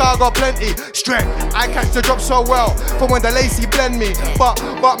of me car got plenty. Strength, I catch the drop so well from when the lacy blend me. But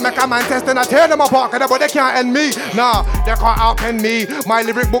make a man test and I tear them apart, but they can't end me. Nah, they can't outpen me. My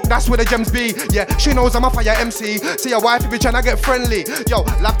lyric book, that's where the gems be. Yeah, she knows I'm a fire MC. See your wife, be trying to get friendly. Yo,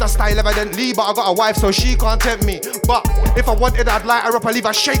 laughter style evidently, but I got a wife so she can't tempt me. But if I wanted, I'd light her up and leave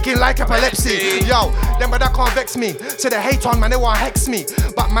her shaking like epilepsy. Yo, them but that can't vex me. So they hate on, man, they want hex me.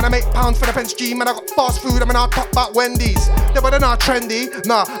 But man, I make pounds for the French G. Man, I got fast food, I mean, I'll top back Wendy's. Them but they're not trendy.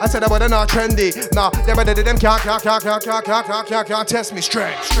 Nah, I said them but they're not trendy. Nah, them can't test me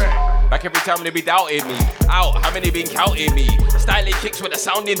straight. Back every time they be doubting me. Out, how many been counting me? Styling kicks with a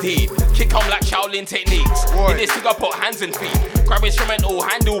sound indeed. Kick on like Shaolin techniques. In this thing I put hands and feet. Grab instrumental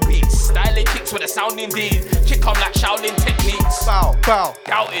handle beats. Styling kicks with a sound indeed. Kick on like Shaolin techniques. Bow.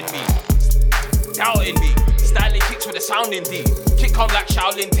 Doubting me. Styling kicks with a sound indeed. Kick on like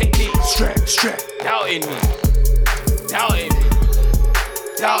Shaolin technique. Straight. Doubting me. Doubting me.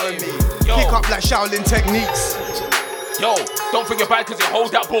 Doubting me. Yo. Kick up like Shaolin techniques. Yo, don't think you're bad cause you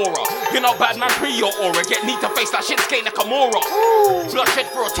hold that bora. You're not bad man, pre your aura. Get neat to face like Shinsuke Nakamura. Bloodshed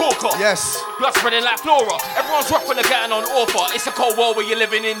for a talker. Yes. Blood spreading like flora. Everyone's rough when they're getting on offer. It's a cold world where you're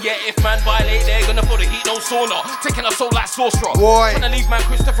living in. Yeah, if man violate, they're gonna feel the heat, no sauna. Taking a soul like sorcerer. Boy. Trying to leave man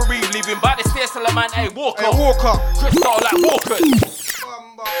Christopher Reeve. Leaving by the stairs till a man, hey, Walker. Hey, Walker. Crystal like Walkers.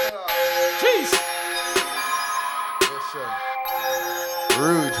 Jeez.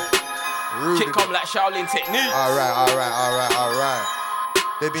 Rude. Kick come like Shaolin technique. Alright.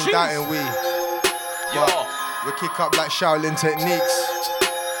 They've been doubting we. Yo. We kick up like Shaolin techniques.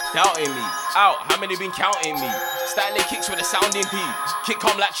 Doubting me. Out. How many been counting me? Styling kicks with a sounding beat. Kick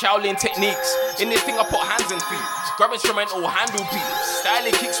come like Shaolin techniques. In this thing I put hands and feet. Grab instrumental handle beats.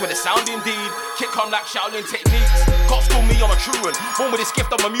 Styling kicks with a sounding deed. Kick come like Shaolin techniques. Can't school me, I'm a truant. Born with this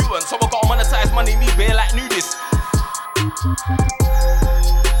gift, I'm a mutant. So I gotta monetize money, me bare like nudist.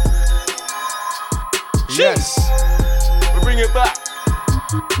 Yes. We bring it back.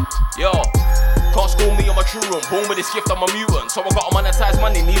 Yo, can't school me, I'm a truant. Born with this gift, I'm a mutant. So I gotta monetize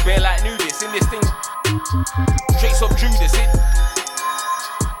money, me bare like nudist. In this thing, traits of Judas, it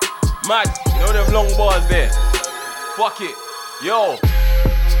mad, you know them long bars there. Fuck it, yo.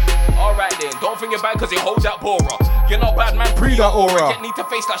 Alright then, don't think you're bad cause you hold that bora. You're not bad man, pre that aura. Get need to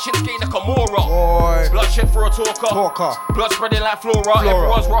face like Shinsuke Nakamura. Boy. Bloodshed for a talker. Blood spreading like flora.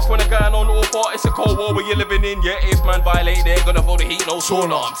 Everyone's rough when they're going on all four. It's a cold war where you're living in. Yeah, if man violate, they're gonna feel the heat, no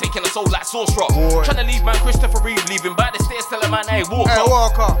sauna. I'm taking a soul like sorcerer. Trying to leave man Christopher Reeve. Leaving by the stairs, tell a man, hey, Walker. Hey,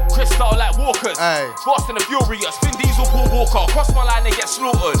 Walker. Crystal like Walkers. Hey. Fast and the Furious. Vin Diesel, Paul Walker. Cross my line and get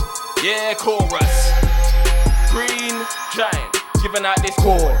slaughtered. Yeah, chorus. Green Giant. Giving out this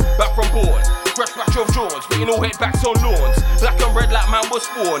core, back from born. Fresh batch of Jawns, fitting all head backs on lawns. Black and red like man was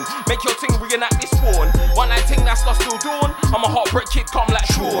spawn. Make your ting reenact this spawn. One night ting that's not still dawn. I'm a heartbreak kid, come like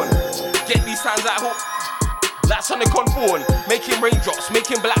Sean. Get these sounds like hook. Like Sonic on phone. Making raindrops,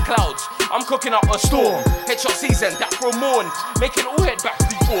 making black clouds. I'm cooking up a storm. Headshot season, that from morn. Making all head backs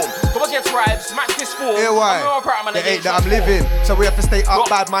deform. Go against rivals, match this form. Yeah, why? The hate that I'm living. So we have to stay up.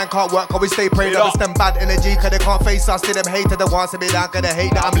 Bad mind can't work, always stay prayed up. It's them bad energy, cause they can't face us. See them hater, the ones to be down, cause they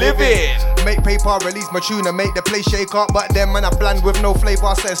hate that I'm living. Make paper, release my tune and make the place shake up. But them man, I bland with no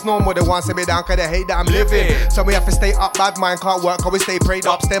flavor. So it's normal, the ones to be down, cause they hate that I'm living. So we have to stay up. Bad mind can't work, always stay prayed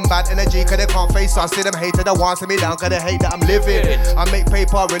up. Them bad energy, cause they can't face us. See them hater, the ones to be down, cause they hate that I'm living. I make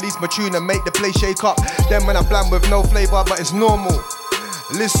paper, release my tune and make the place shake up. Them when I bland with no flavor, but it's normal.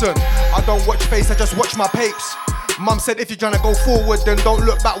 Listen, I don't watch face, I just watch my papes. Mum said if you're trying to go forward, then don't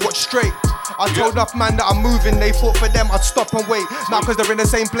look back, watch straight. I told enough man that I'm moving, they thought for them I'd stop and wait. Now cause they're in the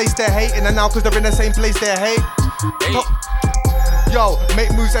same place they're hating, and now cause they're in the same place they're hate. Yo,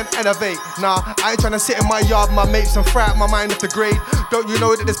 make moves and elevate. Nah, I ain't trying to sit in my yard, my mates, and fry out my mind off the grade. Don't you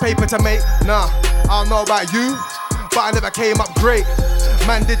know that there's paper to make? Nah, I don't know about you, but I never came up great.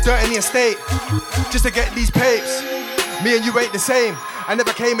 Man did dirt in the estate, just to get these papes. Me and you ain't the same. I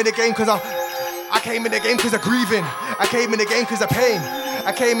never came in the game cause I came in the game cause of grieving. I came in the game cause of pain.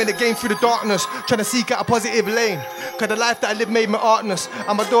 I came in the game through the darkness, trying to seek out a positive lane. Cause the life that I live made me artness,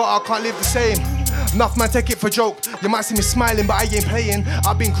 and my daughter I can't live the same. Enough man take it for joke. You might see me smiling but I ain't playing.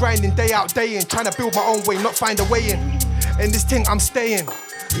 I've been grinding day out, day in, trying to build my own way, not find a way in. In this thing I'm staying.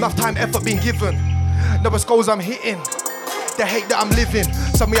 Enough time, effort been given. Numbers goals I'm hitting. The hate that I'm living.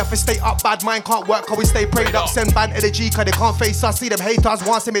 So we have to stay up, bad mind can't work, cause we stay prayed up. Send bad energy cause they can't face us. See them haters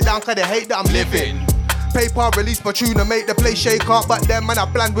want to me down cause they hate that I'm living. Paper, release my tune and make the place shake up. But them man I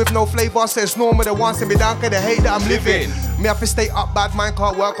bland with no flavor. Says normal, they want to me down cause they hate that I'm living. Me have to stay up, bad mind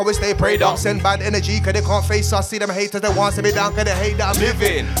can't work, always stay prayed up. Send bad energy cause they can't face us. See them haters, they want to me down cause they hate that I'm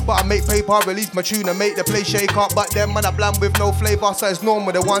living. But I make paper, release my tune and make the place shake up. But them man I bland with no flavor. So it's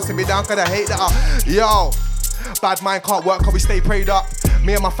normal, they want to me down cause they hate that Yo, bad mind can't work cause we stay prayed up.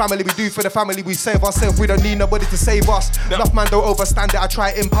 Me and my family, we do for the family, we save ourselves. We don't need nobody to save us. Enough man don't overstand it, I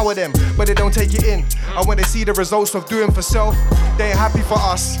try to empower them, but they don't take it in. And when they see the results of doing for self, they ain't happy for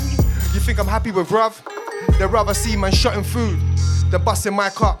us. You think I'm happy with bruv? They'd rather see man shutting food than busting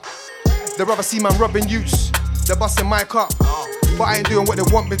my cup. They'd rather see man robbing youths than busting my cup. But I ain't doing what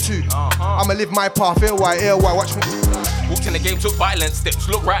they want me to. I'ma live my path, AY, watch me. Walked in the game, took violent steps,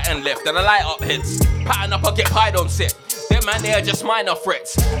 look right and left, and I light up heads. Pattern up, I get pied on set. Them man, they are just minor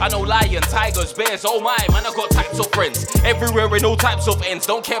threats. I know lions, tigers, bears, oh my, man, I got types of friends. Everywhere in all types of ends.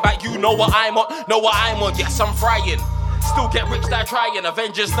 Don't care about you, know what I'm on, yes, I'm frying. Still get rich, that trying.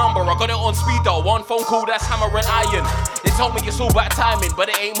 Avengers number, I got it on speed though. One phone call, that's hammer and iron. They told me it's all about timing, but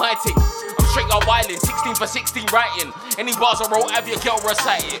it ain't my thing. I'm straight up wildin', 16 for 16 writing. Any bars I wrote, have your girl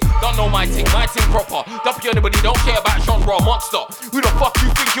recite it. Don't know my thing proper. Dumpy anybody, don't care about genre monster. Who the fuck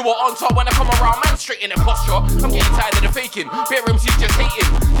you think you were on top when I come around, man? Straight in the posture. I'm getting tired of the faking. Bare MCs just hating.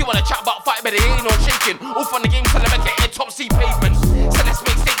 You wanna chat about fight, but they ain't on shaking. All from the game till I'm getting top C pavements. So let's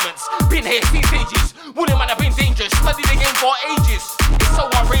make statements. Been here since ages. Wouldn't man have been dangerous. Studied the game for ages. It's so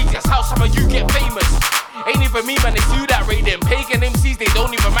outrageous how some of you get famous. Ain't even me, man, it's you that rate them. Pagan MCs, they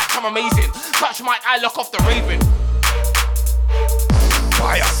don't even match, I'm amazing. Touch my eye, lock off the raven.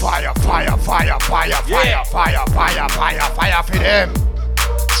 Fire, fire, fire, fire, fire, fire, fire, fire, fire, fire for them.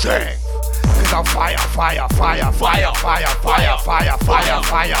 Strength. Cause I'm fire, fire, fire, fire, fire, fire, fire, fire,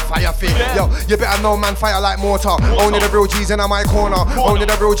 fire, fire for them. Yo, you better know, man, fire like mortar. Only the real G's in my corner. Only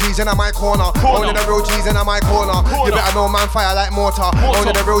the real G's in my corner. Only the real G's in my corner. You better know, man, fire like mortar.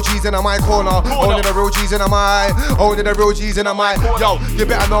 Only the real G's in my corner. Only the real G's in my. Only the real G's in my. Yo, you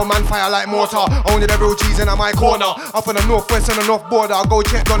better know, man, fire like mortar. Only the real G's in my corner. Up on the northwest and the north border. I go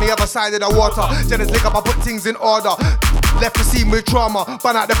check on the other side of the water. Jealous lick up, I put things in order. Left the scene with trauma.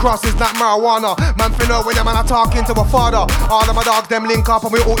 Burn out the crosses like marijuana. Man, for know when your man are talking to a father. All of my dogs, them link up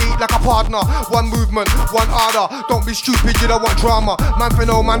and we all eat like a partner. One movement, one order. Don't be stupid, you don't want drama. Man, for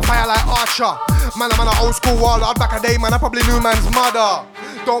know, man, fire like Archer. Man, I'm an old school warlord. Back a day, man, I probably knew man's mother.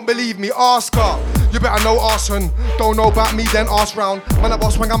 Don't believe me, ask her. You better know arson. Don't know about me, then ask round. Man, I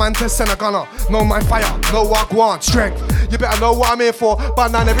boss swing a man to send a gunner. Know my fire, know what I want, strength. You better know what I'm here for.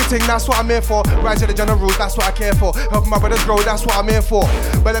 But not everything, that's what I'm here for. Rise to the generals, that's what I care for. Help my brothers grow, that's what I'm here for.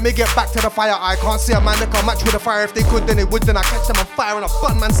 But let me get back to the fire. I can't see a man that can match with the fire. If they could, then they would. Then I catch them on fire and I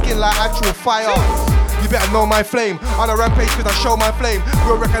burn man's skin like actual fire. You better know my flame. On a rampage, cause I show my flame.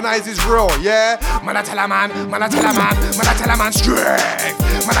 We'll recognize it's real, yeah? Man, I tell a man, man, I tell a man, man, I tell a man strength.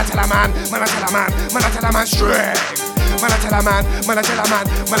 Man, I tell a man, man, I tell a man, man, I tell a man strength. Man, I tell a man, man, I tell a man,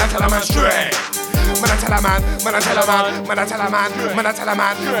 man, I tell a man strength. Man, I tell a man, man, I tell a man, man, I tell a man, man, I tell a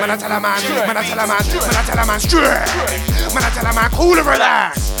man, man, I tell a man, man, I tell a man, man, I tell a man strength. Man, I tell a man, cool and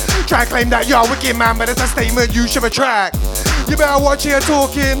relax. Try claim that you're a wicked man, but it's a statement you should retract. You better watch your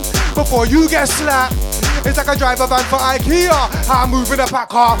talking before you get slapped. It's like a driver van for IKEA. I'm moving a pack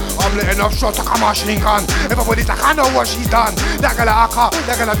car. I'm letting off shots like a machine gun. Everybody's like, I know what she's done. That girl a aka,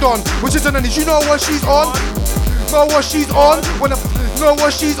 that girl a done. Which is underneath, you know what she's on? Know what she's on? When know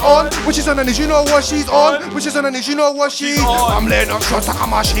what she's on? Which is underneath, you know what she's on? Which is underneath, you know what she's on? I'm letting off shots like a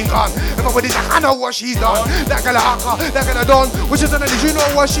machine gun. Everybody's like, I know what she's done. That girl a aka, that girl a done. Which is underneath, you know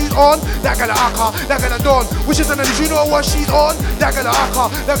what she's on? That girl a aka, that girl a done. Which is underneath, you know what she's on? That girl a aka,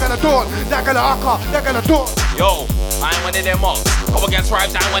 that girl a done. That girl a aka, that girl a done. Yo, I ain't one of them mocks. Go against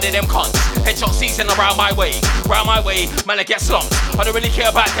rhymes, I ain't one of them cunts. Headshot season around my way. Round my way, man, I get slumped. I don't really care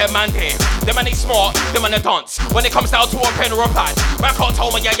about them man here. Them man ain't smart, them man a dance. When it comes down to a pen or a pad, man can't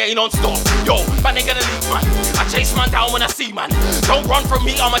tell me yeah, ain't non-stop. Yo, man ain't gonna leave, man. I chase man down when I see, man. Don't run from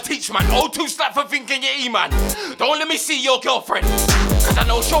me, I'ma teach, man. Oh, too slap for thinking you're E-man. Don't let me see your girlfriend, cause I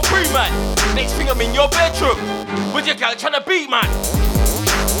know she'll free, man. Next thing I'm in your bedroom with your girl trying to beat, man.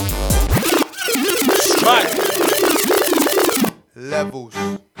 Man. Levels.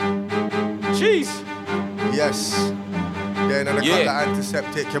 Jeez. Yes. Then another cut like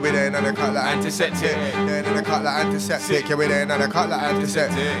antiseptic, you with another cut like antiseptic. Then another cut like antiseptic, you with another cut like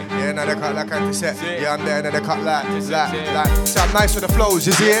antiseptic. Yeah, another cut like antiseptic. Yeah, I'm there, another cut like. So I'm nice with the flows,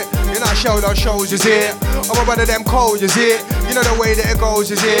 you see it? You're not showing those shows, you see it? I'm one of them codes, you see it? You know the way that it goes,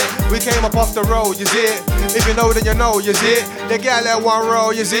 you see it? We came up off the road, you see it? If you know, then you know, you see it? The girl at one row,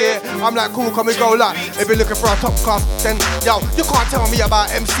 you see it? I'm like, cool, can we go like? If you're looking for a top class, then yo, you can't tell me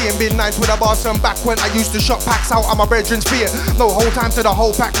about MC and being nice with a boss. And back when I used to shop packs out on my brethren's fear. No whole time to the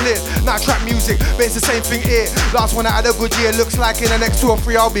whole pack lit. Now trap music, but it's the same thing here. Last one I had a good year, looks like in the next 2 or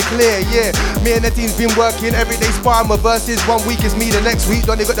 3 I'll be clear, yeah. Me and the team's been working every day, sparring my verses. 1 week is me, the next week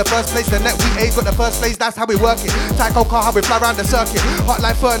Donnie got the first place, the next week A got the first place. That's how we work it. Tyco car, how we fly around the circuit. Hot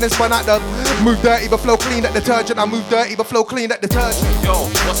like furnace, run out the move dirty but flow clean at detergent. I move dirty but flow clean at detergent. Yo,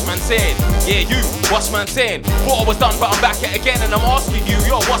 what's man saying? Yeah, you, what's man saying? Thought I was done, but I'm back at again and I'm asking you,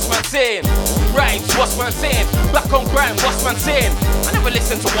 yo, what's man saying? Rhymes, what's man saying? Black on grind, what's man saying? I never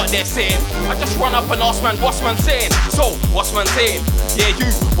listen to what they're saying. I just run up and ask man, what's man saying? So, what's man saying? Yeah, you,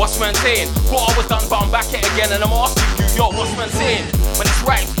 what's man saying? Thought I was done, but I'm back at again and I'm asking you, yo, what's man saying? When it's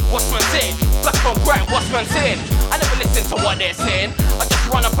right, what's man saying? Black on grind, what's man saying? I never listen to what they're saying. I just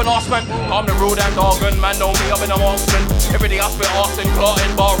run up and ask man, I'm the rude and organ, man know me, I've been a marksman. Every day I spit arson,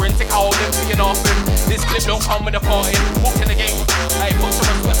 clotting, barring, tick out them, seeing often. This clip don't come with a party. Walk in the game, hey, put some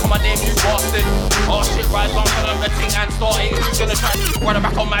respect on my name, you bastard. Oh shit, rise on for the thing and start it. Who's gonna wanna try run it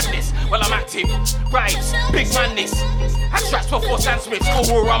back on madness. Well, I'm active, right, big madness. Had straps before Sam Smith,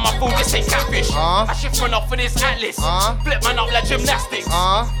 go all around my food, this ain't catfish. I shift run off for this Atlas, flip man up like gymnastics.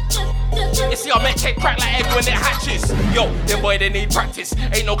 You see, I make cake crack like egg when it hatches. Yo, them boy, they need practice.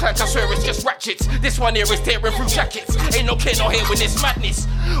 Ain't no clank, I swear it's just ratchets. This one here is tearing through jackets. Ain't no kid out here with this madness.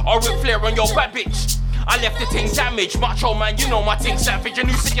 Or Ric Flair on your bad bitch. I left the thing damaged, macho man, you know my thing savage. And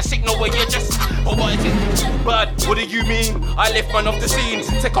you said you're sick, no way, you're just. But what is it? Bud, what do you mean? I lift man off the scene.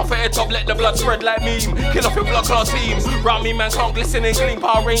 Take off at the top, let the blood spread like meme. Kill off your blood class teams. Round me, man, can't glisten and clean.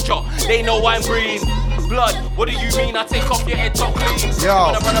 Power Ranger, they know I'm green. Blood, what do you mean? I take off your head top clean.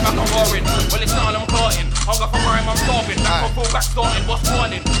 Yo. When I run back, I'm roaring. Well, it's not, I'm clotting. Hunger for rhyme, I'm starving. Back on full back starting, what's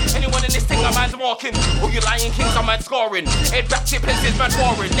warning? Anyone in this thing, I'm man's marking. All you lying kings, I'm mad scoring. Head back to places, man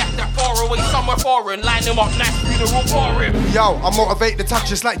foreign. Left that far away, somewhere foreign. Line them up, nice funeral for him. Yo, I motivate the touch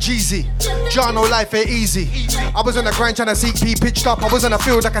just like Jeezy. Jarno life ain't easy. I was on the grind trying to seek P, pitched up. I was on the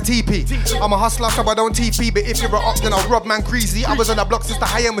field like a TP. I'm a hustler, so I don't TP. But if you're a op, then I'll rob man greasy. I was on the block since the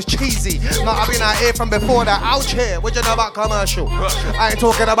high end was cheesy. Now I've been out here from before that. Ouch here, what you know about commercial? I ain't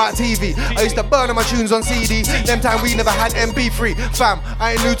talking about TV. I used to burn all my tunes on CD. Them time we never had MP3. Fam,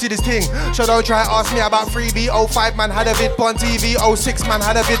 I ain't new to this thing, so don't try to ask me about freebie. 05 man had a vid on TV. 06 man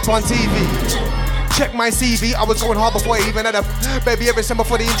had a vid on TV. Check my CV, I was going hard before I even had a baby ever since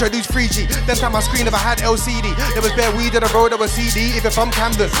before they introduced 3G. Them time my screen never had LCD. There was bare weed on the road, there was CD. If you're from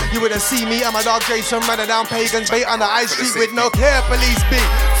Camden, you would've seen me and my dog Jason running down Pagans Bait on the high street with no care, police beat.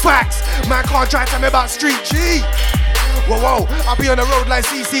 Facts, man can't try to tell me about street G. Whoa, whoa, I'll be on the road like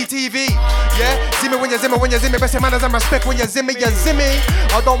CCTV. Yeah, see me when you zimmy, best your manners and respect when you zimmy,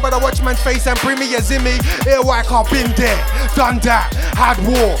 I don't better watch man's face and bring me, you zimmy. Here, why can't been there, done that, had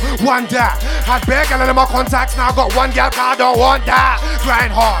war, won that, had bare gal in my contacts, now I got one gal, I don't want that.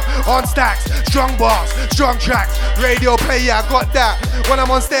 Grind hard, on stacks, strong bars, strong tracks, radio play, yeah, I got that. When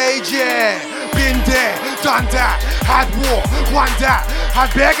I'm on stage, yeah. Been there, done that, had war, won that,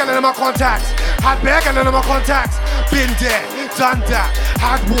 had bare gal in my contacts, had bare gal in my contacts, been there, done that,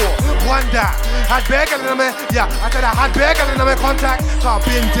 had war, won that, had bare gal in my, yeah, I said I had bare gal in my contacts,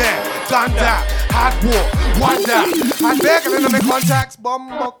 been there, done that, had war, won that, had bare gal in my contacts,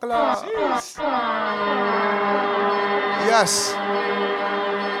 bomba class. Yes.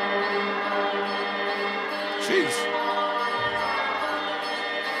 Jeez.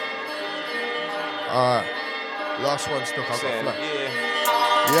 Alright, last one stuck, I got flat.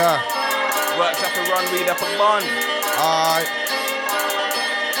 Yeah. Works up a run, read up a bun.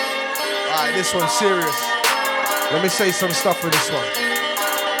 Alright, this one's serious. Let me say some stuff with this one.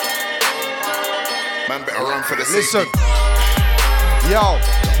 Man better run for the Listen. Yo,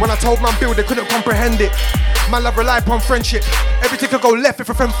 when I told man Bill they couldn't comprehend it. Man love rely upon friendship. Everything could go left if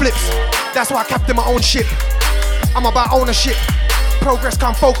a friend flips. That's why I captain my own ship. I'm about ownership. Progress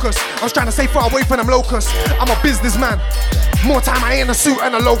can't focus. I was trying to stay far away from them locusts. I'm a businessman. More time I ain't in a suit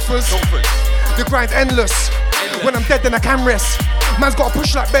and a loafers. The grind's endless. When I'm dead then I can rest. Man's gotta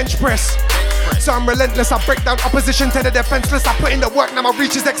push like bench press. So I'm relentless. I break down opposition to the defenseless. I put in the work, now my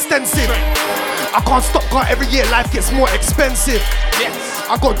reach is extensive. I can't stop, cause every year life gets more expensive. Yes.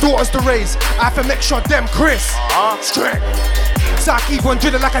 I got daughters to raise. I have to make sure them Chris straight. So I keep on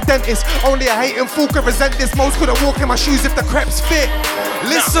drilling like a dentist. Only a hating fool could resent this. Most couldn't walk in my shoes if the crepes fit.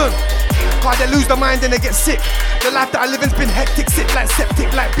 Listen, cause they lose their mind and they get sick. The life that I live in's been hectic, sick like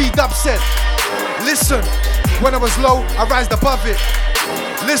septic, like B-Dub said. Listen, when I was low, I rised above it.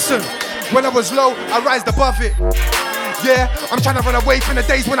 Listen, when I was low, I rised above it. Yeah, I'm trying to run away from the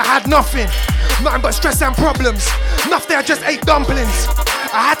days when I had nothing. Nothing but stress and problems. Nothing, I just ate dumplings.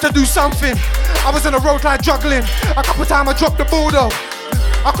 I had to do something. I was on the road like juggling. A couple times I dropped the ball though.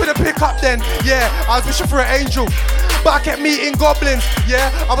 I couldn't pick up then. Yeah, I was wishing for an angel, but I kept meeting goblins. Yeah,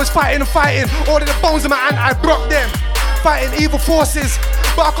 I was fighting and fighting. All of the bones in my hand, I broke them. Fighting evil forces,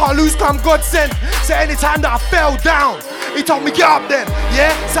 but I can't lose cause I'm God sent. So anytime that I fell down, he told me get up then.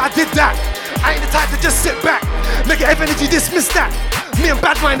 Yeah, so I did that. I ain't the type to just sit back. Negative energy, dismiss that. Me and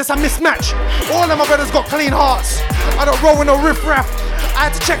bad mind, that's a mismatch. All of my brothers got clean hearts. I don't roll with no riffraff. I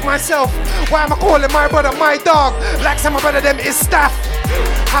had to check myself. Why am I calling my brother my dog? Like some of my brother them is staff.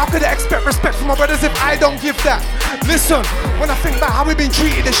 How could I expect respect from my brothers if I don't give that? Listen, when I think about how we been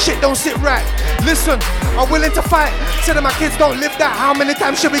treated, this shit don't sit right. Listen, I'm willing to fight. Said that my kids don't live that. How many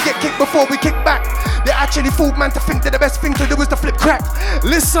times should we get kicked before we kick back? They actually fooled man to think that the best thing to do is to flip crack.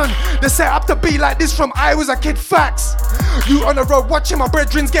 Listen, they set up to be like this from I was a kid, facts. You on the road watching my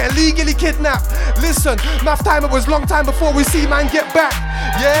brethrens get illegally kidnapped. Listen, enough time, it was long time before we see man get back.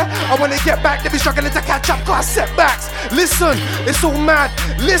 Yeah, and when they get back, they be struggling to catch up cause setbacks. Listen, it's all mad.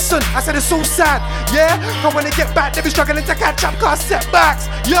 Listen, I said it's so sad. Yeah, and when they get back, they be struggling to catch up cause setbacks.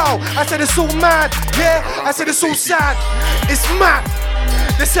 Yo, I said it's so mad. Yeah, I said it's so sad. It's mad.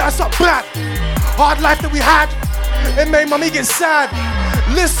 They set us up bad. Hard life that we had, it made mommy get sad.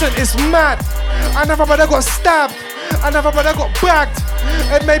 Listen, it's mad. Another brother got stabbed. Another brother got bagged.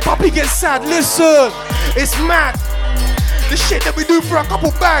 It made Poppy get sad. Listen, it's mad. The shit that we do for a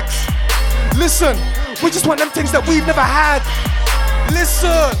couple bags. Listen, we just want them things that we've never had.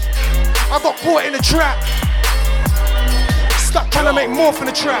 Listen, I got caught in a trap. Stuck trying to make more from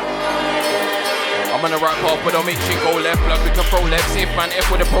the trap. I'm gonna rap up, but don't make shit go left. Blood, we can throw left. Safe man,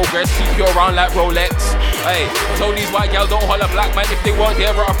 F with the progress. Keep you around like Rolex. Hey, told these white gals don't holler black man if they weren't there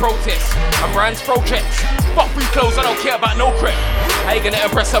at a protest. I'm brands projects. Fuck free clothes, I don't care about no crap. How you gonna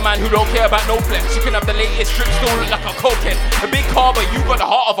impress a man who don't care about no flex? You can have the latest trip, still look like a cokehead. A big car, but you got the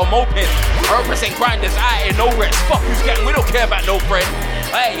heart of a moped. I represent grinders, I ain't no rest. Fuck who's getting, we don't care about no friend.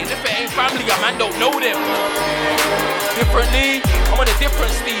 Hey, and if it ain't family, a man don't know them. Differently, I'm on a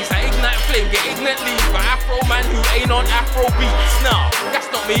different steez. I ignite flame, get ignorant leave. An Afro man who ain't on Afro beats. Nah, that's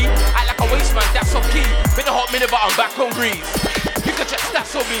not me. Act like a waste man, that's off key. Been a hot minute, but I'm back on grease. You can check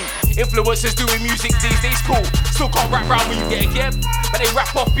stats on me. Influencers doing music these days, cool. Still can't rap round when you get a gap, but they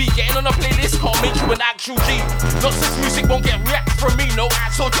rap off beat. Getting on a playlist can't make you an actual G. Nonsense music won't get react from me, no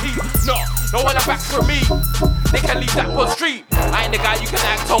ads or G. No one back from me. They can leave that on street. I ain't the guy you can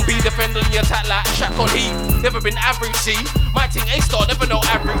act on, be defending the attack like Shaq on heat. Never been average, see. My thing A-star, never no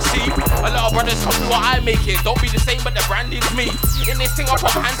average, see. A lot of brothers copy what I make it. Don't be the same, but the branding's me. In this thing I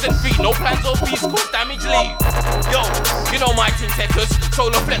put hands and feet, no plans or peace, cause damage leave. Yo, you know my team techers.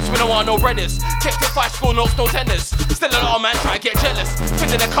 Solo flex, we don't want no brothers. Checked it 5 score notes, no tenders. Still a lot of man try to get jealous.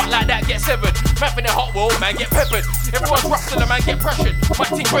 Twisting a cut like that, get severed. Man for the hot wall, man get peppered. Everyone's rough till the man get pressured. My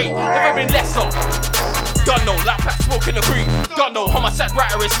team great, never been less so. Don't know, like pack smoking the green. Don't know, homicide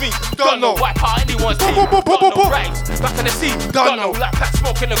writer is me. Don't know, wipe out anyone's team. Don't know, rags, back in the sea. Don't know, like pack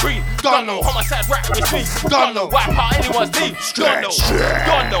smoking the green. Don't know, homicide writer is me. Don't know, wipe out anyone's team. Don't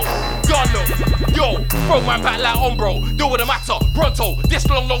know. Yo, throw man back like Umbro. Deal with the matter, Bronto. This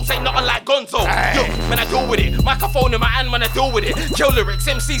long nose ain't nothing like Gonzo. Yo, man, I deal with it. Microphone in my hand, man, I deal with it. Kill lyrics,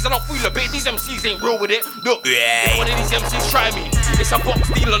 MCs, I don't feel a bit. These MCs ain't real with it. Look, if one of these MCs try me, it's a box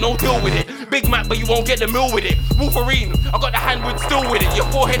dealer, no deal with it. Big Mac, but you won't get the mill with it. Wolverine, I got the hand with still with it. Your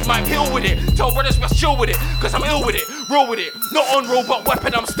forehead might peel with it. Tell brothers we're chill with it, cause I'm ill with it. Real with it. Not on roll, but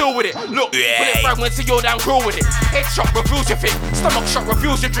weapon, I'm still with it. Look, bullet fragments to your damn grill with it. Headshot reveals your thing. Stomach shot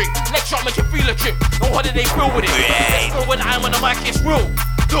reveals your drink. Leg shot make you feel a trip. No holiday feel with it. Let's go when I'm on the mic, it's real.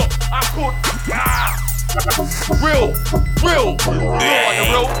 Look, I'm cool. Real. On the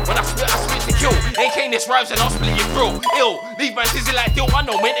real, when I spit to kill. AK this rhymes and I'll split your throat. Ill, leave man dizzy like Dill. I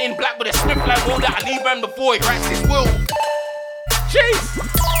know, men in black with a Smith like will that I leave man before he writes his will. Jeez.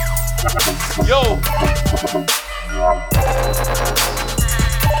 Yo.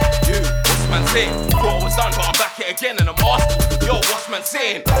 What's man saying? Thought I was done, but I'm back here again and I'm asking. Yo, what's man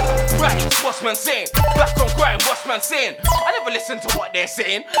saying? Right, what's man saying? Back on grind, what's man saying? I never listen to what they're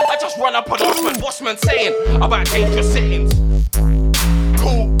saying. I just run up on us, man. What's man saying? About dangerous settings.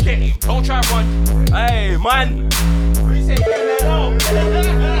 Cool, get him. Don't try run. Hey, man. What you say?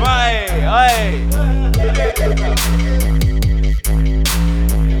 Hey.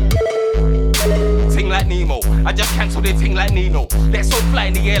 Ting like Nemo. I just cancelled their ting like Nino. Let's all fly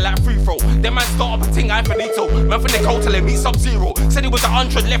in the air like free throw. Then man start up a ting, I finito. Man from the cold till they meet Sub-Zero. Said he was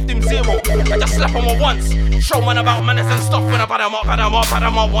 100, left him 0. I just slap him on once. Show man about manners and stuff. When I bad him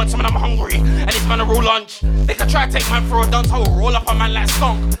up once when I'm hungry. And this man a roll lunch. They can try to take man for a dunce. I will roll up a man like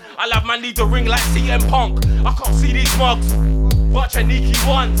skunk. I love man need the ring like CM Punk. I can't see these mugs. Watch a Niki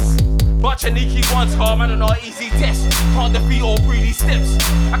ones, car man, not easy test. Can't defeat all 3D steps.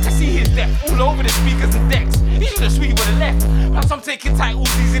 I can see his depth all over the speakers and decks. He should have sweet with the left. Plus I'm taking titles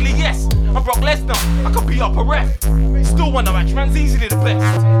easily, yes. I'm Brock Lesnar, I could beat up a ref. Still wanna match, man's easily the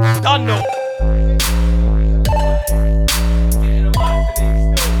best. Done no.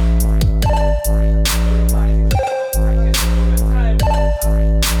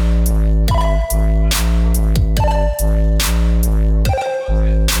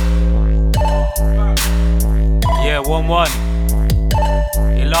 Yeah, 1-1.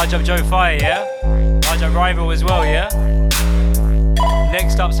 Yeah, large up Joe Fire, yeah? Large up Rival as well, yeah?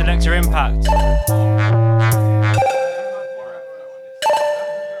 Next up, Selector Impact.